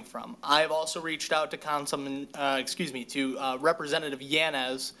coming from. I've also reached out to Representative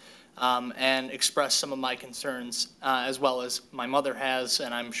Yanez and expressed some of my concerns, as well as my mother has,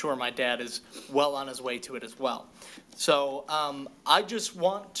 and I'm sure my dad is well on his way to it as well. So I just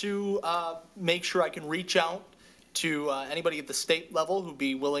want to make sure I can reach out to anybody at the state level who'd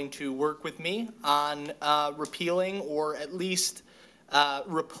be willing to work with me on repealing or at least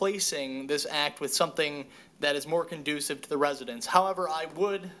replacing this act with something that is more conducive to the residents. However, I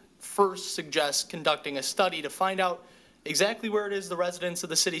would first suggest conducting a study to find out exactly where it is the residents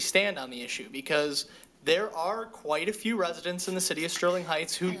of the city stand on the issue, because there are quite a few residents in the city of Sterling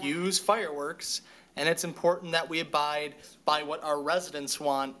Heights who use fireworks, and it's important that we abide by what our residents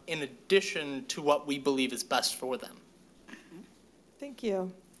want in addition to what we believe is best for them. Thank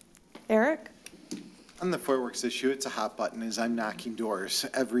you. Eric? On the fireworks issue, it's a hot button as I'm knocking doors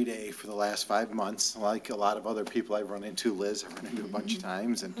every day for the last 5 months. Like a lot of other people I've run into, Liz, I've run into a bunch of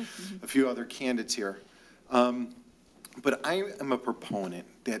times, and a few other candidates here. But I am a proponent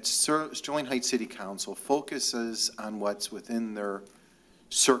that Sterling Heights City Council focuses on what's within their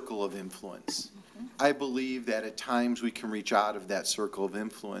circle of influence. I believe that at times we can reach out of that circle of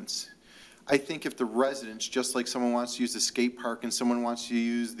influence. I think if the residents, just like someone wants to use the skate park and someone wants to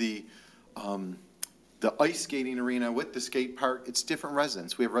use the ice skating arena with the skate park, it's different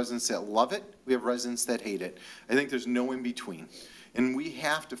residents. We have residents that love it. We have residents that hate it. I think there's no in between. And we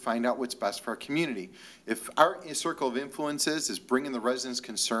have to find out what's best for our community. If our circle of influence is bringing the residents'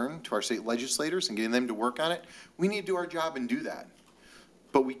 concern to our state legislators and getting them to work on it, we need to do our job and do that.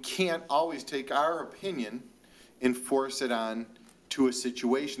 But we can't always take our opinion and force it on to a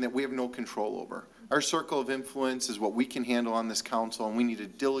situation that we have no control over. Our circle of influence is what we can handle on this council, and we need to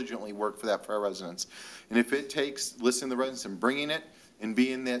diligently work for that for our residents. And if it takes listening to the residents and bringing it and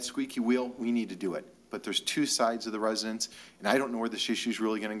being that squeaky wheel, we need to do it. But there's two sides of the residents, and I don't know where this issue is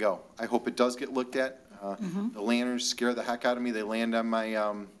really going to go. I hope it does get looked at. The lanterns scare the heck out of me. They land on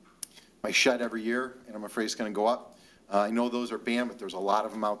my my shed every year, and I'm afraid it's going to go up. I know those are banned, but there's a lot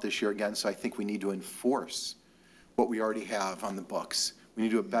of them out this year again, so I think we need to enforce what we already have on the books. We need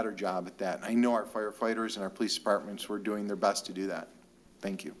to do a better job at that. I know our firefighters and our police departments were doing their best to do that.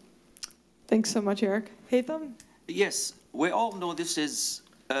 Thank you. Thanks so much, Eric. Hatham? Yes, we all know this is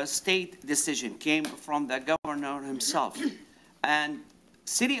a state decision, came from the governor himself. And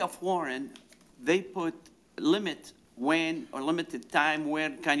City of Warren, they put limit when or limited time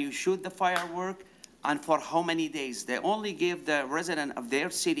when can you shoot the firework and for how many days. They only give the resident of their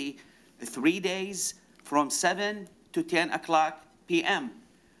city 3 days from 7 to 10 o'clock p.m.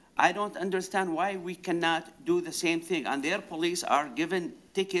 I don't understand why we cannot do the same thing. And their police are giving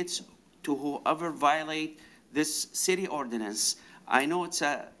tickets to whoever violate this city ordinance. I know it's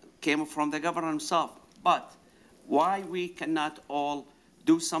came from the governor himself, but why we cannot all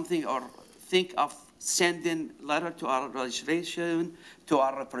do something or think of sending letter to our legislation, to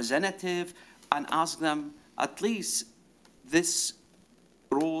our representative, and ask them at least this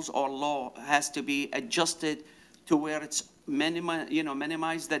rules or law has to be adjusted to where it's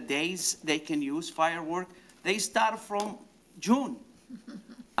minimize the days they can use firework. They start from June,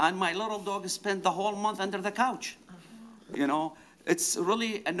 and my little dog spent the whole month under the couch. You know, it's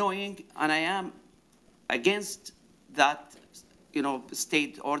really annoying, and I am against that,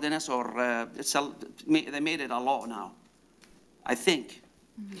 state ordinance or they made it a law now, I think.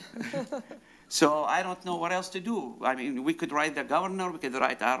 So I don't know what else to do. I mean, we could write the governor, we could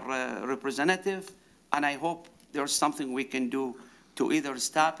write our representative, and I hope there's something we can do to either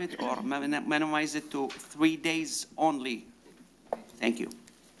stop it or minimize it to 3 days only. Thank you.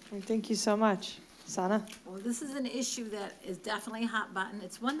 Thank you so much. Sana? Well, this is an issue that is definitely a hot button.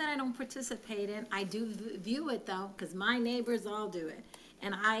 It's one that I don't participate in. I do view it though, because my neighbors all do it.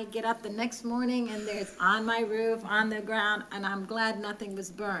 And I get up the next morning and there's on my roof, on the ground, and I'm glad nothing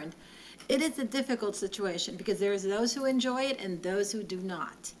was burned. It is a difficult situation because there's those who enjoy it and those who do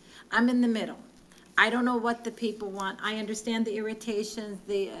not. I'm in the middle. I don't know what the people want. I understand the irritations,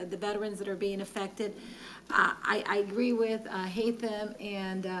 the veterans that are being affected. I agree with Hatham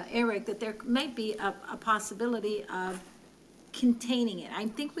and Eric that there may be a possibility of containing it. I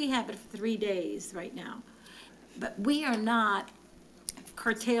think we have it for 3 days right now, but we are not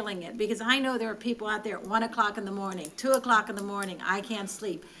curtailing it because I know there are people out there at 1 o'clock in the morning, 2 o'clock in the morning, I can't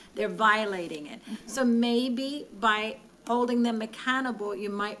sleep. They're violating it. So maybe by holding them accountable, you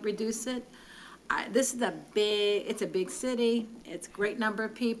might reduce it. This is it's a big city. It's a great number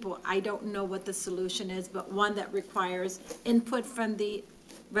of people. I don't know what the solution is, but one that requires input from the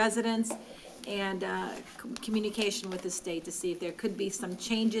residents and communication with the state to see if there could be some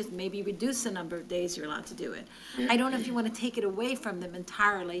changes, maybe reduce the number of days you're allowed to do it. I don't know if you want to take it away from them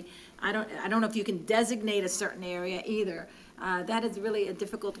entirely. I don't know if you can designate a certain area either. That is really a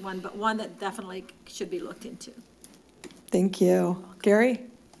difficult one, but one that definitely should be looked into. Thank you. Gary?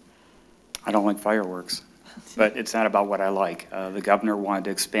 I don't like fireworks, but it's not about what I like. The governor wanted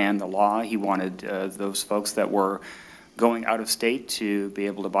to expand the law. He wanted those folks that were going out of state to be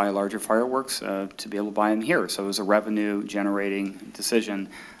able to buy larger fireworks, to be able to buy them here. So it was a revenue generating decision.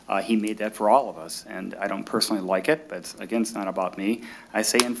 He made that for all of us, and I don't personally like it, but again, it's not about me. I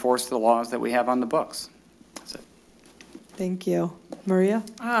say enforce the laws that we have on the books. That's it. Thank you. Maria?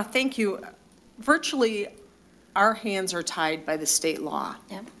 Thank you. Virtually, our hands are tied by the state law.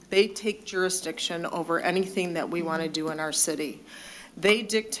 Yep. They take jurisdiction over anything that we want to do in our city. They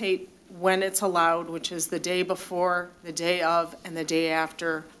dictate when it's allowed, which is the day before, the day of, and the day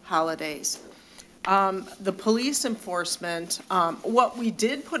after holidays. The police enforcement, what we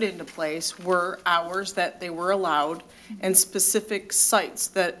did put into place were hours that they were allowed and specific sites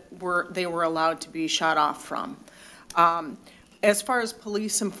that they were allowed to be shut off from. As far as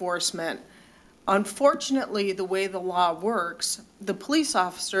police enforcement, unfortunately, the way the law works, the police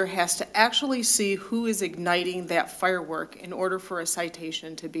officer has to actually see who is igniting that firework in order for a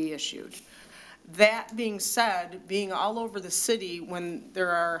citation to be issued. That being said, being all over the city when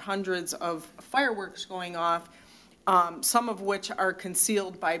there are hundreds of fireworks going off, some of which are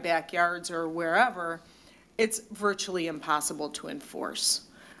concealed by backyards or wherever, it's virtually impossible to enforce.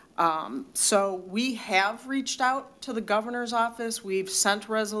 So we have reached out to the governor's office. We've sent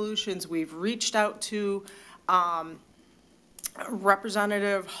resolutions. We've reached out to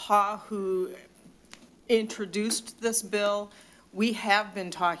Representative Ha, who introduced this bill. We have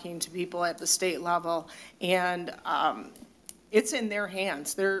been talking to people at the state level, and it's in their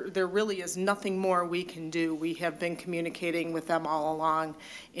hands. There really is nothing more we can do. We have been communicating with them all along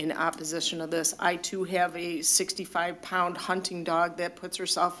in opposition to this. I too have a 65-pound hunting dog that puts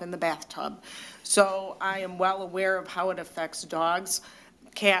herself in the bathtub. So I am well aware of how it affects dogs,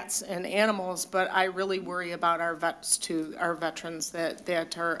 cats, and animals, but I really worry about our vets too, our veterans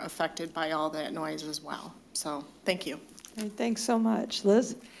that are affected by all that noise as well. So thank you. Thanks so much.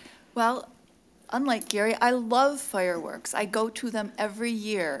 Liz? Well, unlike Gary, I love fireworks. I go to them every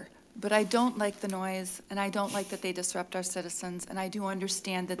year, but I don't like the noise, and I don't like that they disrupt our citizens, and I do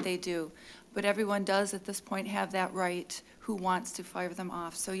understand that they do. But everyone does at this point have that right who wants to fire them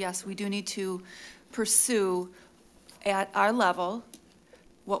off. So yes, we do need to pursue at our level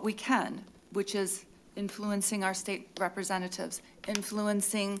what we can, which is influencing our state representatives,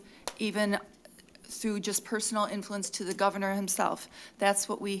 influencing even through just personal influence to the governor himself. That's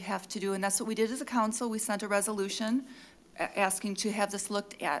what we have to do, and that's what we did as a council. We sent a resolution asking to have this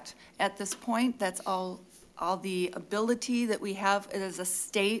looked at. At this point, that's all the ability that we have as a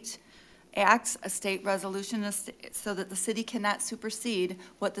state acts, a state resolution, so that the city cannot supersede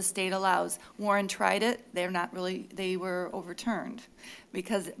what the state allows. Warren tried it. They were overturned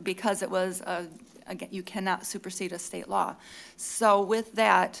because it was, again, you cannot supersede a state law. So with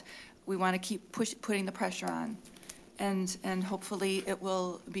that, we want to keep putting the pressure on, and hopefully it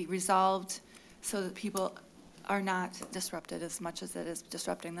will be resolved so that people are not disrupted as much as it is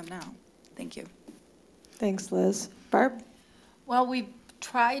disrupting them now. Thank you. Thanks, Liz. Barb? Well, we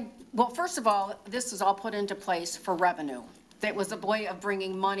tried, well, first of all, this is all put into place for revenue. That was a way of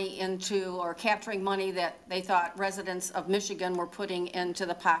bringing money into, or capturing money that they thought residents of Michigan were putting into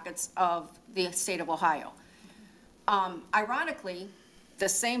the pockets of the state of Ohio. Ironically, the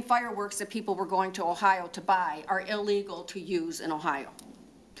same fireworks that people were going to Ohio to buy are illegal to use in Ohio.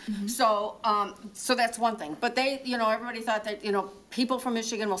 Mm-hmm. So that's one thing. But everybody thought that, people from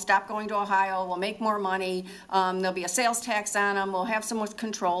Michigan will stop going to Ohio, will make more money, there'll be a sales tax on them, we'll have so much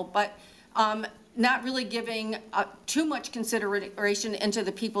control, but not really giving too much consideration into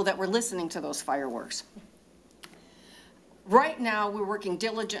the people that were listening to those fireworks. Right now, we're working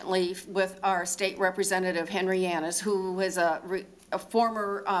diligently with our state representative, Henry Yanis, who is a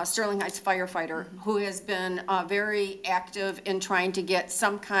former Sterling Heights firefighter who has been very active in trying to get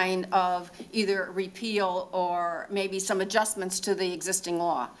some kind of either repeal or maybe some adjustments to the existing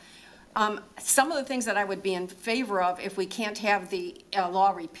law. Some of the things that I would be in favor of if we can't have the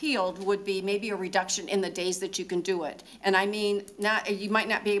law repealed would be maybe a reduction in the days that you can do it. And I mean, you might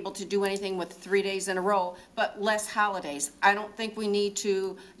not be able to do anything with 3 days in a row, but less holidays. I don't think we need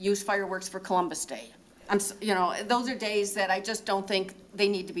to use fireworks for Columbus Day. Those are days that I just don't think they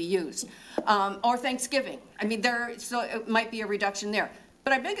need to be used. Or Thanksgiving. I mean, so it might be a reduction there.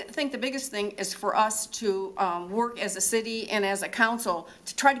 But I think the biggest thing is for us to work as a city and as a council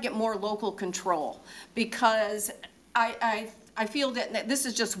to try to get more local control, because I feel that this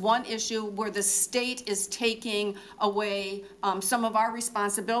is just one issue where the state is taking away some of our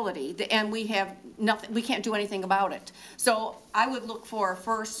responsibility, and we have nothing, we can't do anything about it. So I would look for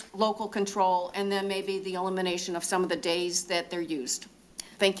first local control and then maybe the elimination of some of the days that they're used.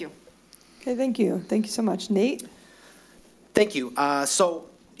 Thank you. Okay, thank you. Thank you so much. Nate? Thank you. So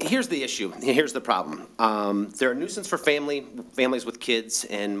here's the issue. Here's the problem. They're a nuisance for families with kids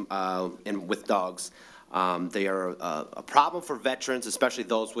and with dogs. They are a problem for veterans, especially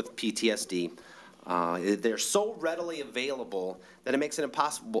those with PTSD. They're so readily available that it makes it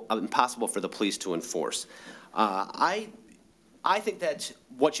impossible for the police to enforce. I think that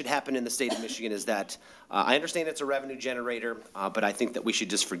what should happen in the state of Michigan is that I understand it's a revenue generator, but I think that we should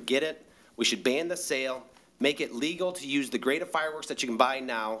just forget it. We should ban the sale, make it legal to use the grade of fireworks that you can buy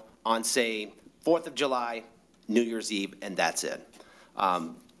now on, say, 4th of July, New Year's Eve, and that's it.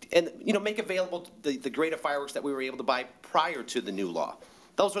 And, you know, make available the grade of fireworks that we were able to buy prior to the new law.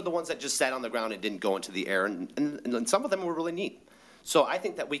 Those were the ones that just sat on the ground and didn't go into the air, and some of them were really neat. So I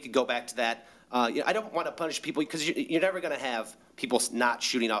think that we could go back to that. You know, I don't want to punish people because you're never going to have people not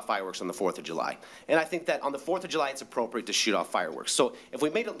shooting off fireworks on the 4th of July. And I think that on the 4th of July, it's appropriate to shoot off fireworks. So if we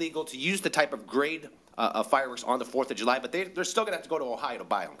made it legal to use the type of grade of fireworks on the 4th of July, but they're still going to have to go to Ohio to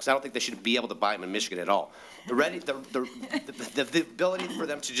buy them, because I don't think they should be able to buy them in Michigan at all. The ability for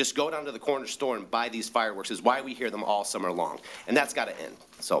them to just go down to the corner store and buy these fireworks is why we hear them all summer long, and that's got to end.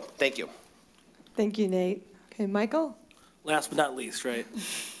 So thank you. Thank you, Nate. Okay, Michael? Last but not least, right?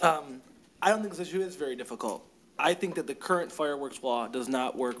 I don't think this issue is very difficult. I think that the current fireworks law does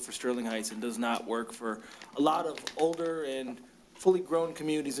not work for Sterling Heights and does not work for a lot of older and fully grown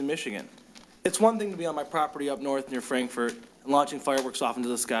communities in Michigan. It's one thing to be on my property up north near Frankfort and launching fireworks off into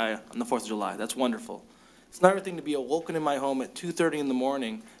the sky on the 4th of July. That's wonderful. It's another thing to be awoken in my home at 2:30 in the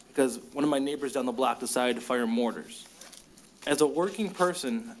morning because one of my neighbors down the block decided to fire mortars. As a working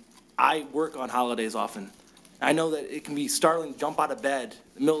person, I work on holidays often. I know that it can be startling to jump out of bed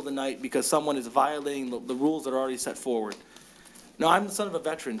in the middle of the night because someone is violating the rules that are already set forward. Now, I'm the son of a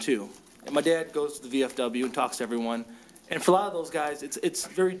veteran, too. And my dad goes to the VFW and talks to everyone. And for a lot of those guys, it's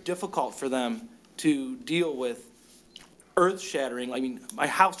very difficult for them to deal with earth-shattering. I mean, my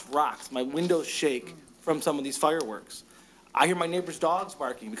house rocks. My windows shake from some of these fireworks. I hear my neighbor's dogs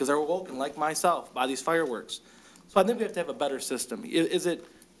barking because they're awoken, like myself, by these fireworks. So I think we have to have a better system. Is it,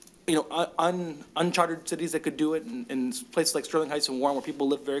 you know, uncharted cities that could do it in places like Sterling Heights and Warren where people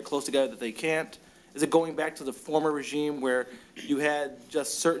live very close together that they can't? Is it going back to the former regime where you had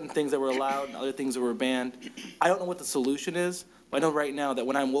just certain things that were allowed and other things that were banned? I don't know what the solution is, but I know right now that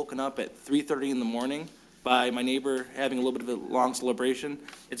when I'm woken up at 3:30 in the morning by my neighbor having a little bit of a long celebration,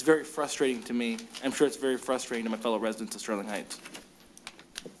 it's very frustrating to me. I'm sure it's very frustrating to my fellow residents of Sterling Heights.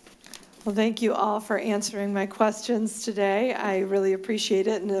 Well, thank you all for answering my questions today. I really appreciate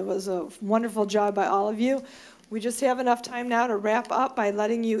it, and it was a wonderful job by all of you. We just have enough time now to wrap up by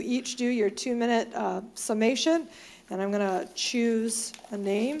letting you each do your 2-minute summation, and I'm going to choose a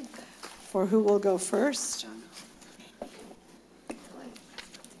name for who will go first.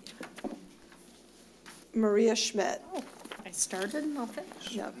 Maria Schmidt. Oh, I started and I'll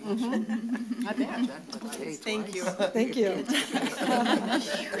finish. Yep. I bet. Thank you. Thank you.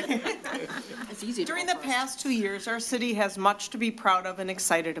 It's easy. During the past 2 years, our city has much to be proud of and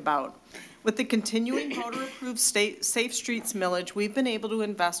excited about. With the continuing voter-approved Safe Streets millage, we've been able to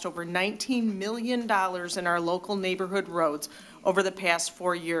invest over $19 million in our local neighborhood roads over the past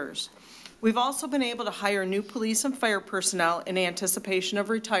 4 years. We've also been able to hire new police and fire personnel in anticipation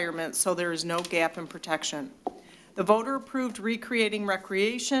of retirement, so there is no gap in protection. The voter-approved Recreating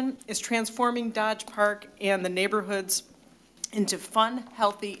Recreation is transforming Dodge Park and the neighborhoods into fun,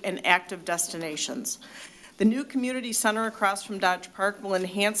 healthy, and active destinations. The new community center across from Dodge Park will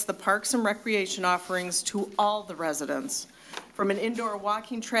enhance the parks and recreation offerings to all the residents. From an indoor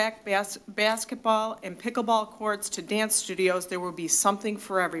walking track, basketball, and pickleball courts to dance studios, there will be something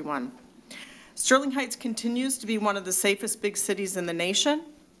for everyone. Sterling Heights continues to be one of the safest big cities in the nation.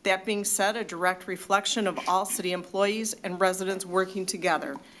 That being said, a direct reflection of all city employees and residents working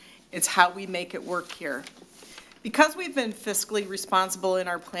together. It's how we make it work here. Because we've been fiscally responsible in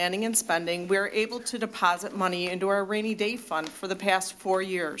our planning and spending, we're able to deposit money into our rainy day fund for the past 4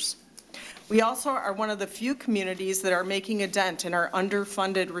 years. We also are one of the few communities that are making a dent in our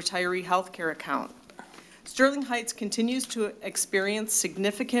underfunded retiree health care account. Sterling Heights continues to experience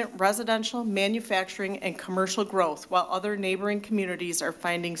significant residential, manufacturing, and commercial growth, while other neighboring communities are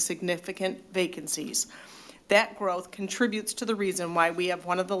finding significant vacancies. That growth contributes to the reason why we have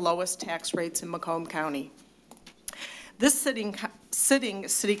one of the lowest tax rates in Macomb County. This sitting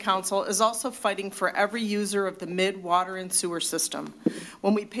city council is also fighting for every user of the mid water and sewer system.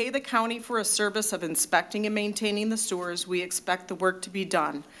 When we pay the county for a service of inspecting and maintaining the sewers, we expect the work to be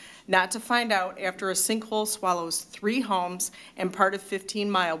done, not to find out after a sinkhole swallows 3 homes and part of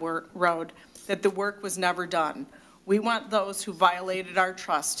 15 Mile Road that the work was never done. We want those who violated our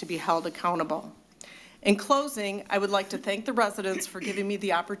trust to be held accountable. In closing, I would like to thank the residents for giving me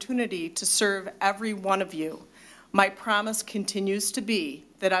the opportunity to serve every one of you. My promise continues to be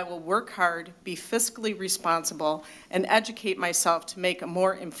that I will work hard, be fiscally responsible, and educate myself to make a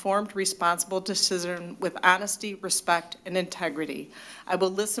more informed, responsible decision with honesty, respect, and integrity. I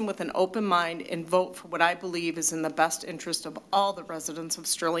will listen with an open mind and vote for what I believe is in the best interest of all the residents of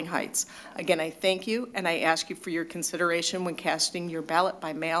Sterling Heights. Again, I thank you, and I ask you for your consideration when casting your ballot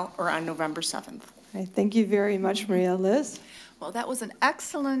by mail or on November 7th. All right, thank you very much, Maria. Liz? Well, that was an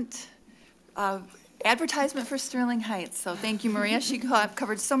excellent advertisement for Sterling Heights. So thank you, Maria. She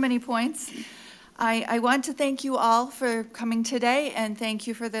covered so many points. I want to thank you all for coming today, and thank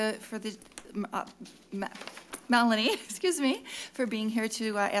you for Melanie, excuse me, for being here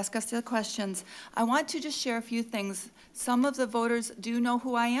to ask us the questions. I want to just share a few things. Some of the voters do know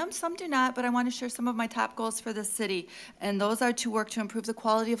who I am, some do not, but I want to share some of my top goals for the city, and those are to work to improve the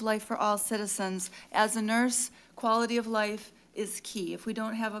quality of life for all citizens. As a nurse, quality of life is key. If we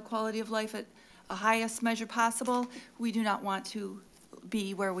don't have a quality of life at the highest measure possible, we do not want to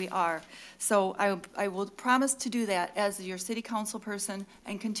be where we are. So I will promise to do that as your city council person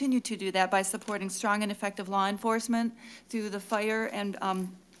and continue to do that by supporting strong and effective law enforcement through the fire and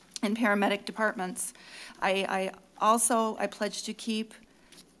paramedic departments. I pledge to keep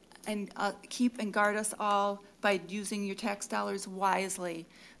and guard us all by using your tax dollars wisely.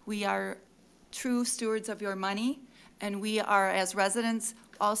 We are true stewards of your money, and we are, as residents,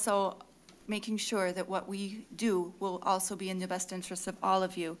 also making sure that what we do will also be in the best interest of all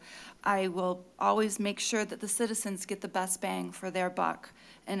of you. I will always make sure that the citizens get the best bang for their buck.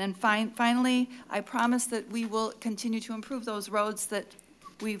 And then finally, I promise that we will continue to improve those roads that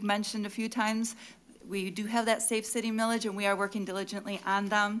we've mentioned a few times. We do have that Safe City millage, and we are working diligently on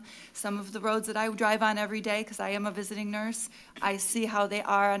them. Some of the roads that I drive on every day, because I am a visiting nurse, I see how they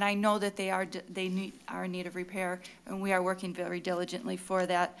are, and I know that they are in need of repair, and we are working very diligently for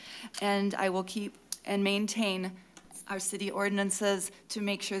that. And I will keep and maintain our city ordinances to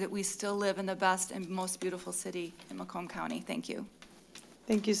make sure that we still live in the best and most beautiful city in Macomb County. Thank you.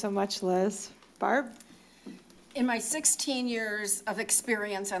 Thank you so much, Liz. Barb? In my 16 years of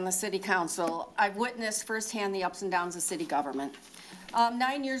experience on the city council, I've witnessed firsthand the ups and downs of city government.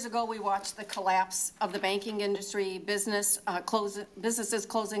 9 years ago, we watched the collapse of the banking industry, businesses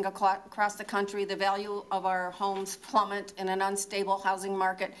closing across the country, the value of our homes plummet in an unstable housing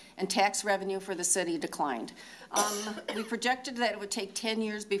market, and tax revenue for the city declined. We projected that it would take 10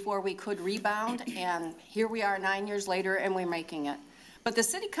 years before we could rebound, and here we are 9 years later, and we're making it. But the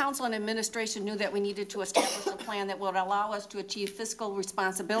city council and administration knew that we needed to establish a plan that would allow us to achieve fiscal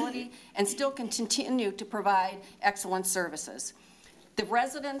responsibility and still continue to provide excellent services. The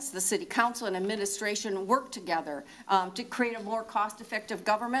residents, the city council, and administration worked together to create a more cost-effective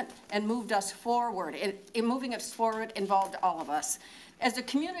government and moved us forward. In moving us forward involved all of us. As a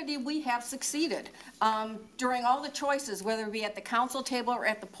community, we have succeeded. During all the choices, whether it be at the council table or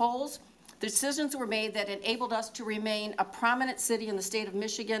at the polls, decisions were made that enabled us to remain a prominent city in the state of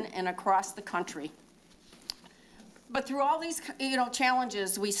Michigan and across the country. But through all these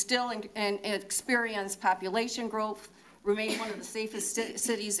challenges, we still experience population growth, remain one of the safest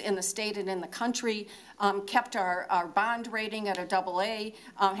cities in the state and in the country, kept our bond rating at a AA,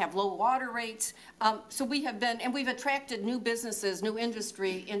 have low water rates. So we have been, and we've attracted new businesses, new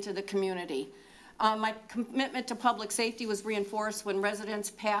industry into the community. My commitment to public safety was reinforced when residents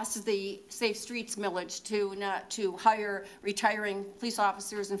passed the Safe Streets millage to hire retiring police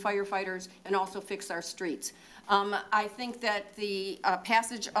officers and firefighters and also fix our streets. I think that the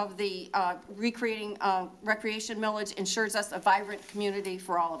passage of the recreating recreation millage ensures us a vibrant community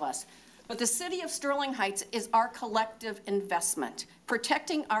for all of us. But the city of Sterling Heights is our collective investment.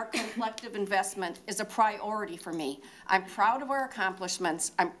 Protecting our collective investment is a priority for me. I'm proud of our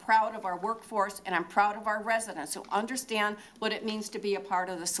accomplishments, I'm proud of our workforce, and I'm proud of our residents who understand what it means to be a part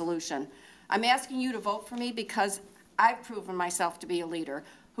of the solution. I'm asking you to vote for me because I've proven myself to be a leader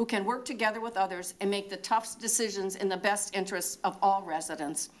who can work together with others and make the tough decisions in the best interests of all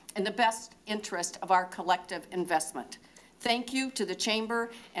residents, in the best interest of our collective investment. Thank you to the chamber,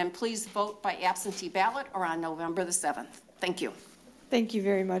 and please vote by absentee ballot or on November the 7th. Thank you. Thank you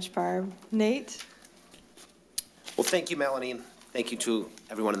very much, Barb. Nate? Well, thank you, Melanie, and thank you to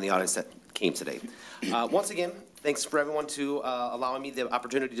everyone in the audience that came today. Once again, thanks for everyone to allowing me the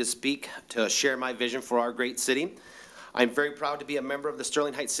opportunity to speak, to share my vision for our great city. I'm very proud to be a member of the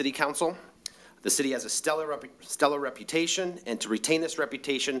Sterling Heights City Council. The city has a stellar reputation, and to retain this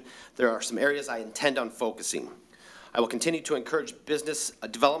reputation, there are some areas I intend on focusing. I will continue to encourage business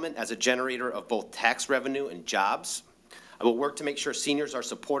development as a generator of both tax revenue and jobs. I will work to make sure seniors are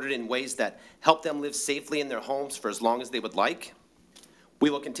supported in ways that help them live safely in their homes for as long as they would like.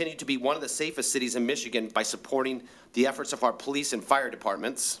 We will continue to be one of the safest cities in Michigan by supporting the efforts of our police and fire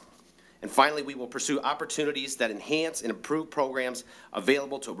departments. And finally, we will pursue opportunities that enhance and improve programs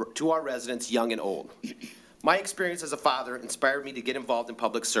available to our residents, young and old. My experience as a father inspired me to get involved in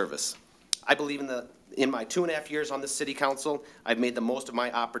public service. I believe in my 2.5 years on the city council, I've made the most of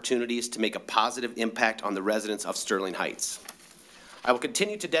my opportunities to make a positive impact on the residents of Sterling Heights. I will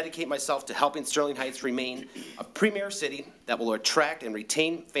continue to dedicate myself to helping Sterling Heights remain a premier city that will attract and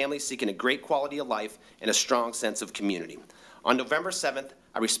retain families seeking a great quality of life and a strong sense of community. On November 7th,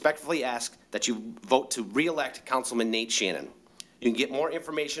 I respectfully ask that you vote to re-elect Councilman Nate Shannon. You can get more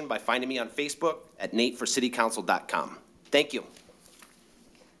information by finding me on Facebook at nateforcitycouncil.com. Thank you.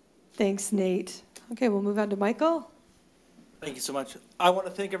 Thanks, Nate. Okay, we'll move on to Michael. Thank you so much. I want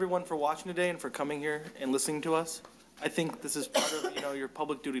to thank everyone for watching today and for coming here and listening to us. I think this is part of, your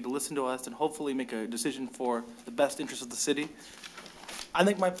public duty to listen to us and hopefully make a decision for the best interest of the city. I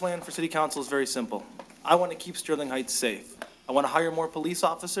think my plan for city council is very simple. I want to keep Sterling Heights safe. I want to hire more police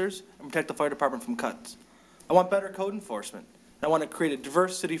officers and protect the fire department from cuts. I want better code enforcement. I want to create a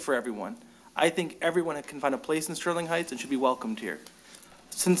diverse city for everyone. I think everyone can find a place in Sterling Heights and should be welcomed here.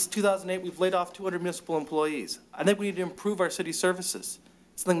 Since 2008, we've laid off 200 municipal employees. I think we need to improve our city services.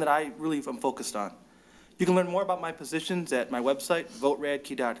 It's something that I really am focused on. You can learn more about my positions at my website,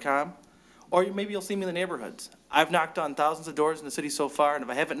 voteradke.com, or maybe you'll see me in the neighborhoods. I've knocked on thousands of doors in the city so far, and if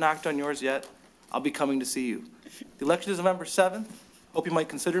I haven't knocked on yours yet, I'll be coming to see you. The election is November 7th. Hope you might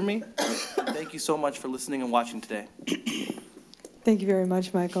consider me. Thank you so much for listening and watching today. Thank you very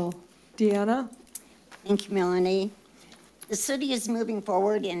much, Michael. Deanna? Thank you, Melanie. The city is moving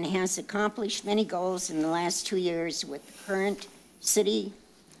forward and has accomplished many goals in the last 2 years with the current city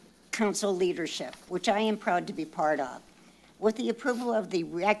council leadership, which I am proud to be part of. With the approval of the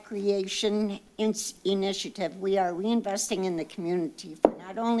Recreation Initiative, we are reinvesting in the community for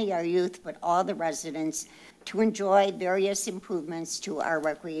not only our youth, but all the residents to enjoy various improvements to our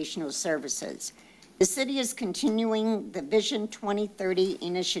recreational services. The city is continuing the Vision 2030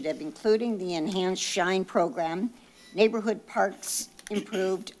 initiative, including the Enhanced Shine program, neighborhood parks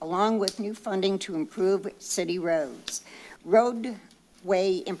improved, along with new funding to improve city roads.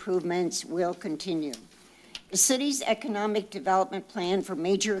 Roadway improvements will continue. The city's economic development plan for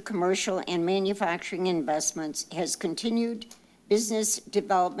major commercial and manufacturing investments has continued business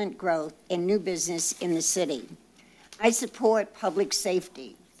development growth and new business in the city. I support public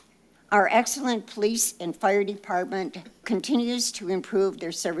safety. Our excellent police and fire department continues to improve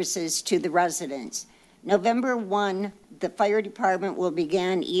their services to the residents. November 1, the fire department will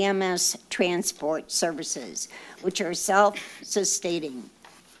begin EMS transport services, which are self-sustaining.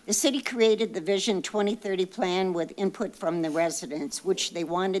 The city created the Vision 2030 plan with input from the residents, which they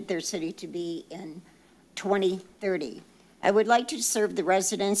wanted their city to be in 2030. I would like to serve the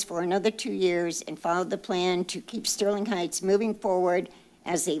residents for another 2 years and follow the plan to keep Sterling Heights moving forward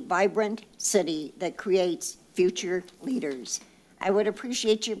as a vibrant city that creates future leaders. I would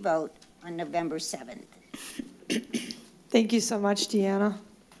appreciate your vote on November 7th. Thank you so much, Deanna.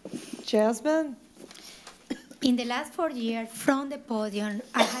 Jasmine? In the last 4 years, from the podium,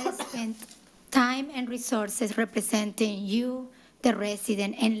 I have spent time and resources representing you, the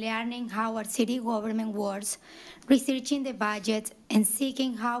resident, and learning how our city government works, researching the budget, and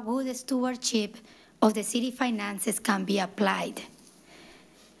seeking how good stewardship of the city finances can be applied.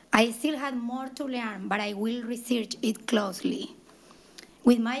 I still have more to learn, but I will research it closely.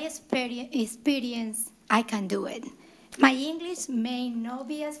 With my experience, I can do it. My English may not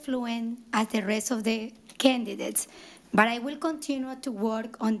be as fluent as the rest of the candidates, but I will continue to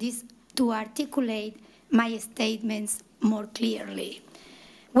work on this to articulate my statements more clearly.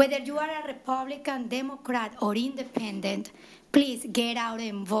 Whether you are a Republican, Democrat, or Independent, please get out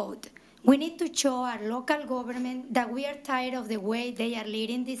and vote. We need to show our local government that we are tired of the way they are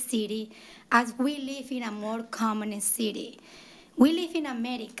leading this city, as we live in a more common city. We live in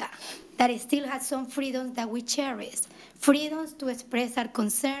America that still has some freedoms that we cherish. Freedoms to express our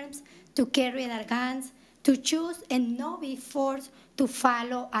concerns, to carry our guns, to choose and not be forced to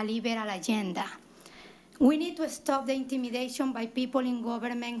follow a liberal agenda. We need to stop the intimidation by people in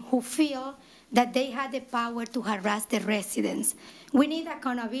government who feel that they had the power to harass the residents. We need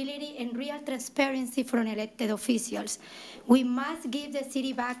accountability and real transparency from elected officials. We must give the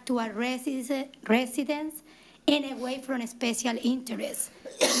city back to our residents and away from special interests.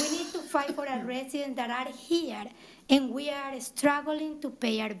 We need to fight for our residents that are here and we are struggling to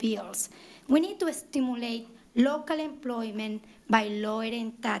pay our bills. We need to stimulate local employment by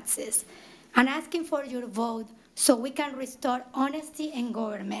lowering taxes. I'm asking for your vote so we can restore honesty in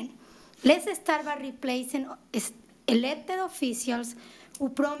government. Let's start by replacing elected officials who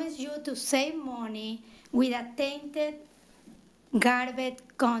promise you to save money with a tainted garbage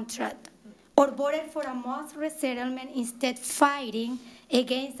contract, or voted for a mass resettlement instead fighting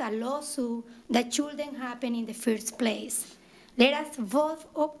against a lawsuit that shouldn't happen in the first place. Let us vote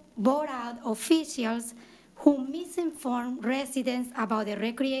out officials who misinformed residents about the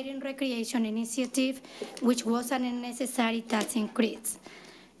Recreation Initiative, which was an unnecessary tax increase.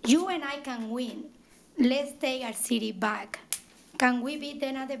 You and I can win. Let's take our city back. Can we beat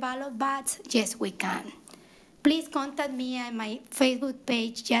them at the ballot box? Yes, we can. Please contact me at my Facebook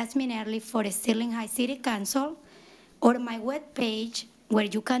page, Jasmine Early for the Sterling Heights City Council, or my webpage where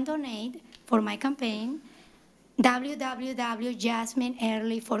you can donate for my campaign,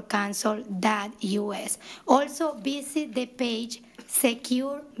 www.jasmineearlyforcouncil.us. Also visit the page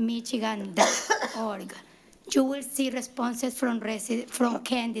securemichigan.org. You will see responses from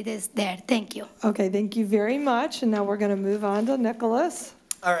candidates there. Thank you. Okay, thank you very much. And now we're going to move on to Nicholas.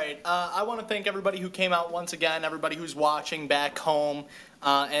 All right, I want to thank everybody who came out once again, everybody who's watching back home,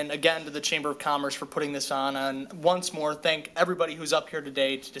 and again to the Chamber of Commerce for putting this on. And once more, thank everybody who's up here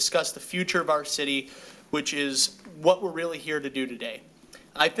today to discuss the future of our city, which is what we're really here to do today.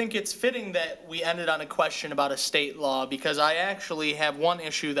 I think it's fitting that we ended on a question about a state law, because I actually have one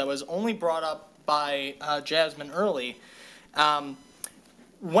issue that was only brought up by Jasmine Early.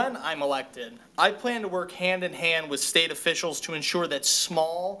 When I'm elected, I plan to work hand in hand with state officials to ensure that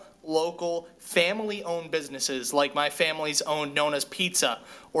small, local, family-owned businesses like my family's own Nona's Pizza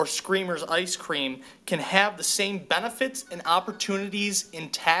or Screamer's Ice Cream can have the same benefits and opportunities in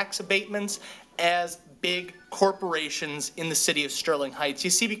tax abatements as big corporations in the city of Sterling Heights.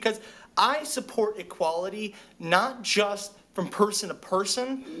 You see, because I support equality not just from person to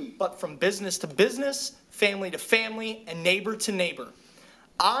person, but from business to business, family to family, and neighbor to neighbor.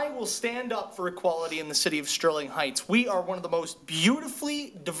 I will stand up for equality in the city of Sterling Heights. We are one of the most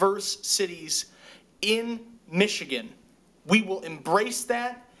beautifully diverse cities in Michigan. We will embrace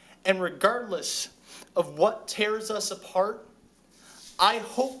that, and regardless of what tears us apart, I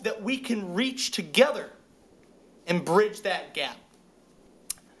hope that we can reach together and bridge that gap.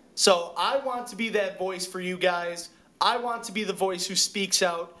 So I want to be that voice for you guys. I want to be the voice who speaks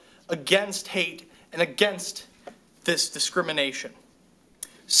out against hate and against this discrimination.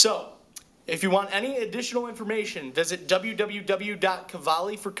 So, if you want any additional information, visit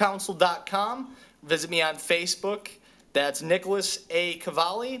www.cavalliforcouncil.com. Visit me on Facebook. That's Nicholas A.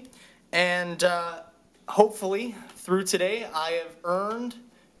 Cavalli. And hopefully, through today, I have earned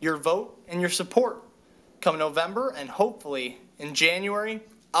your vote and your support. Come November, and hopefully in January,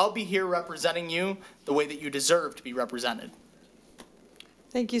 I'll be here representing you the way that you deserve to be represented.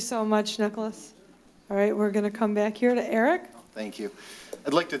 Thank you so much, Nicholas. All right, we're going to come back here to Eric. Thank you.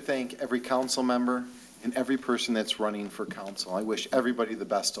 I'd like to thank every council member and every person that's running for council. I wish everybody the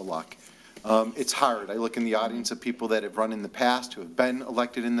best of luck. It's hard. I look in the audience of people that have run in the past, who have been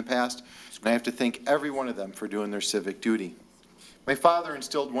elected in the past, and I have to thank every one of them for doing their civic duty. My father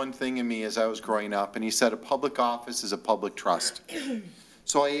instilled one thing in me as I was growing up, and he said a public office is a public trust.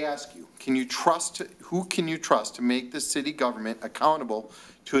 So I ask you, who can you trust to make the city government accountable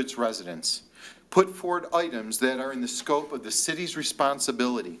to its residents? Put forward items that are in the scope of the city's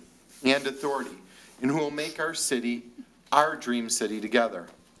responsibility and authority, and who will make our city our dream city together.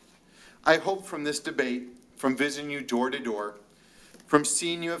 I hope from this debate, from visiting you door to door, from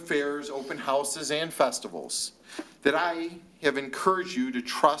seeing you at fairs, open houses, and festivals, that I have encouraged you to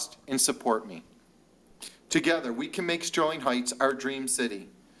trust and support me. Together, we can make Sterling Heights our dream city.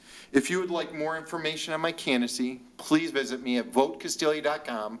 If you would like more information on my candidacy, please visit me at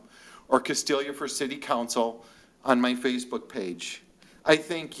votecastelia.com or Castelia for City Council on my Facebook page. I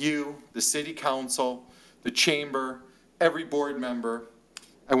thank you, the City Council, the Chamber, every board member.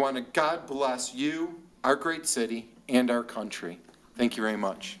 I want to God bless you, our great city, and our country. Thank you very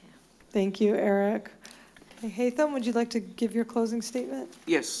much. Thank you, Eric. Hey, Hatham, would you like to give your closing statement?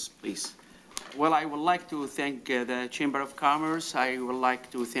 Yes, please. Well, I would like to thank the Chamber of Commerce. I would like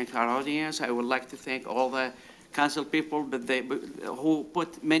to thank our audience. I would like to thank all the council people who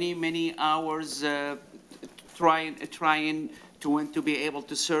put many hours trying to be able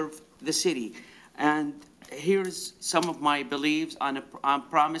to serve the city. And here's some of my beliefs on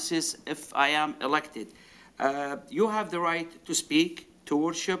promises if I am elected. You have the right to speak, to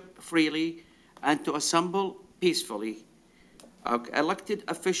worship freely, and to assemble peacefully. Elected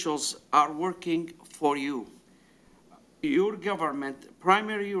officials are working for you. Your government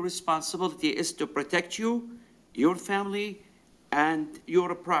primary responsibility is to protect you, your family, and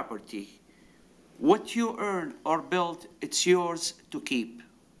your property. What you earn or build, it's yours to keep.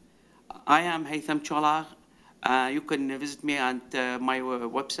 I am Haytham Cholag. You can visit me at my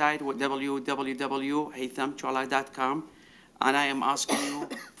website, www.haythamcholag.com. And I am asking you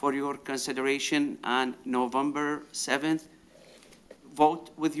for your consideration on November 7th. Vote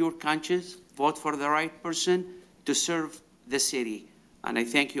with your conscience. Vote for the right person to serve the city. And I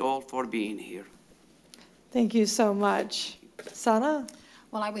thank you all for being here. Thank you so much. Sana?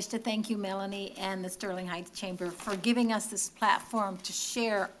 Well, I wish to thank you, Melanie, and the Sterling Heights Chamber for giving us this platform to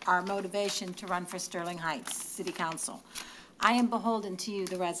share our motivation to run for Sterling Heights City Council. I am beholden to you,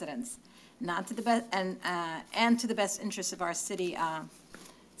 the residents, not to the best and to the best interests of our city,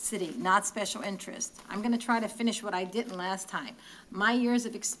 not special interest. I'm going to try to finish what I didn't last time. My years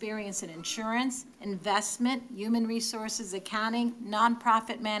of experience in insurance, investment, human resources, accounting,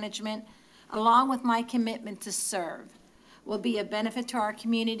 nonprofit management, along with my commitment to serve, will be a benefit to our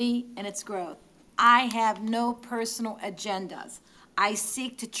community and its growth. I have no personal agendas. I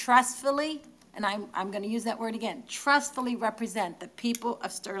seek to trustfully, and I'm going to use that word again, trustfully represent the people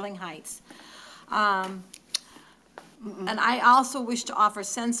of Sterling Heights. And I also wish to offer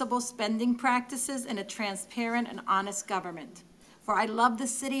sensible spending practices and a transparent and honest government. For I love the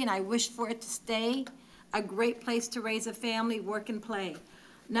city and I wish for it to stay a great place to raise a family, work, and play.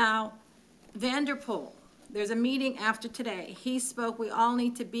 Now, Vanderpool, there's a meeting after today. He spoke, we all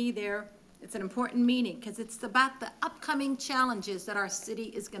need to be there. It's an important meeting because it's about the upcoming challenges that our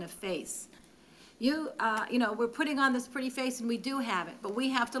city is going to face. You know, we're putting on this pretty face and we do have it, but we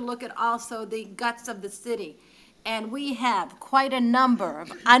have to look at also the guts of the city. And we have quite a number of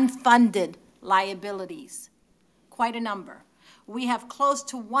unfunded liabilities, quite a number. We have close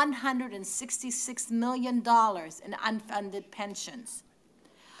to $166 million in unfunded pensions.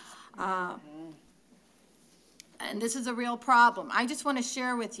 And this is a real problem. I just want to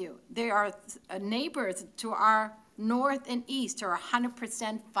share with you, there are neighbors to our north and east are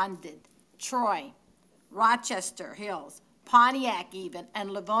 100% funded. Troy, Rochester Hills, Pontiac even,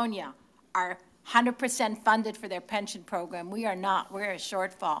 and Livonia are 100% funded for their pension program. We are not. We're a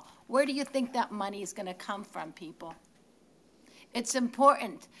shortfall. Where do you think that money is going to come from, people? It's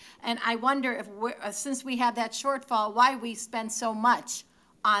important. And I wonder if, since we have that shortfall, why we spend so much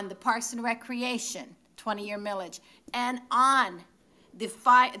on the Parks and Recreation, 20-year millage, and on the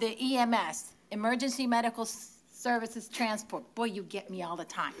EMS, Emergency Medical Services Transport. Boy, you get me all the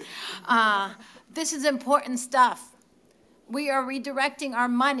time. This is important stuff. We are redirecting our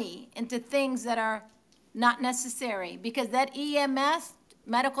money into things that are not necessary because that EMS,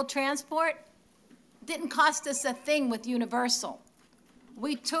 medical transport, didn't cost us a thing with Universal.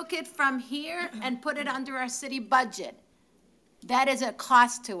 We took it from here and put it under our city budget. That is a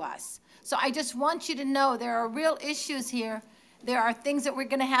cost to us. So I just want you to know there are real issues here. There are things that we're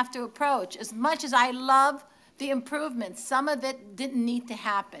going to have to approach. As much as I love the improvements, some of it didn't need to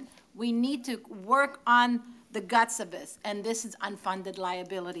happen. We need to work on the guts of this, and this is unfunded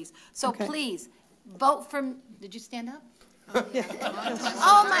liabilities. So please, vote for, did you stand up?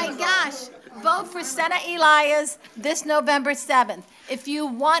 Oh my gosh, vote for Sena Elias this November 7th. If you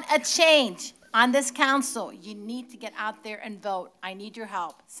want a change on this council, you need to get out there and vote. I need your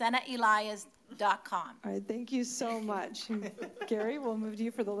help. SenaElias.com. All right, thank you so much. Gary, we'll move to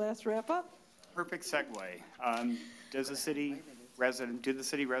you for the last wrap-up. Perfect segue. Do the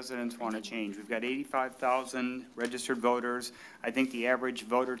city residents want to change? We've got 85,000 registered voters. I think the average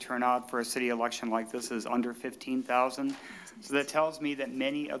voter turnout for a city election like this is under 15,000. So that tells me that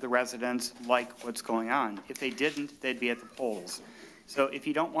many of the residents like what's going on. If they didn't, they'd be at the polls. So if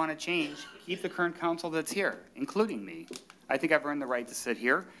you don't want to change, keep the current council that's here, including me. I think I've earned the right to sit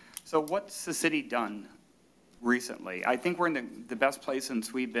here. So what's the city done recently? I think we're in the best place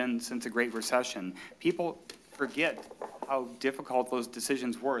since we've been since the Great Recession. People forget how difficult those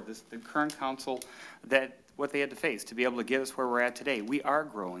decisions were. The current council, what they had to face to be able to get us where we're at today. We are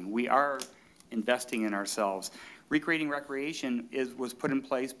growing. We are investing in ourselves. Recreating recreation was put in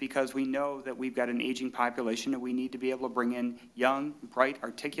place because we know that we've got an aging population and we need to be able to bring in young, bright,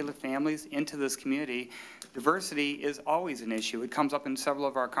 articulate families into this community. Diversity is always an issue. It comes up in several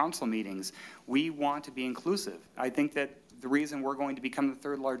of our council meetings. We want to be inclusive. I think that the reason we're going to become the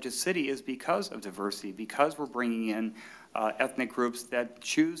third largest city is because of diversity, because we're bringing in ethnic groups that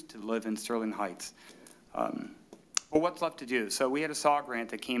choose to live in Sterling Heights. Well, what's left to do? So we had a SAW grant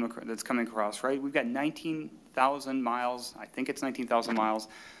that that's coming across, right? We've got 19,000 miles, I think it's 19,000 miles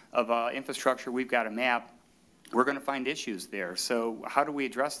of infrastructure. We've got a map. We're going to find issues there. So how do we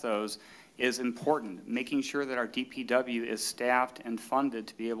address those is important. Making sure that our DPW is staffed and funded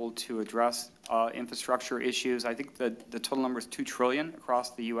to be able to address infrastructure issues. I think the total number is $2 trillion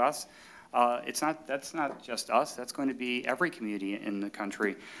across the U.S. That's not just us. That's going to be every community in the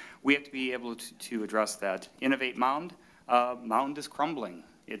country. We have to be able to address that. Innovate Mound. Mound is crumbling.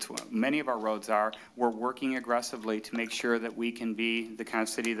 Many of our roads are. We're working aggressively to make sure that we can be the kind of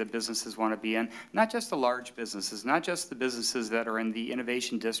city that businesses want to be in. Not just the large businesses, not just the businesses that are in the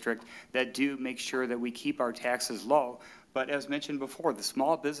innovation district that do make sure that we keep our taxes low, but as mentioned before, the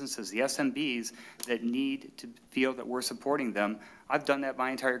small businesses, the SMBs that need to feel that we're supporting them. I've done that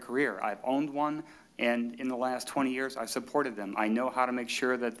my entire career. I've owned one, and in the last 20 years, I've supported them. I know how to make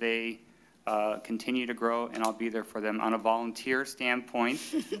sure that they continue to grow, and I'll be there for them. On a volunteer standpoint,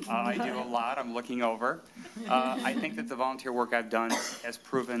 I do a lot. I'm looking over. I think that the volunteer work I've done has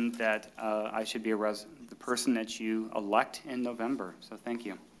proven that I should be the person that you elect in November. So thank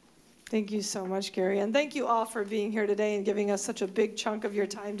you. Thank you so much, Gary. And thank you all for being here today and giving us such a big chunk of your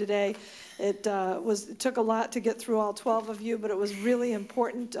time today. It took a lot to get through all 12 of you, but it was really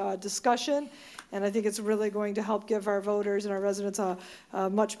important discussion. And I think it's really going to help give our voters and our residents a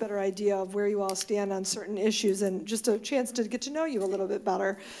much better idea of where you all stand on certain issues and just a chance to get to know you a little bit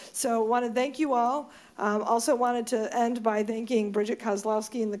better. So I want to thank you all. Also wanted to end by thanking Bridget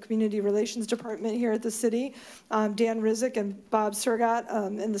Kozlowski in the Community Relations Department here at the city, Dan Rizek and Bob Surgat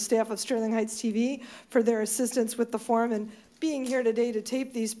and the staff of Sterling Heights TV for their assistance with the forum and being here today to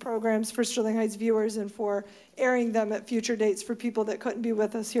tape these programs for Sterling Heights viewers and for airing them at future dates for people that couldn't be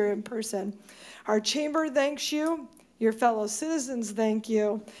with us here in person. Our chamber thanks you. Your fellow citizens thank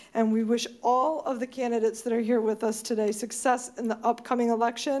you. And we wish all of the candidates that are here with us today success in the upcoming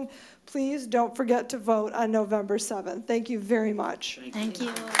election. Please don't forget to vote on November 7th. Thank you very much. Thank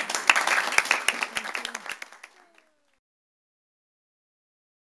you.